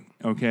interesting.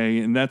 Okay,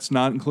 and that's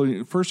not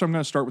including. First, I'm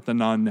going to start with the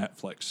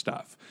non-Netflix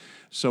stuff.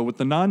 So with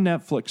the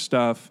non-Netflix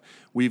stuff,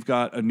 we've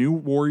got a new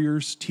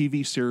Warriors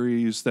TV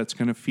series that's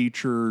going to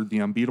feature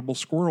the unbeatable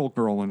Squirrel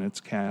Girl in its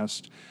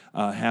cast,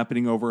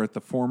 happening over at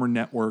the former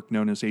network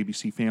known as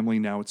ABC Family.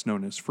 Now it's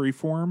known as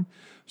Freeform.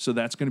 So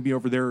that's going to be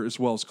over there, as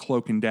well as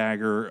Cloak and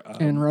Dagger.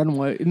 And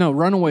Runaways is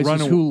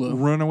Hulu.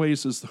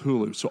 Runaways is the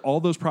Hulu. So all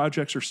those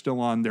projects are still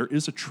on. There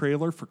is a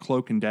trailer for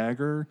Cloak and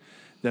Dagger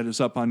that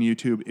is up on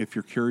YouTube. If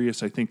you're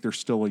curious, I think they're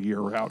still a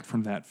year out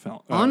from that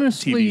film.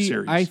 Honestly, TV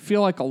series. I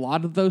feel like a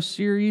lot of those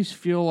series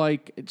feel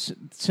like it's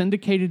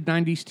syndicated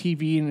 90s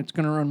TV and it's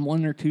going to run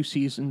 1 or 2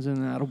 seasons and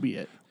that'll be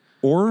it.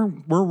 Or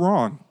we're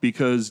wrong,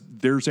 because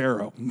there's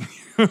Arrow,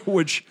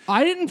 which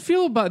I didn't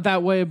feel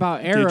that way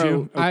about Arrow. Did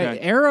you? Okay.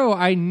 Arrow,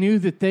 I knew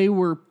that they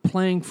were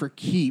playing for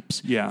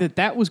keeps. Yeah.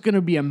 That was going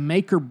to be a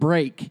make or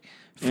break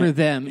for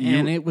them,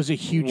 and it was a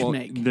huge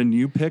make. Then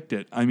you picked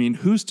it. I mean,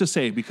 who's to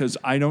say? Because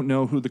I don't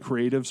know who the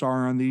creatives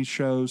are on these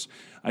shows.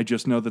 I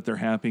just know that they're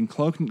happening.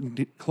 Cloak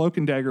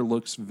and Dagger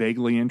looks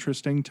vaguely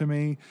interesting to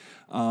me.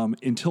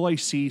 Until I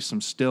see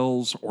some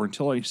stills or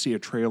until I see a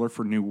trailer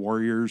for New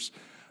Warriors,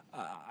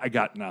 I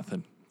got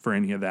nothing for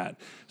any of that.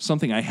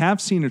 Something I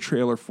have seen a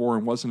trailer for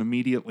and wasn't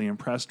immediately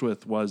impressed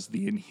with was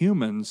The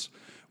Inhumans,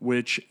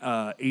 which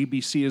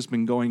ABC has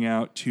been going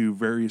out to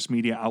various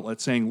media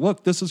outlets saying,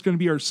 look, this is going to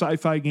be our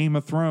sci-fi Game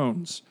of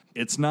Thrones.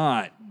 It's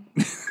not.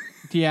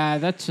 Yeah,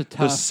 that's a The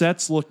tough.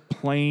 sets look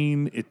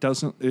plain. It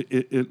doesn't.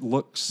 It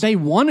looks. They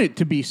want it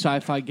to be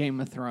sci-fi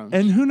Game of Thrones.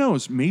 And who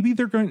knows? Maybe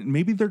they're going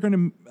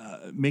to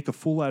make a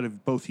fool out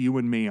of both you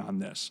and me on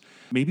this.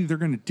 Maybe they're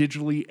going to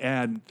digitally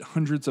add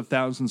hundreds of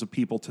thousands of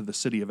people to the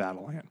city of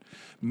Adelan.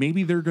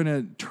 Maybe they're going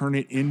to turn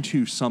it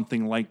into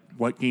something like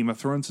what Game of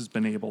Thrones has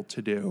been able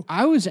to do.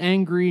 I was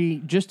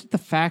angry just at the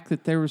fact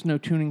that there was no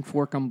tuning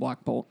fork on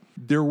Black Bolt.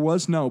 There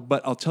was no,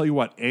 but I'll tell you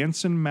what,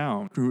 Anson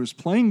Mount, who is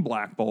playing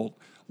Black Bolt,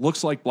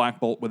 looks like Black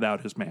Bolt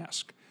without his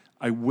mask.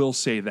 I will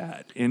say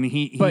that. And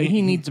he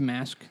needs a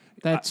mask.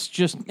 That's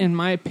just, in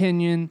my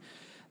opinion,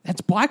 that's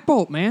Black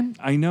Bolt, man.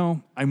 I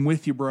know. I'm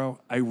with you, bro.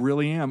 I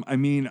really am. I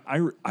mean,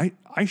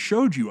 I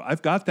showed you.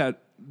 I've got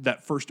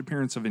that first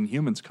appearance of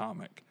Inhumans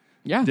comic.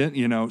 Yeah.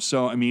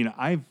 So, I mean,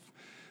 I've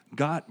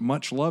got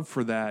much love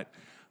for that.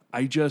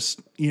 I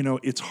just,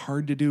 it's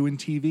hard to do in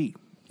TV.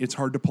 It's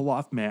hard to pull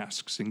off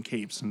masks and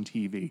capes in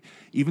TV,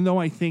 even though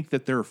I think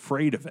that they're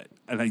afraid of it.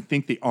 And I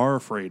think they are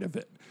afraid of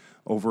it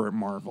over at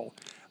Marvel.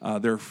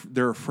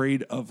 They're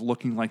afraid of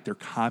looking like they're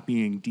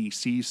copying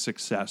DC's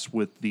success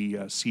with the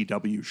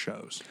CW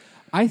shows.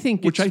 I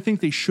think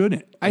they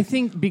shouldn't. I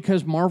think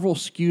because Marvel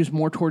skews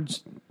more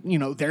towards,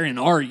 they're in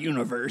our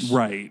universe,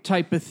 right,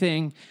 type of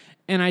thing.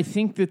 And I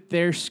think that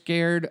they're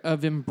scared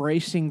of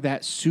embracing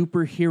that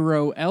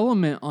superhero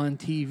element on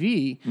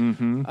TV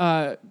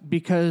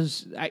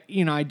because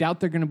I doubt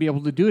they're going to be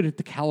able to do it at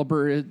the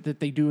caliber that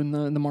they do in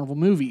the Marvel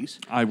movies.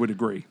 I would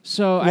agree.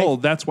 So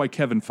that's why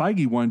Kevin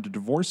Feige wanted to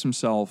divorce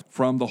himself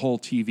from the whole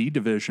TV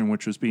division,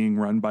 which was being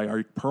run by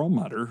Art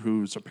Perlmutter,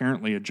 who's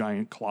apparently a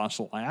giant,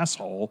 colossal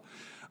asshole.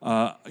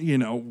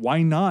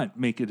 Why not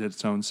make it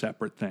its own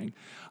separate thing?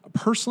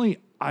 Personally,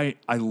 I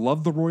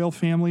love the royal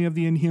family of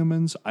the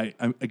Inhumans.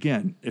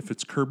 Again, if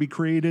it's Kirby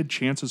created,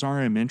 chances are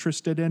I'm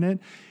interested in it.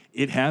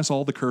 It has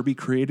all the Kirby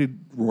created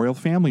royal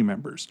family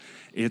members.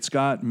 It's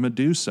got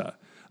Medusa,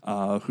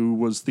 who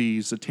was the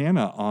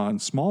Zatanna on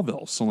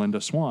Smallville,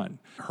 Celinda Swan.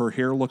 Her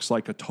hair looks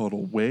like a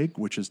total wig,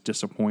 which is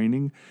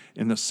disappointing.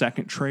 In the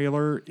second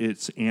trailer,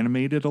 it's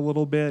animated a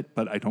little bit,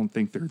 but I don't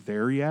think they're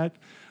there yet.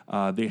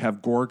 They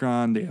have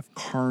Gorgon. They have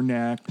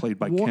Karnak, played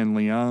by Ken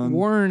Leung.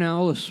 Warren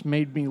Ellis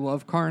made me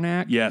love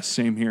Karnak. Yes,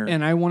 same here.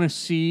 And I want to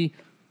see...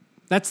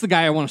 That's the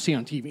guy I want to see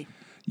on TV.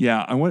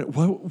 Yeah,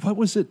 what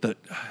was it that...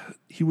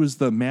 He was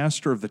the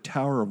master of the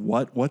Tower of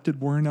what? What did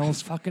Warren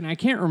Ellis... I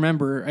can't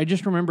remember. I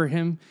just remember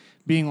him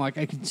being like,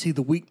 I can see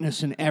the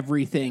weakness in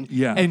everything.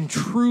 Yeah. And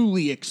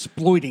truly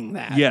exploiting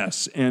that.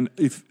 Yes. And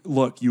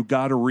you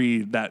got to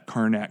read that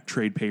Karnak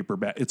trade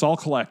paperback. It's all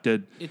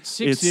collected. It's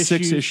 6 issues.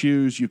 6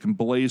 issues. You can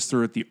blaze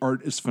through it. The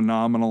art is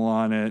phenomenal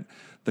on it.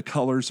 The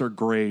colors are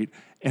great.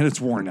 And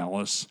it's Warren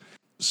Ellis.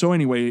 So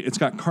anyway, it's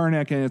got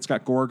Karnak in it. It's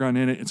got Gorgon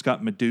in it. It's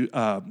got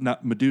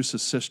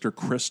Medusa's sister,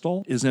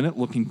 Crystal, is in it,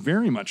 looking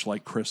very much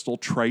like Crystal.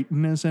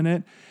 Triton is in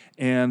it.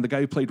 And the guy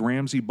who played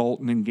Ramsay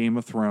Bolton in Game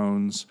of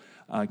Thrones,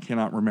 I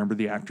cannot remember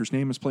the actor's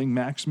name, is playing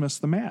Maximus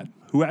the Mad,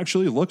 who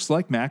actually looks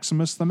like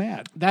Maximus the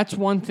Mad. That's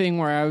one thing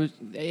where I was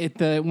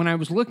when I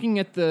was looking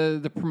at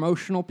the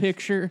promotional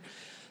picture.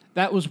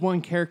 That was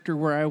one character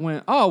where I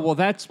went, oh, well,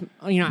 that's,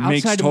 outside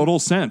makes total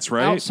sense,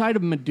 right? Outside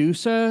of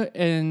Medusa,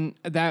 and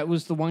that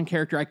was the one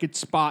character I could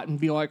spot and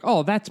be like,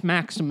 oh, that's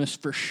Maximus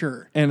for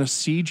sure. And a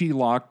CG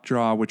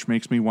Lockjaw, which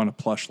makes me want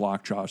to plush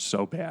Lockjaw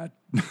so bad.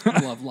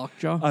 I love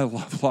Lockjaw. I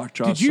love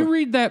Lockjaw. Did you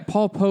read that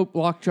Paul Pope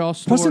Lockjaw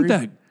story? Wasn't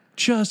that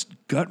just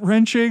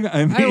gut-wrenching?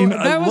 I mean,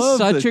 that was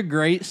such a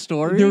great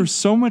story. There was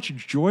so much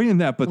joy in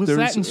that. But was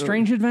that in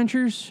Strange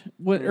Adventures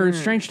or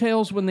Strange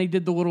Tales when they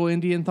did the little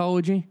indie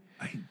anthology?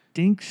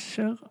 think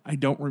so. I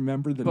don't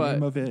remember the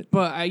name of it.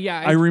 But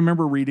I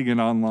remember reading it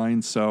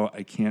online, so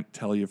I can't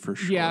tell you for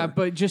sure. Yeah,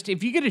 but just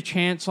if you get a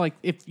chance, like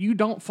if you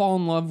don't fall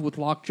in love with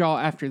Lockjaw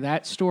after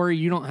that story,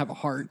 you don't have a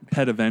heart.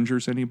 Pet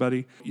Avengers,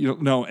 anybody? You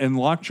don't know. And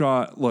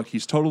Lockjaw, look,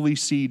 he's totally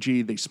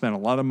CG. They spent a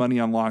lot of money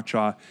on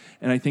Lockjaw,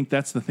 and I think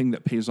that's the thing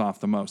that pays off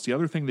the most. The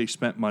other thing they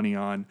spent money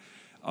on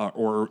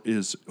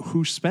is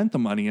who spent the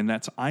money, and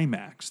that's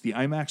IMAX. The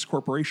IMAX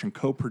Corporation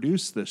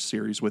co-produced this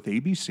series with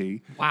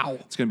ABC. Wow.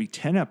 It's going to be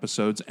 10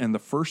 episodes, and the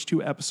first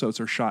 2 episodes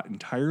are shot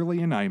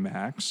entirely in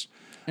IMAX.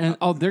 And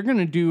they're going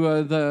to do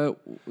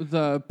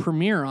the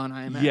premiere on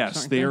IMAX.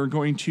 Yes, they are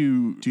going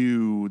to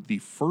do the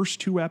first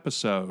 2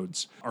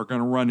 episodes are going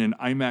to run in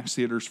IMAX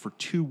theaters for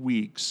 2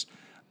 weeks,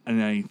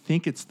 and I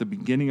think it's the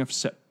beginning of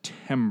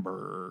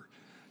September.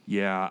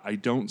 Yeah, I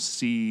don't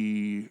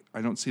see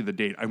the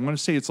date. I want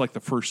to say it's like the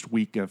first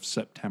week of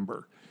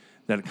September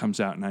that it comes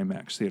out in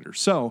IMAX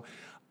theaters. So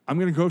I'm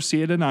going to go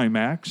see it in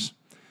IMAX,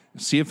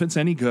 see if it's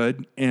any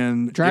good,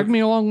 and drag me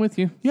along with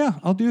you. Yeah,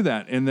 I'll do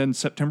that. And then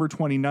September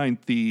 29th,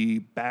 the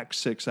back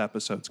 6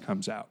 episodes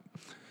comes out.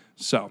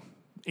 So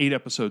 8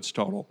 episodes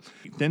total.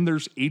 Then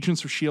there's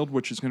Agents of S.H.I.E.L.D.,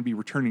 which is going to be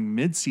returning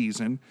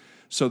mid-season.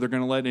 So they're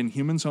going to let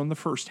Inhumans own the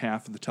first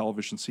half of the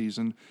television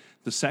season.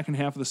 The second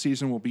half of the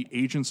season will be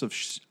Agents of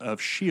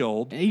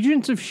S.H.I.E.L.D.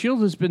 Agents of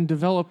S.H.I.E.L.D. has been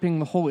developing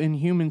the whole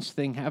Inhumans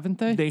thing, haven't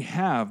they? They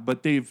have,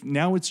 but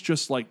now it's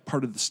just like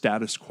part of the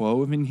status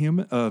quo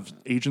of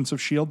Agents of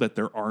S.H.I.E.L.D. that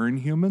there are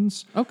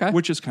Inhumans,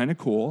 which is kind of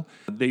cool.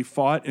 They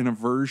fought in a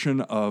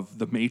version of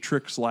The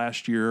Matrix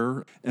last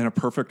year in a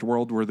perfect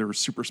world where there was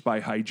super spy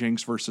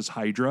hijinks versus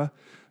Hydra.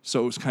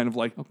 So it was kind of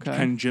like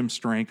kind of Jim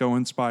Steranko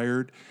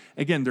inspired.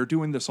 Again, they're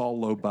doing this all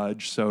low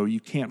budge, so you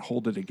can't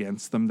hold it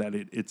against them that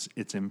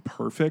it's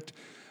imperfect.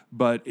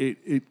 But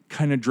it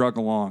kind of drug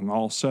along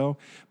also.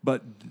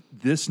 But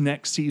this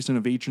next season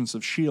of Agents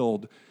of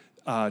S.H.I.E.L.D.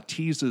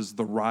 Teases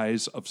the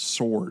rise of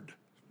S.W.O.R.D.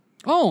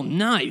 Oh,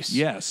 nice.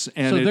 Yes.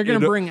 And so they're going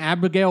to bring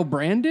Abigail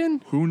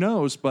Brandon? Who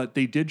knows? But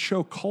they did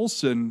show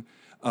Coulson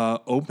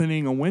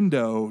opening a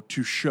window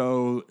to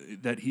show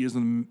that he is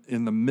in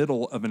the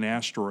middle of an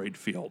asteroid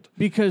field.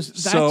 Because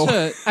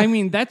that's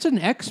that's an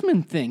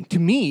X-Men thing to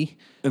me.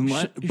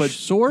 But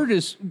S.W.O.R.D.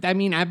 is,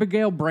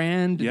 Abigail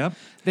Brand. Yep.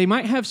 They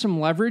might have some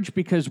leverage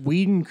because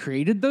Whedon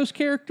created those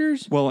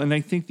characters. Well, and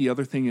I think the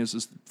other thing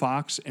is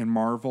Fox and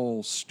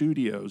Marvel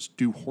Studios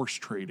do horse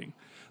trading.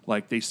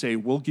 Like they say,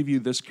 we'll give you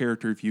this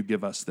character if you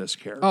give us this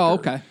character. Oh,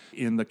 okay.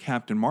 In the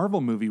Captain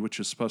Marvel movie, which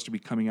is supposed to be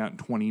coming out in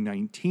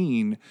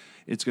 2019,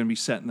 it's going to be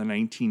set in the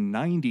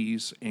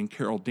 1990s, and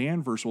Carol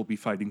Danvers will be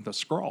fighting the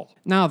Skrull.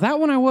 Now, that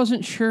one I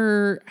wasn't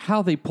sure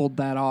how they pulled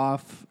that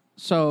off,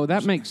 so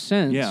that makes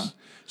sense. Yeah.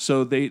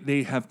 So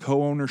they have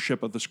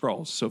co-ownership of the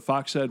Skrulls. So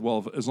Fox said,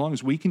 well, as long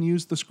as we can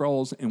use the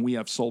Skrulls and we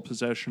have sole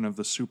possession of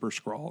the Super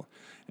Skrull.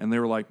 And they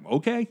were like,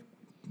 okay,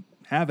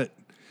 have it.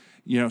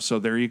 So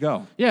there you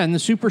go. Yeah, and the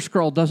Super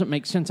Skrull doesn't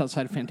make sense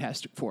outside of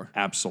Fantastic Four.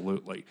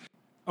 Absolutely.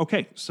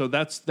 Okay, so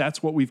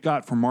that's what we've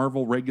got for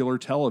Marvel regular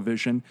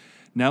television.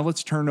 Now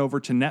let's turn over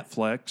to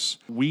Netflix.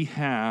 We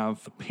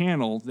have a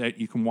panel that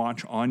you can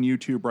watch on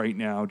YouTube right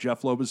now.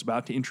 Jeff Loeb is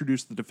about to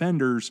introduce the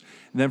Defenders.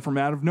 And then from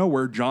out of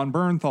nowhere, John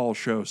Bernthal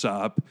shows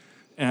up.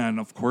 And,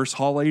 of course,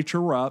 Hall H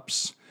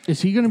erupts.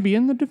 Is he going to be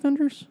in the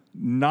Defenders?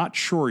 Not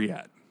sure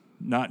yet.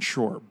 Not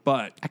sure,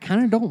 but I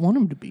kind of don't want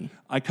him to be.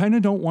 I kind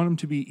of don't want him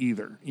to be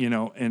either,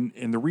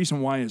 and the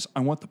reason why is I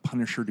want the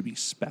Punisher to be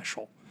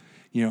special.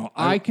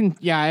 I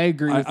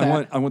agree with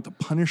that. I want the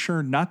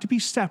Punisher not to be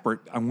separate.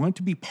 I want it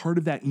to be part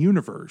of that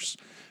universe,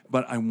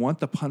 but I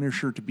want the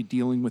Punisher to be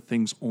dealing with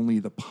things only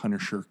the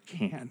Punisher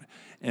can,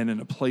 and in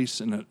a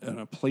place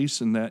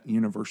in that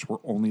universe where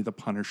only the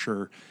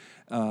Punisher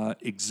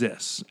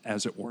exists,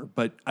 as it were.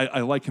 But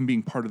I like him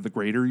being part of the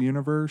greater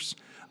universe.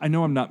 I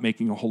know I'm not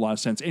making a whole lot of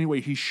sense. Anyway,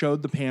 he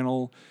showed the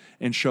panel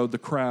and showed the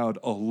crowd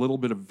a little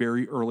bit of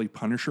very early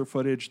Punisher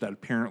footage that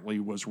apparently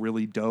was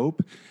really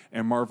dope,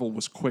 and Marvel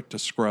was quick to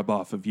scrub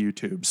off of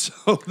YouTube.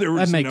 So there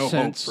was no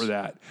hope for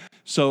that.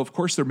 So, of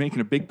course, they're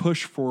making a big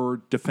push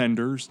for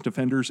Defenders.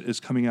 Defenders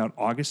is coming out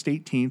August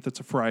 18th. It's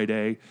a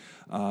Friday.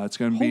 It's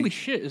going to be... Holy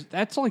shit.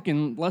 That's like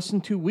in less than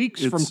 2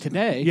 weeks from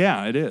today.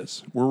 Yeah, it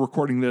is. We're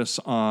recording this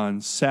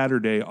on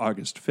Saturday,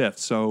 August 5th.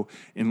 So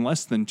in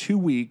less than 2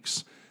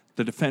 weeks,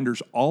 the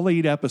Defenders, all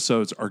 8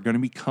 episodes are going to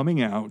be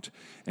coming out,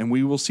 and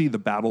we will see the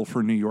battle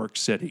for New York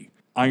City.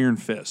 Iron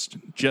Fist,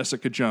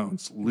 Jessica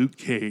Jones, Luke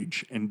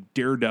Cage, and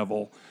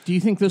Daredevil. Do you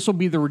think this will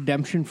be the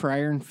redemption for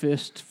Iron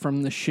Fist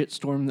from the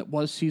shitstorm that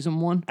was season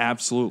 1?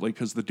 Absolutely,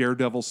 because the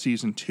Daredevil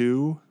season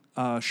 2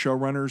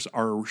 showrunners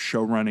are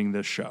showrunning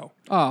this show.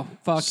 Oh,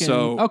 fucking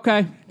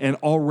okay. And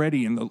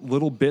already in the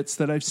little bits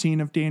that I've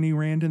seen of Danny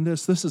Rand in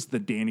this is the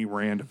Danny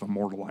Rand of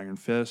Immortal Iron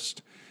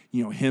Fist.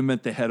 Him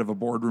at the head of a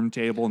boardroom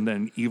table and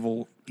then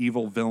evil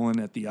villain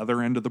at the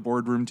other end of the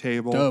boardroom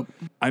table. Dope.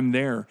 I'm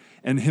there.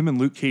 And him and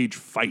Luke Cage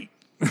fight.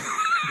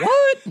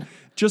 What?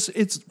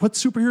 It's what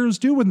superheroes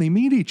do when they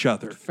meet each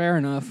other. Fair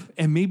enough.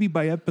 And maybe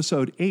by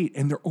episode 8,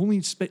 and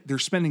they're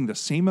spending the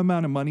same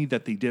amount of money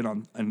that they did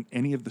on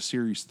any of the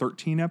series'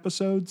 13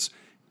 episodes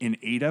in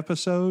 8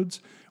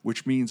 episodes,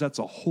 which means that's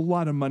a whole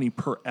lot of money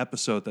per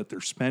episode that they're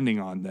spending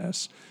on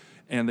this.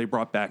 And they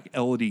brought back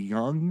Elodie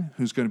Young,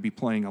 who's going to be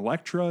playing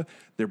Elektra.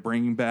 They're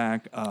bringing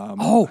back...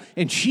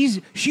 and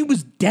she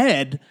was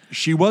dead.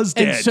 She was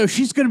dead. And so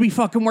she's going to be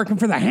fucking working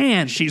for the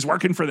Hand. She's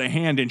working for the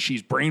Hand, and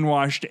she's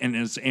brainwashed and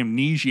is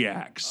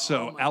amnesiac.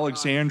 So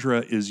Alexandra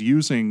is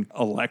using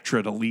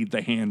Elektra to lead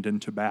the Hand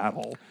into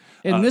battle.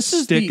 And this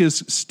is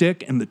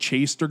Stick and the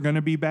Chaste are going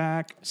to be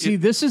back. See,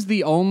 this is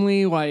the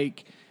only,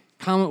 like,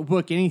 comic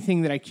book,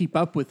 anything that I keep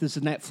up with is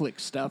the Netflix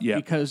stuff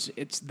because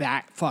it's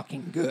that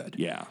fucking good.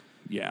 Yeah.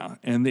 Yeah,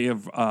 and they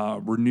have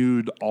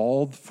renewed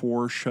all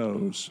 4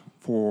 shows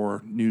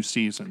for new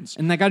seasons.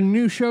 And they got a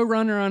new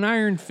showrunner on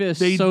Iron Fist,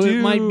 They so do.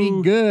 it might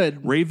be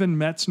good. Raven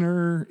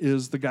Metzner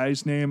is the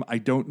guy's name. I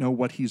don't know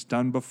what he's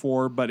done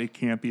before, but it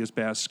can't be as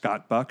bad as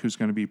Scott Buck, who's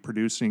going to be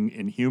producing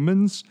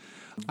Inhumans.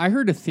 I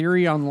heard a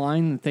theory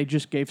online that they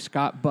just gave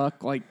Scott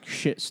Buck, like,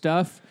 shit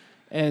stuff,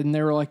 and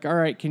they were like, all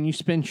right, can you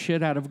spend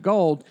shit out of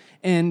gold?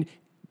 And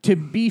to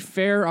be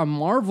fair, on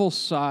Marvel's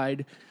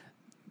side...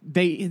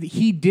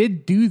 He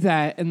did do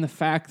that in the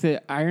fact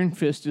that Iron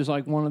Fist is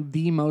like one of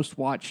the most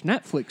watched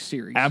Netflix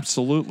series.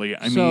 Absolutely.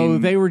 I so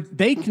mean,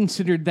 they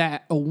considered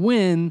that a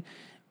win.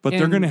 But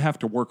they're going to have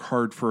to work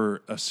hard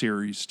for a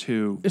series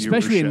too,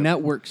 especially a viewership.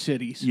 network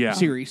series.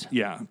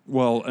 Yeah.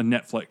 Well, a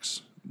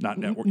Netflix, not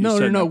network. No.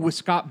 Network. With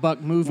Scott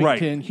Buck moving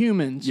to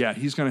Inhumans, yeah,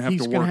 he's going to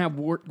have to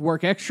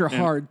work extra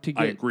hard to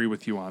get. I agree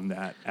with you on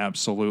that.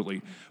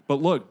 Absolutely.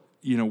 But look.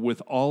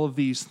 With all of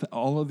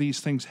these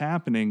things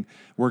happening,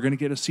 we're going to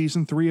get a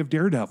season 3 of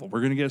Daredevil. We're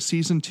going to get a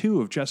season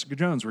 2 of Jessica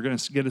Jones. We're going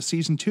to get a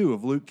season 2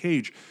 of Luke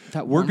Cage.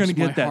 We're going to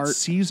get that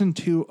season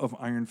 2 of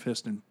Iron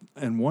Fist,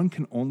 and one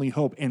can only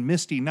hope. And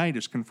Misty Knight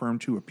is confirmed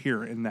to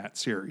appear in that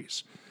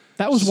series.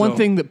 That was one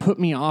thing that put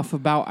me off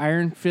about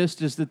Iron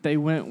Fist is that they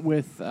went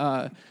with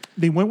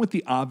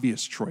the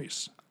obvious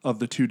choice of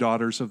the 2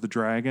 daughters of the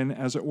dragon,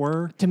 as it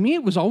were. To me,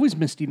 it was always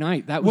Misty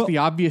Knight. That was the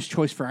obvious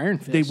choice for Iron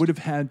Fist. They would have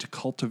had to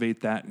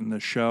cultivate that in the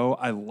show.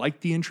 I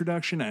like the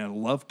introduction, and I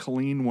love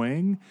Colleen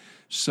Wing,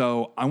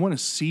 so I want to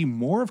see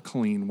more of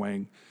Colleen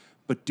Wing.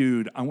 But,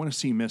 dude, I want to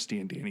see Misty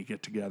and Danny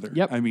get together.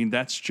 Yep. I mean,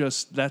 that's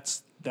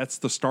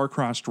the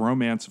star-crossed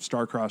romance of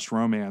star-crossed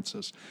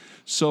romances.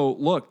 So,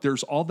 look,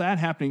 there's all that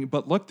happening.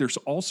 But, look, there's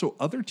also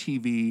other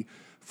TV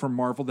from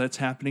Marvel that's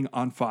happening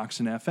on Fox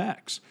and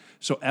FX.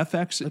 So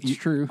FX... That's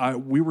true.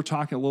 We were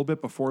talking a little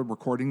bit before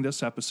recording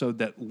this episode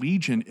that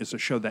Legion is a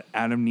show that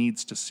Adam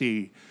needs to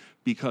see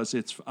because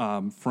it's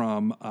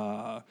from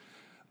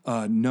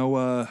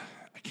Noah...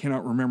 I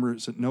cannot remember.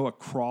 Is it Noah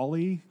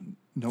Crawley?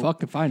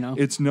 Fuck if I know.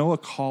 It's Noah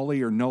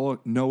Cawley or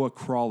Noah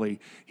Crawley.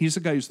 He's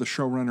the guy who's the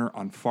showrunner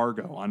on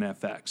Fargo on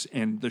FX,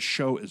 and the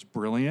show is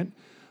brilliant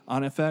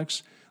on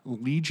FX.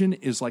 Legion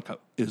is like a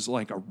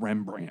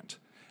Rembrandt.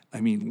 I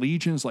mean,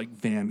 Legion's like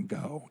Van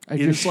Gogh. I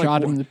just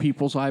shot him the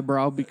people's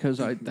eyebrow because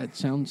that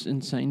sounds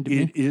insane to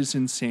me. It is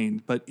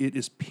insane, but it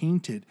is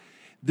painted.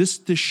 This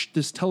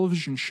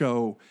television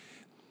show,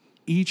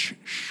 each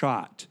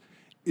shot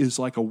is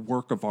like a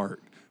work of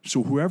art.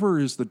 So whoever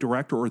is the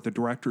director or the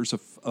directors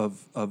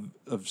of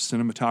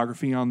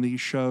cinematography on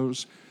these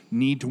shows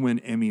need to win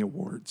Emmy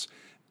Awards.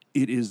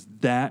 It is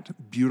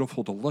that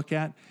beautiful to look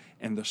at,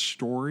 and the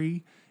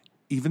story...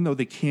 Even though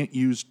they can't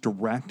use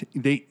direct,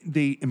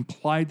 they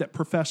implied that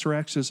Professor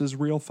X is his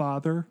real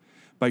father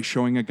by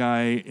showing a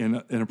guy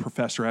in a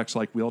Professor X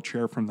like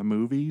wheelchair from the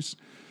movies,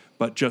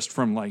 but just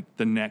from like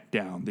the neck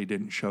down, they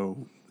didn't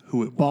show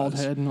who it was. Bald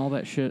head and all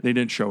that shit. They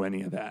didn't show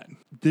any of that.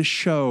 This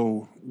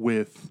show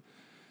with,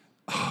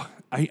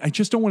 I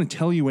just don't want to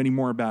tell you any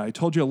more about it. I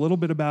told you a little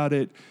bit about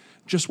it.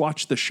 Just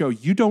watch the show.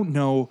 You don't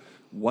know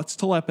what's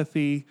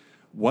telepathy,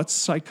 what's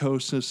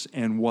psychosis,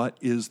 and what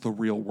is the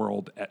real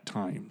world at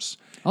times.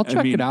 I'll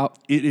check it out.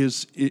 It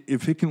is,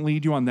 if it can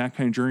lead you on that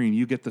kind of journey and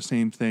you get the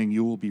same thing,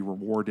 you will be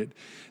rewarded.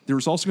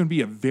 There's also going to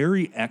be a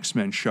very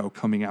X-Men show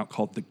coming out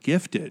called The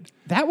Gifted.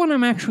 That one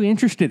I'm actually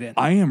interested in.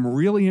 I am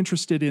really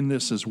interested in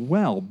this as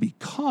well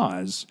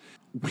because,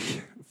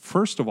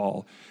 first of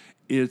all,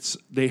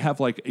 they have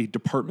like a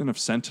Department of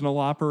Sentinel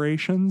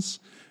Operations,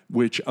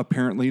 which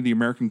apparently the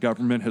American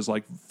government has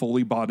like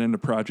fully bought into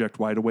Project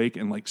Wide Awake,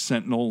 and like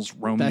Sentinels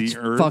roam the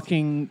earth. That's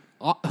fucking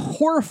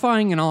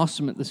horrifying and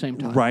awesome at the same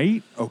time.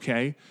 Right?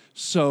 Okay.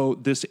 So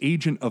this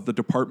agent of the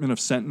Department of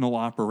Sentinel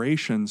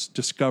Operations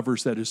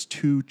discovers that his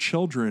 2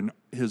 children,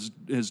 his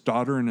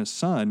daughter and his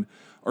son,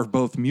 are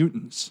both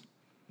mutants.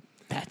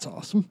 That's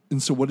awesome.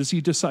 And so what does he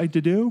decide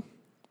to do?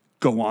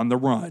 Go on the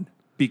run.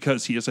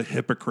 Because he is a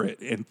hypocrite,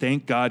 and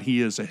thank God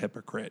he is a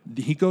hypocrite.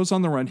 He goes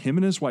on the run, him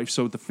and his wife,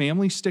 so the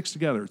family sticks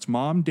together. It's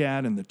mom,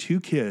 dad, and the 2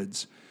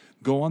 kids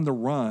go on the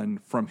run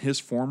from his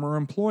former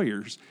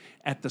employers.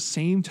 At the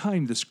same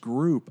time, this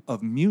group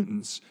of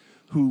mutants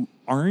who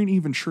aren't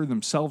even sure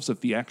themselves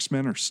if the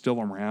X-Men are still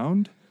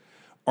around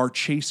are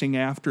chasing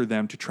after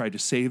them to try to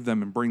save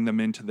them and bring them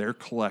into their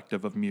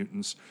collective of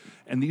mutants.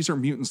 And these are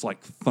mutants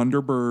like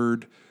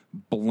Thunderbird,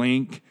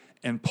 Blink,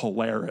 and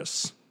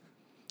Polaris.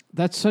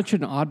 That's such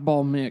an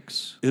oddball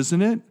mix.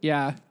 Isn't it?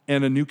 Yeah.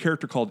 And a new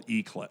character called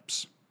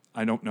Eclipse.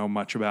 I don't know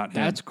much about him.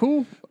 That's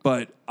cool.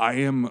 But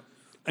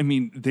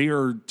they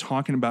are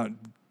talking about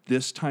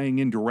this tying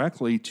in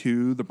directly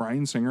to the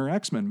Bryan Singer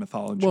X-Men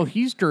mythology. Well,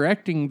 he's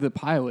directing the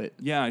pilot.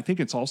 Yeah, I think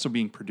it's also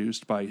being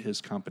produced by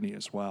his company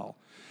as well.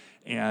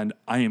 And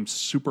I am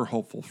super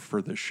hopeful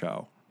for this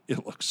show.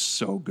 It looks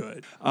so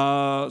good.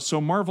 So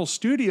Marvel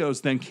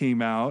Studios then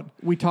came out.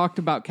 We talked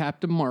about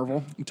Captain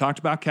Marvel. We talked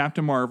about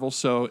Captain Marvel,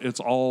 so it's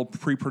all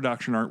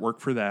pre-production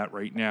artwork for that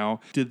right now.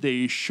 Did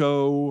they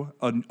show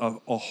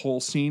a whole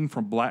scene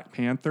from Black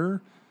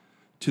Panther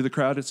to the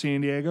crowd at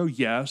San Diego?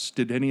 Yes.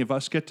 Did any of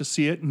us get to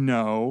see it?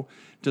 No.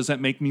 Does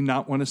that make me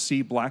not want to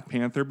see Black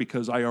Panther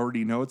because I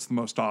already know it's the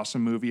most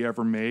awesome movie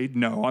ever made?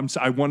 No.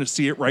 I want to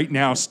see it right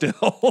now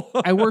still.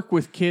 I work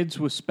with kids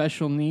with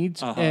special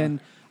needs, and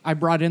I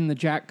brought in the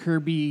Jack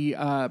Kirby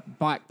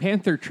Black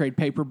Panther trade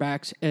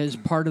paperbacks as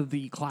part of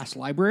the class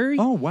library.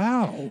 Oh,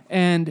 wow.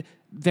 And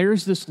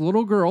there's this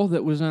little girl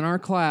that was in our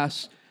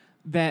class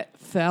that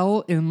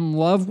fell in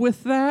love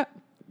with that.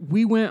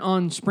 We went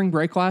on spring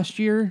break last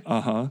year.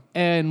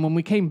 And when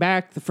we came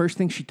back, the first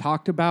thing she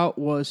talked about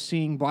was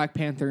seeing Black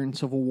Panther in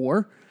Civil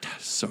War.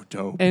 That's so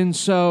dope. And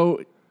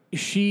so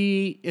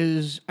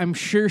I'm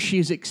sure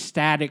she's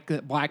ecstatic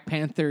that Black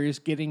Panther is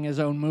getting his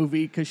own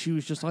movie because she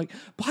was just like,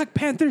 Black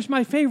Panther's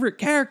my favorite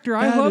character.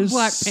 I love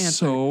Black Panther.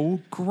 So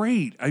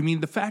great. I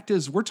mean, the fact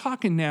is, we're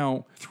talking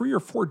now 3 or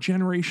 4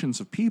 generations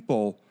of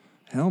people,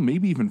 hell,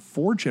 maybe even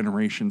 4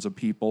 generations of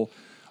people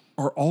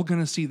are all going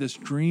to see this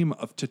dream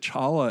of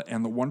T'Challa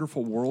and the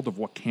wonderful world of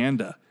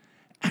Wakanda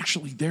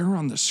actually there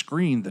on the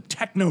screen, the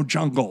techno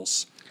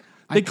jungles.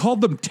 They called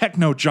them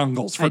techno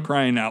jungles for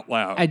crying out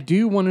loud. I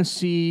do want to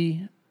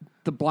see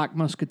the Black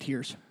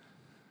Musketeers.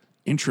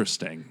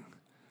 Interesting.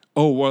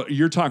 Oh, well,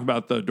 you're talking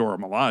about the Dora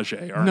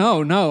Milaje, aren't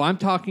you? No. I'm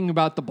talking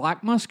about the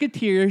Black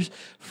Musketeers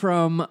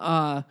from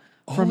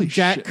Holy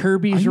Jack shit.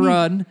 Kirby's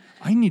run.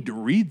 I need to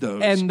read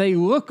those. And they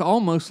look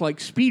almost like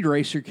Speed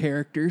Racer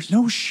characters.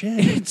 No shit.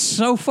 It's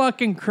so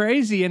fucking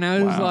crazy. And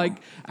I was like,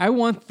 I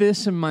want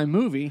this in my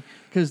movie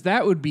because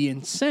that would be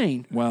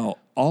insane. Well,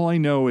 all I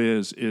know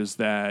is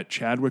that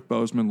Chadwick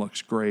Boseman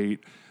looks great.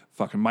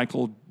 Fucking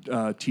Michael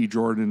T.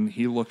 Jordan,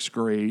 he looks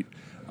great.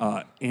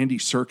 Andy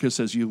Serkis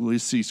as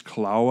Ulysses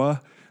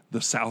Klaue,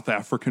 the South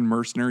African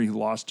mercenary who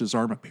lost his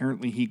arm.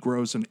 Apparently, he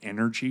grows an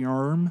energy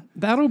arm.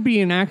 That'll be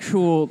an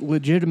actual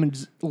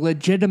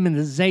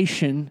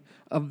legitimization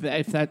of the,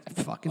 if that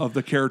fucking of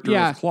the character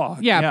of Claw.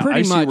 Yeah,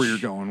 pretty much. I see where you're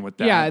going with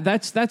that. Yeah,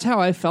 that's how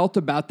I felt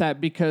about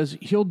that because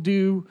he'll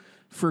do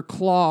for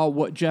Claw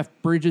what Jeff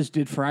Bridges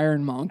did for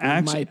Ironmonger,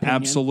 in my opinion.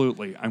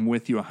 Absolutely. I'm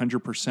with you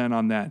 100%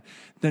 on that.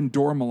 Then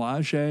Dora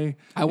Milaje.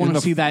 I want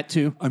to see that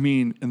too. I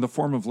mean, in the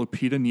form of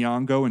Lupita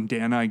Nyong'o and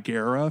Danai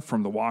Gera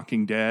from The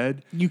Walking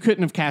Dead. You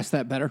couldn't have cast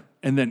that better.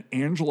 And then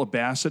Angela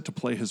Bassett to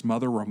play his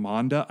mother,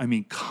 Ramonda. I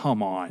mean,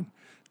 come on.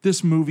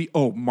 This movie,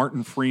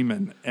 Martin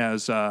Freeman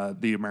as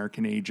the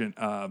American agent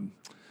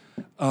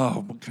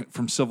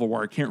from Civil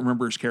War. I can't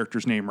remember his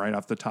character's name right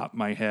off the top of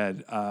my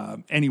head.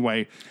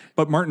 Anyway,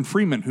 but Martin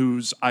Freeman,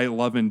 who's I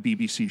love in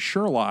BBC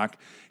Sherlock,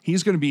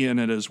 he's going to be in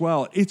it as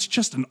well. It's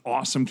just an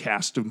awesome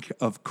cast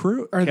of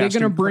crew. Are they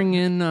going to bring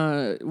in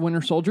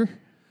Winter Soldier?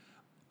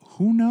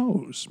 Who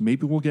knows?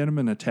 Maybe we'll get him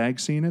in a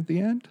tag scene at the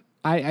end.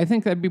 I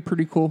think that'd be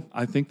pretty cool.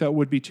 I think that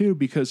would be too,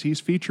 because he's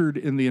featured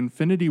in the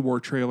Infinity War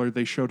trailer.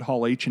 They showed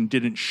Hall H and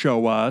didn't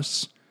show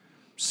us.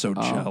 So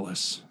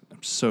jealous.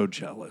 I'm so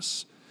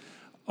jealous.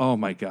 Oh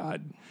my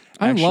God.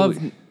 I love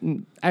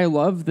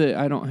that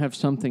I don't have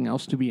something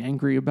else to be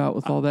angry about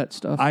with all that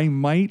stuff. I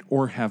might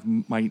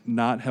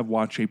not have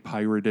watched a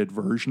pirated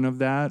version of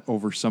that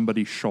over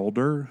somebody's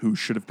shoulder who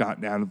should have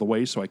gotten out of the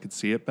way so I could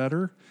see it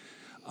better.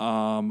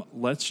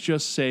 Let's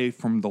just say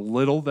from the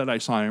little that I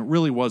saw, and it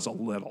really was a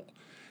little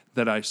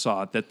that I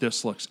saw, that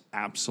this looks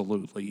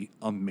absolutely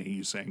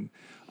amazing.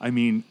 I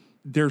mean,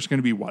 there's going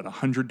to be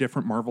 100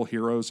 different Marvel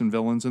heroes and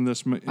villains in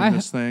this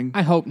thing.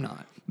 I hope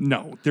not.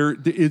 No,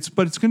 but it's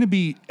going to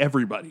be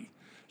everybody.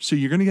 So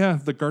you're going to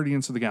have the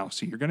Guardians of the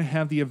Galaxy. You're going to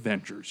have the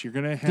Avengers. You're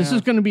going to have. This is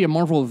going to be a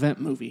Marvel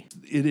event movie.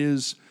 It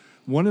is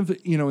one of the,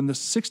 in the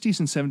 60s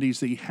and 70s,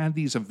 they had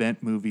these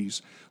event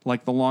movies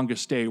like The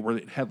Longest Day, where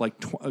it had like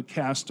a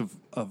cast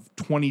of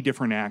 20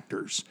 different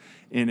actors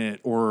in it,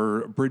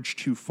 or Bridge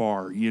Too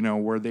Far,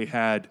 where they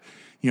had,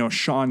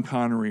 Sean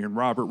Connery and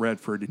Robert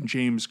Redford and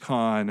James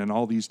Caan and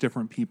all these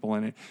different people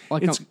in it.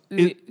 Like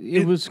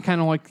it was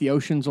kind of like the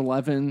Ocean's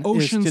 11.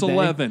 Ocean's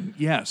 11,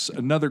 yes,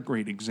 another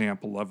great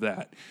example of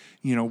that.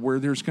 Where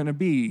there's going to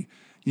be,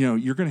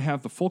 you're going to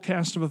have the full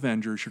cast of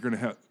Avengers. You're going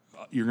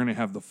to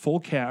have the full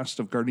cast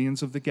of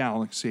Guardians of the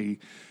Galaxy.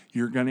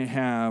 You're going to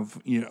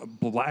have,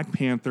 Black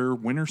Panther,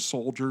 Winter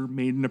Soldier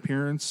made an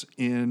appearance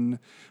in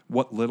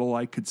what little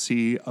I could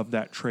see of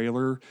that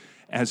trailer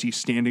as he's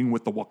standing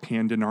with the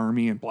Wakandan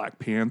army and Black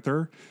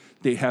Panther.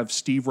 They have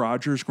Steve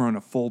Rogers growing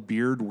a full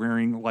beard,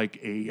 wearing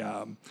like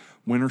a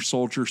Winter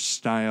Soldier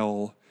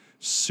style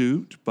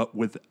suit, but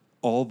with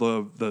all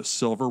the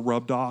silver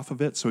rubbed off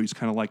of it, so he's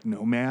kind of like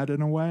Nomad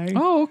in a way.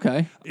 Oh,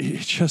 okay.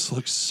 It just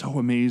looks so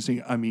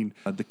amazing. I mean,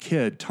 the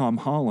kid Tom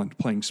Holland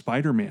playing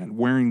Spider-Man,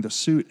 wearing the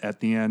suit at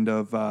the end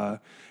of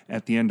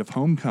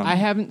Homecoming. I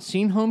haven't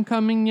seen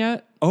Homecoming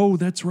yet. Oh,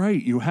 that's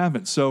right, you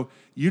haven't. So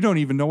you don't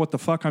even know what the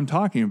fuck I'm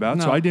talking about.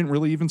 No. So I didn't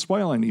really even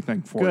spoil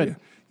anything for Good. you.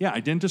 Yeah, I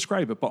didn't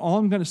describe it, but all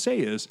I'm going to say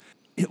is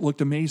it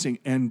looked amazing.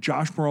 And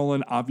Josh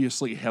Brolin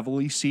obviously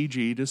heavily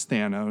CG'd as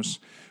Thanos.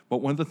 But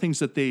one of the things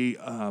that they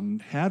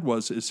had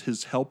is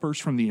his helpers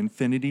from the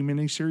Infinity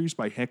miniseries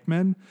by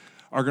Hickman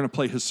are going to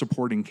play his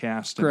supporting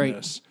cast in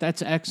this.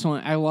 That's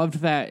excellent. I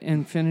loved that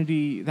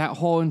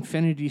whole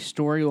Infinity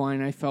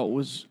storyline. I felt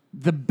was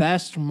the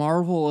best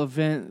Marvel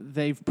event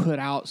they've put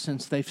out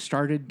since they've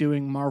started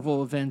doing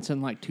Marvel events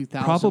in like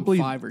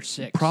 2005 or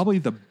 6. Probably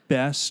the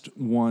best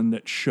one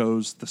that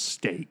shows the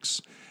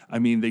stakes. I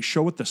mean, they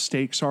show what the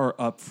stakes are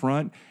up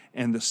front,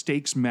 and the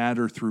stakes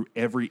matter through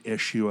every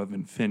issue of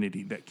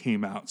Infinity that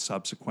came out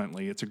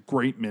subsequently. It's a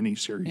great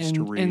miniseries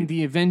to read. And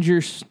the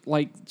Avengers,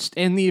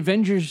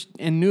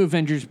 and New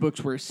Avengers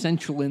books were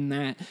essential in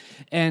that.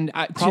 And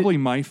probably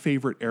my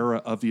favorite era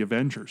of the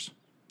Avengers.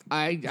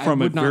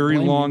 From a would not very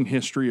blame long you.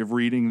 history of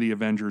reading the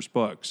Avengers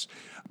books.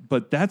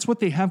 But that's what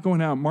they have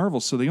going out at Marvel.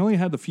 So they only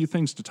had a few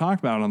things to talk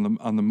about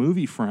on the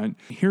movie front.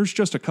 Here's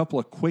just a couple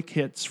of quick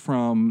hits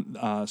from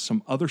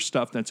some other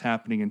stuff that's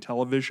happening in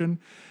television.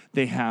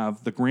 They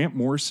have the Grant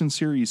Morrison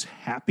series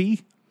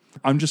Happy.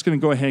 I'm just going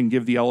to go ahead and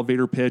give the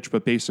elevator pitch,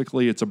 but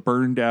basically it's a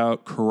burned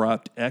out,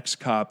 corrupt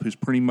ex-cop who's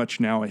pretty much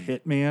now a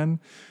hitman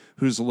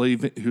who's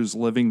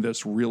living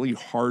this really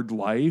hard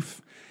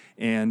life.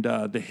 And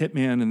the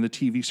hitman in the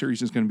TV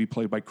series is going to be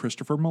played by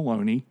Christopher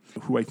Maloney,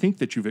 who I think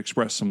that you've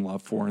expressed some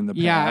love for in the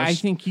past. Yeah, I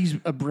think he's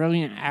a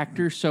brilliant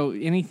actor. So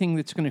anything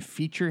that's going to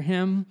feature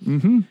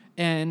him,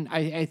 and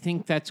I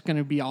think that's going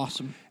to be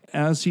awesome.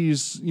 As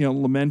he's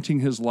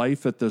lamenting his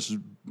life at this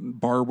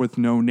bar with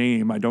no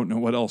name, I don't know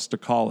what else to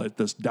call it,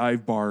 this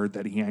dive bar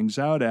that he hangs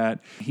out at,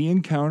 he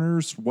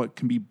encounters what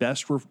can be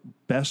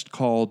best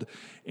called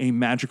a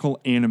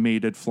magical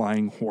animated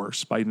flying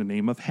horse by the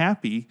name of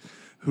Happy,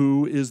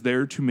 who is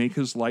there to make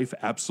his life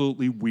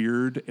absolutely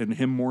weird and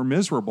him more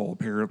miserable,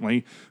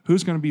 apparently,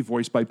 who's going to be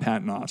voiced by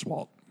Patton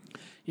Oswalt.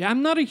 Yeah,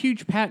 I'm not a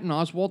huge Patton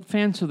Oswalt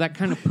fan, so that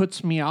kind of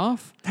puts me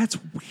off. That's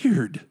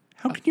weird.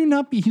 How can you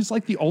not be? He's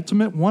like the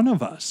ultimate one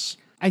of us.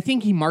 I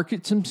think he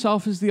markets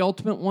himself as the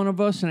ultimate one of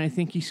us, and I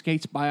think he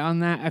skates by on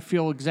that. I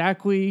feel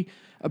exactly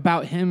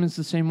about him is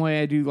the same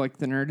way I do like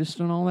the Nerdist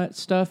and all that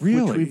stuff,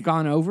 Really? which we've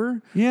gone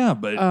over. Yeah,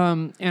 but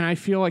and I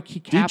feel like he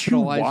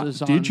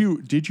capitalizes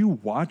on. Did you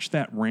watch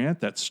that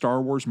rant, that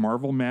Star Wars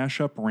Marvel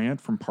mashup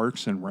rant from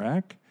Parks and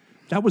Rec?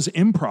 That was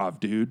improv,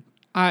 dude.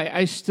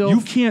 I still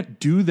you can't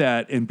do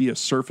that and be a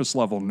surface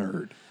level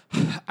nerd.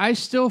 I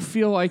still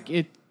feel like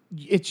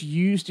it's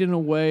used in a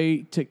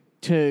way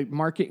to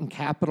market and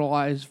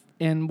capitalize.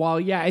 And while,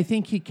 yeah, I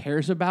think he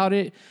cares about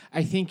it,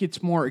 I think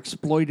it's more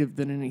exploitive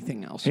than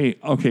anything else. Hey,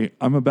 okay,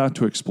 I'm about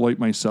to exploit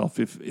myself.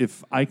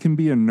 If I can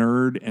be a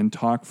nerd and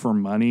talk for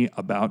money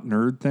about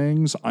nerd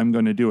things, I'm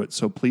going to do it.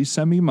 So please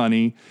send me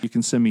money. You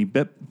can send me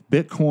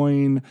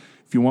Bitcoin.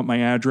 If you want my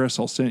address,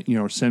 I'll send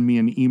me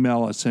an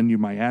email. I'll send you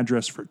my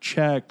address for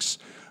checks.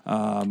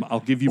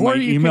 I'll give you my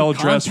email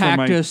address for my.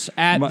 Contact us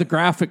at the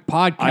Graphic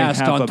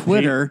Podcast on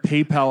Twitter.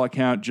 PayPal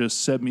account.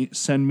 Just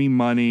send me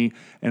money,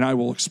 and I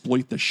will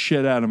exploit the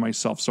shit out of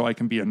myself so I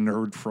can be a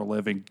nerd for a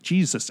living.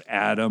 Jesus,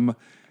 Adam,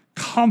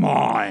 come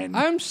on.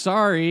 I'm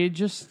sorry.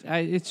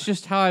 It's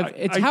just how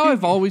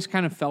I've always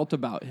kind of felt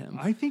about him.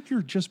 I think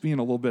you're just being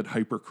a little bit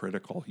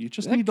hypercritical. You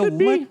just That need to could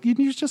be.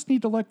 you just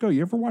need to let go.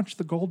 You ever watch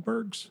the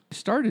Goldbergs?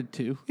 Started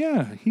to.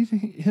 Yeah,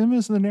 him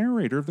as the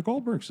narrator of the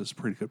Goldbergs is a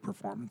pretty good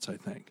performance, I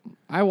think.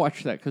 I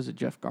watched that because of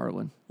Jeff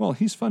Garlin. Well,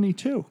 he's funny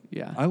too.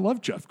 Yeah. I love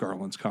Jeff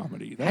Garlin's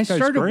comedy. That I guy's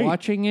started great.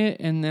 watching it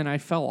and then I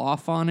fell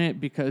off on it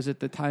because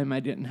at the time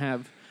I didn't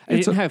have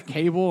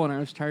cable and I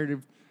was tired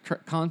of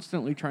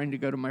constantly trying to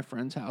go to my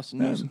friend's house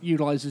and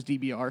utilize his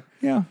DVR.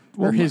 Yeah,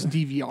 or his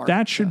DVR.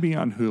 That should be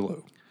on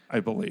Hulu,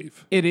 I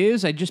believe. It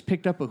is. I just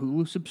picked up a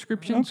Hulu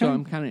subscription, so Okay.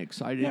 I'm kind of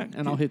excited,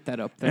 and I'll hit that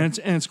up there. And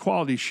it's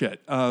quality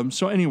shit.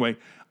 So anyway,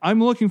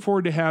 I'm looking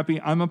forward to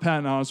Happy. I'm a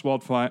Patton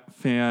Oswalt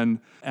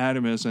fan.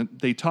 Adam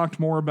isn't. They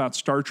talked more about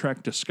Star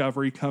Trek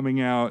Discovery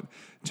coming out.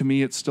 To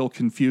me, it's still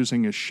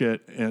confusing as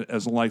shit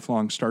as a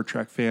lifelong Star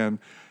Trek fan.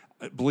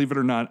 Believe it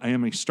or not, I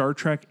am a Star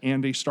Trek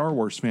and a Star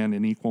Wars fan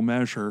in equal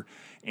measure,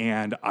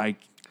 and I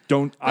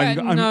don't. No.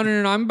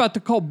 I'm about to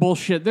call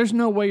bullshit. There's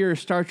no way you're a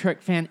Star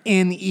Trek fan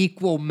in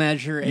equal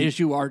measure as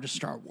you are to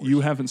Star Wars.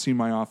 You haven't seen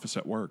my office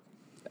at work.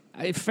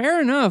 Fair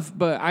enough,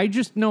 but I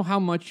just know how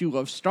much you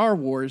love Star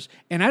Wars,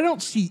 and I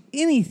don't see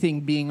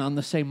anything being on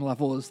the same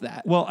level as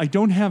that. Well, I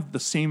don't have the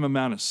same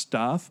amount of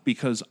stuff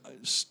because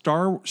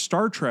Star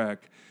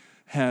Trek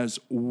has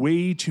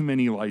way too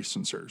many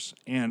licensors,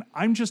 and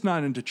I'm just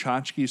not into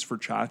tchotchkes for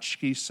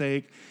tchotchkes'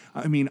 sake.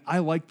 I mean, I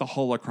like the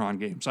Holocron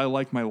games. I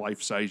like my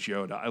life-size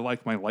Yoda. I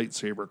like my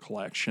lightsaber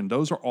collection.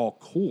 Those are all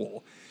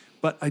cool,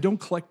 but I don't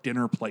collect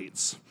dinner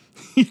plates.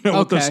 with the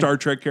Okay. Star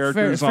Trek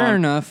characters on. Fair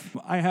enough.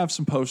 I have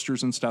some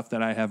posters and stuff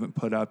that I haven't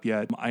put up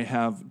yet. I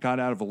have got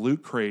out of a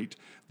loot crate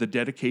the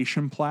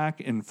dedication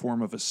plaque in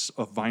form of a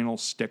vinyl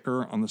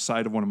sticker on the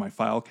side of one of my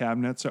file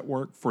cabinets at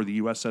work for the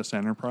USS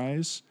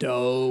Enterprise.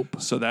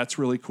 Dope. So that's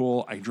really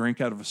cool. I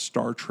drank out of a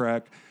Star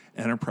Trek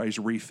Enterprise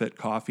refit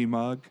coffee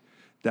mug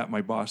that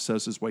my boss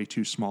says is way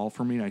too small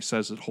for me. And I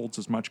says it holds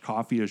as much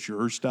coffee as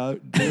yours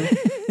do.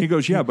 He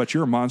goes, yeah, but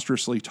you're a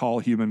monstrously tall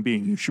human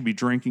being. You should be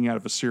drinking out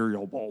of a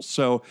cereal bowl.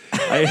 So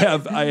I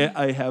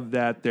have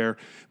that there.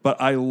 But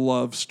I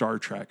love Star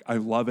Trek. I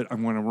love it.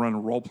 I'm going to run a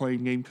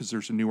role-playing game because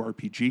there's a new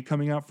RPG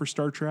coming out for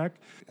Star Trek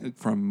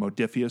from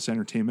Modiphius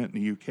Entertainment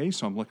in the UK.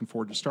 So I'm looking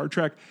forward to Star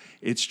Trek.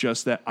 It's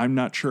just that I'm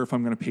not sure if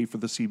I'm going to pay for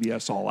the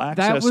CBS All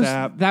Access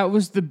app. That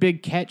was the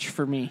big catch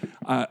for me.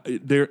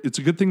 It's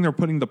a good thing they're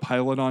putting the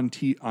pilot on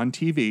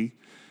TV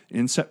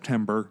in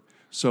September,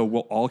 so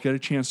we'll all get a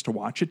chance to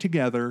watch it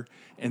together,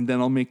 and then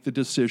I'll make the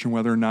decision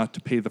whether or not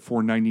to pay the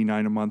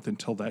 $4.99 a month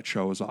until that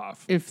show is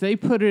off. If they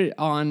put it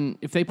on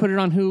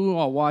Hulu,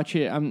 I'll watch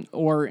it.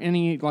 Or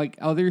any like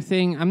other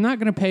thing. I'm not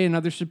going to pay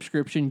another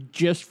subscription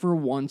just for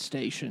one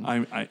station.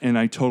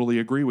 I totally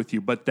agree with you,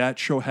 but that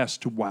show has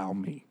to wow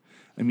me.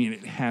 I mean,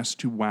 it has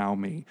to wow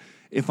me.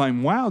 If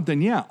I'm wowed,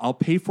 then yeah, I'll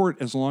pay for it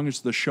as long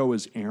as the show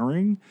is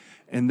airing.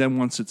 And then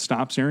once it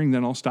stops airing,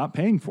 then I'll stop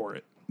paying for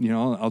it.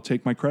 I'll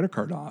take my credit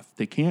card off.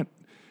 They can't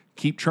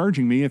keep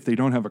charging me if they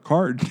don't have a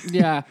card.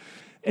 Yeah.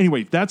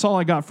 Anyway, that's all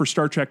I got for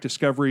Star Trek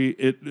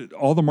Discovery.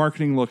 All the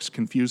marketing looks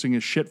confusing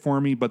as shit for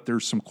me, but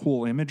there's some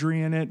cool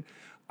imagery in it.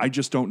 I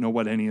just don't know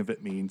what any of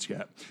it means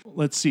yet.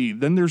 Let's see.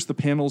 Then there's the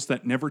panels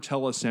that never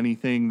tell us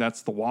anything.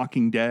 That's The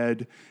Walking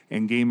Dead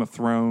and Game of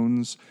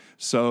Thrones.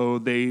 So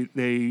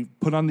they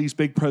put on these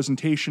big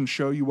presentations,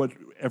 show you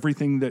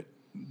everything that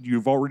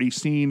you've already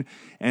seen,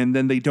 and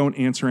then they don't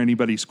answer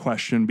anybody's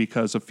question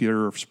because of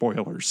fear of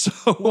spoilers.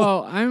 So,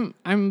 well,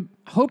 I'm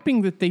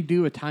hoping that they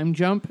do a time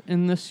jump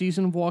in this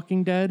season of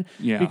Walking Dead,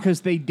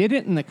 because they did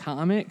it in the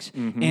comics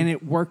and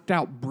it worked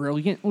out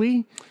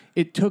brilliantly.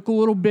 It took a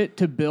little bit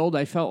to build.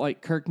 I felt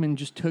like Kirkman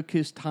just took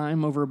his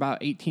time over about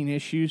 18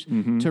 issues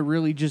to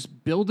really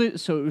just build it.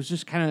 So it was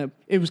just kind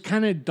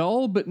of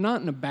dull, but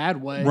not in a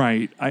bad way.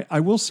 Right. I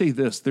will say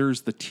this: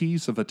 there's the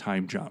tease of a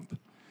time jump,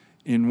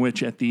 in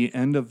which at the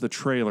end of the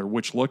trailer,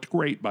 which looked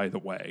great, by the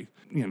way,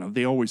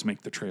 they always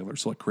make the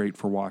trailers look great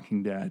for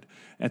Walking Dead.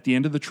 At the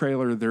end of the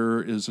trailer,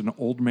 there is an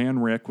old man,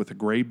 Rick, with a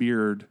gray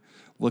beard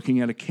looking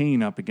at a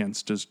cane up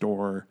against his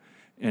door,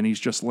 and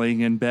he's just laying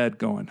in bed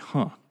going,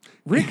 huh.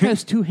 Rick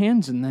has two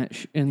hands in that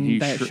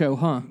show,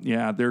 huh?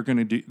 Yeah, they're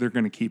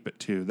gonna keep it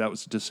too. That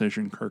was a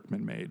decision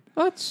Kirkman made.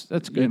 Well,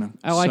 that's good.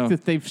 I like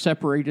that they've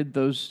separated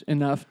those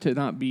enough to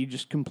not be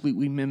just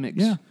completely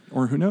mimics. Yeah,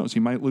 or who knows? He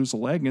might lose a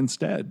leg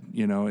instead.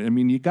 I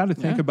mean, you got to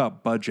think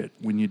about budget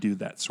when you do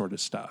that sort of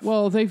stuff.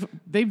 Well,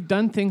 they've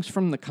done things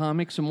from the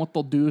comics, and what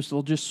they'll do is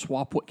they'll just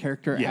swap what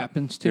character it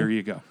happens to. There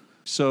you go.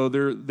 So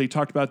they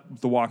talked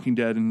about The Walking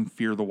Dead and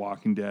Fear the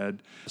Walking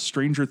Dead.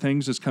 Stranger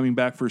Things is coming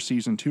back for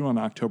season 2 on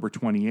October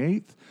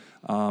 28th.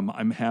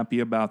 I'm happy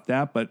about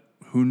that, but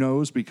who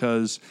knows,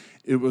 because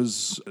it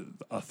was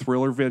a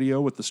thriller video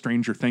with the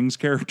Stranger Things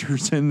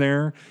characters in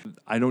there.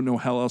 I don't know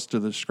how else to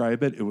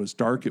describe it. It was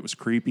dark. It was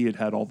creepy. It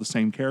had all the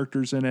same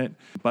characters in it,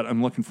 but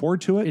I'm looking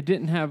forward to it. It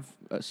didn't have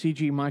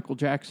CG Michael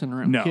Jackson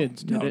around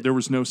kids, did it? There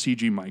was no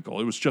CG Michael.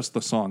 It was just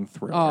the song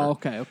Thriller. Oh,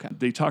 okay.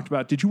 They talked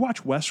about, did you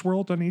watch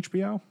Westworld on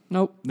HBO?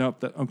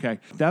 Nope. Okay.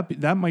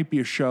 That might be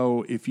a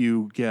show if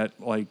you get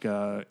like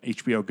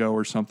HBO Go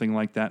or something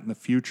like that in the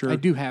future. I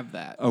do have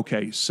that.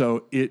 Okay,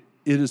 so it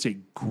is a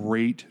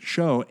great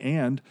show,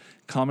 and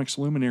comics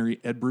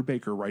luminary Ed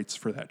Brubaker writes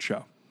for that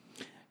show.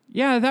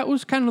 Yeah, that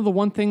was kind of the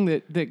one thing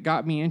that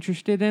got me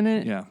interested in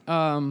it. Yeah.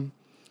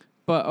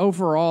 But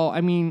overall, I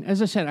mean,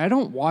 as I said, I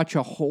don't watch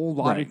a whole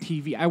lot of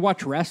TV. I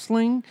watch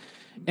wrestling,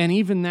 and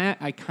even that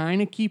I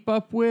kind of keep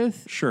up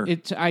with. Sure.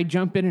 I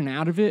jump in and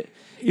out of it.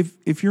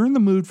 If you're in the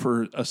mood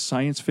for a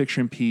science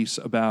fiction piece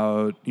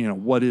about,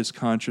 what is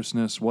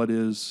consciousness, what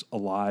is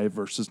alive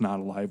versus not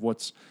alive,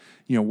 what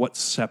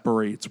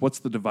separates, what's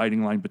the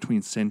dividing line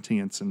between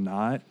sentience and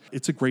not,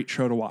 it's a great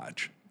show to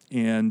watch.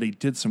 And they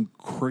did some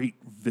great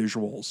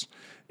visuals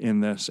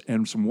in this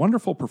and some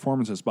wonderful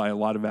performances by a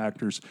lot of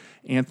actors.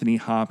 Anthony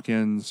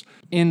Hopkins.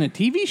 In a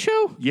TV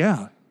show?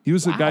 Yeah. He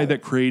was the guy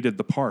that created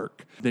the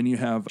park. Then you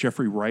have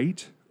Jeffrey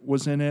Wright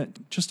was in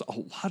it. Just a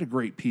lot of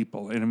great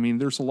people. And I mean,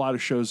 there's a lot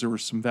of shows. There were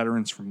some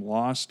veterans from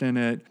Lost in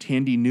it.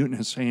 Tandy Newton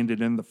has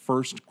handed in the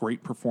first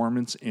great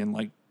performance in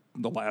like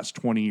the last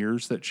 20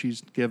 years that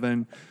she's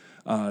given.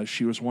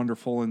 She was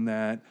wonderful in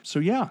that. So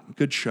yeah,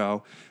 good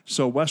show.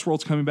 So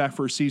Westworld's coming back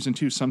for season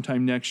 2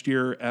 sometime next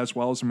year, as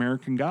well as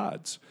American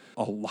Gods.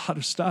 A lot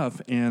of stuff,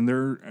 and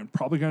they're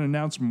probably going to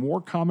announce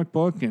more comic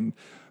book and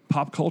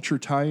pop culture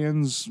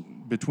tie-ins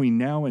between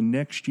now and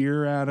next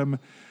year, Adam.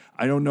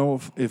 I don't know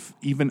if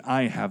even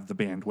I have the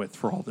bandwidth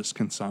for all this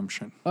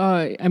consumption.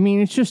 I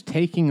mean, it's just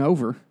taking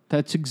over.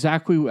 That's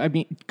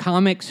exactly,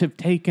 comics have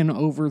taken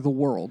over the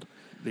world.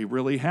 They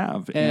really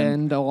have.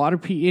 And a lot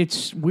of people,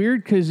 it's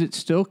weird because it's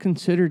still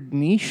considered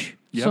niche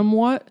Yep.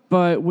 somewhat,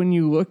 but when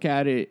you look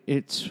at it,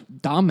 it's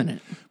dominant.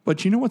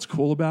 But you know what's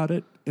cool about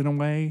it, in a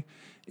way,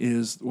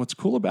 is what's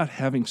cool about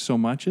having so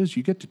much is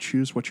you get to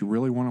choose what you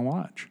really want to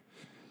watch.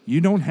 You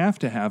don't have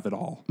to have it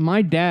all.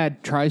 My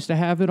dad tries to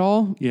have it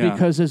all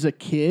because as a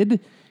kid,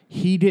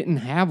 he didn't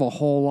have a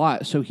whole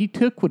lot. So he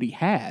took what he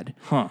had.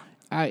 Huh.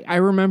 I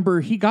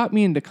remember he got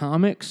me into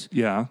comics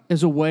Yeah.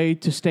 as a way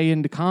to stay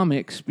into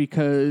comics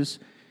because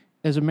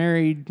as a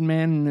married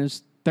man in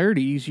his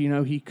 30s, you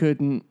know, he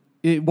couldn't,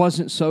 it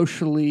wasn't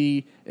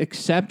socially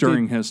accepted.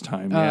 During his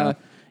time, yeah.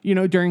 You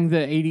know, during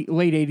the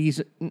late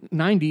 80s,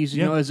 90s,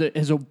 you Yeah. know,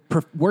 as a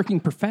working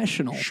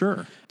professional.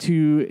 Sure.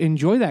 To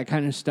enjoy that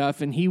kind of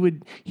stuff. And he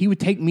would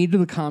take me to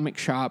the comic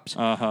shops.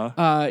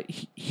 Uh-huh.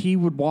 He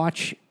would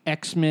watch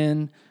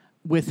X-Men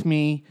with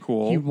me.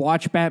 Cool. He'd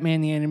watch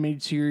Batman the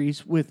Animated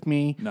Series with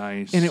me.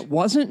 Nice. And it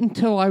wasn't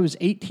until I was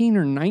 18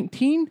 or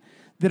 19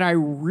 that I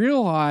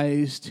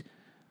realized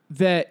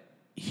that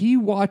he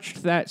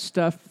watched that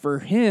stuff for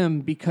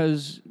him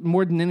because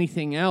more than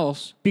anything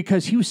else,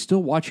 because he was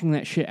still watching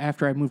that shit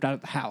after I moved out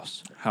of the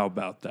house. How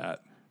about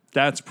that?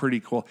 That's pretty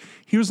cool.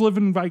 He was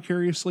living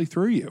vicariously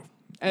through you.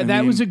 And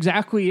that was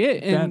exactly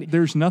it. And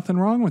there's nothing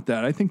wrong with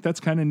that. I think that's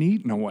kind of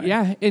neat in a way.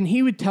 yeah, and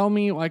he would tell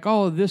me like,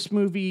 oh, this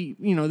movie,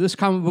 you know, this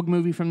comic book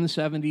movie from the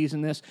 70s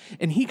and this.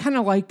 And he kind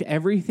of liked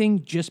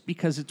everything just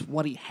because it's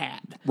what he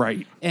had.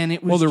 Right. And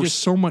it was well, there was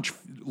so much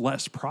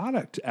less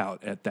product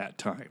out at that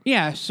time.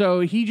 Yeah, so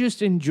he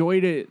just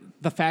enjoyed it,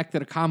 the fact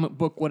that a comic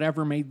book,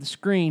 whatever, made the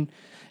screen.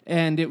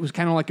 And it was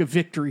kind of like a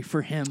victory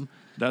for him.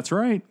 That's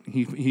right.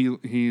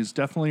 He's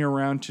definitely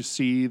around to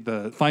see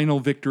the final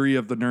victory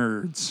of the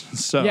nerds.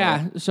 So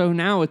yeah, so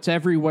now it's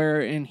everywhere,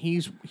 and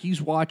he's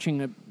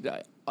watching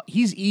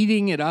he's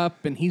eating it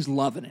up, and he's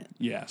loving it.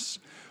 Yes.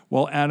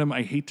 Well, Adam,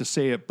 I hate to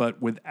say it,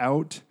 but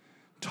without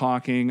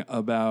talking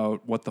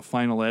about what the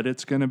final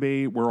edit's going to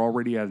be, we're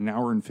already at 1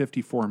 hour and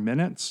 54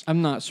 minutes.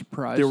 I'm not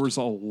surprised. There was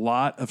a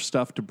lot of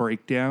stuff to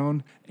break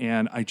down,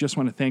 and I just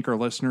want to thank our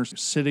listeners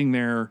sitting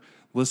there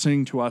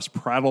listening to us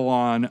prattle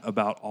on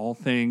about all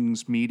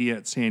things media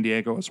at San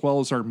Diego, as well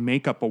as our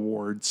makeup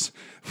awards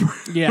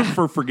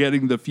for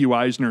forgetting the few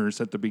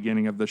Eisners at the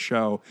beginning of the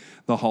show,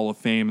 the Hall of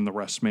Fame and the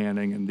Russ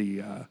Manning and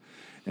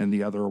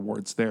the other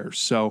awards there.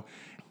 So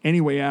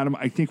anyway, Adam,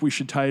 I think we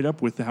should tie it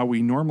up with how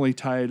we normally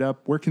tie it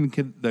up. Where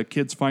can the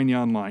kids find you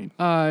online?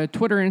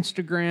 Twitter,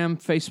 Instagram,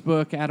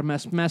 Facebook, Adam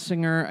S.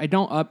 Messinger. I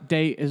don't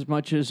update as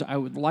much as I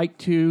would like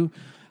to.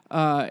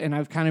 And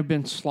I've kind of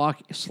been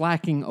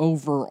slacking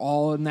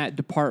overall in that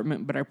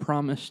department, but I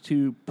promise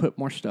to put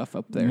more stuff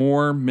up there.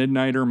 More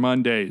Midnighter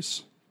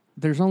Mondays.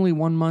 There's only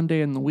one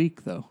Monday in the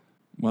week, though.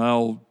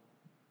 Well,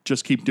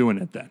 just keep doing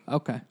it then.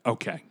 Okay.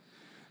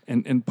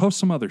 And post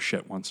some other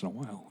shit once in a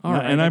while. All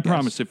right, and I I guess.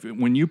 promise,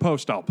 when you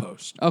post, I'll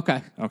post.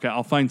 Okay.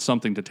 I'll find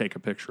something to take a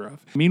picture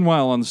of.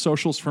 Meanwhile, on the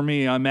socials for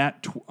me, I'm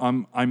at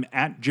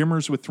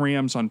Jimmers with 3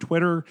 M's on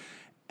Twitter,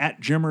 at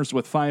Jimmers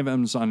with 5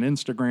 M's on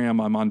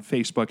Instagram. I'm on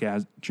Facebook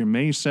as Jim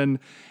Mason.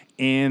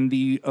 And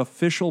the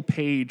official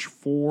page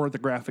for the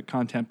Graphic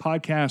Content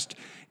Podcast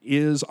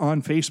is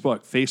on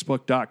Facebook,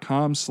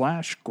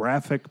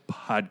 facebook.com/Graphic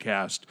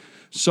Podcast.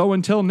 So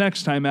until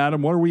next time,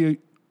 Adam, what are you're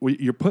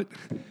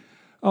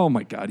oh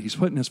my God, he's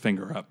putting his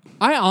finger up.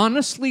 I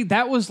honestly,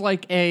 that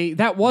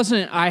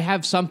wasn't, I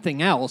have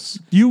something else.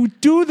 You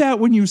do that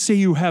when you say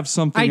you have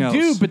something else. I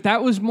do, but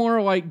that was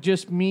more like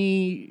just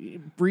me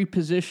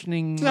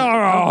repositioning my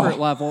comfort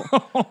level.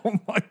 Oh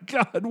my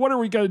God, what are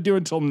we going to do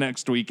until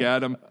next week,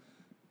 Adam?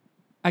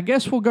 I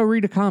guess we'll go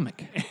read a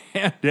comic.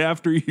 And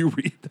after you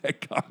read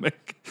that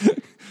comic,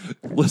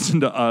 listen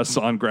to us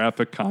on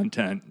Graphic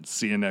Content.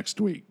 See you next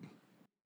week.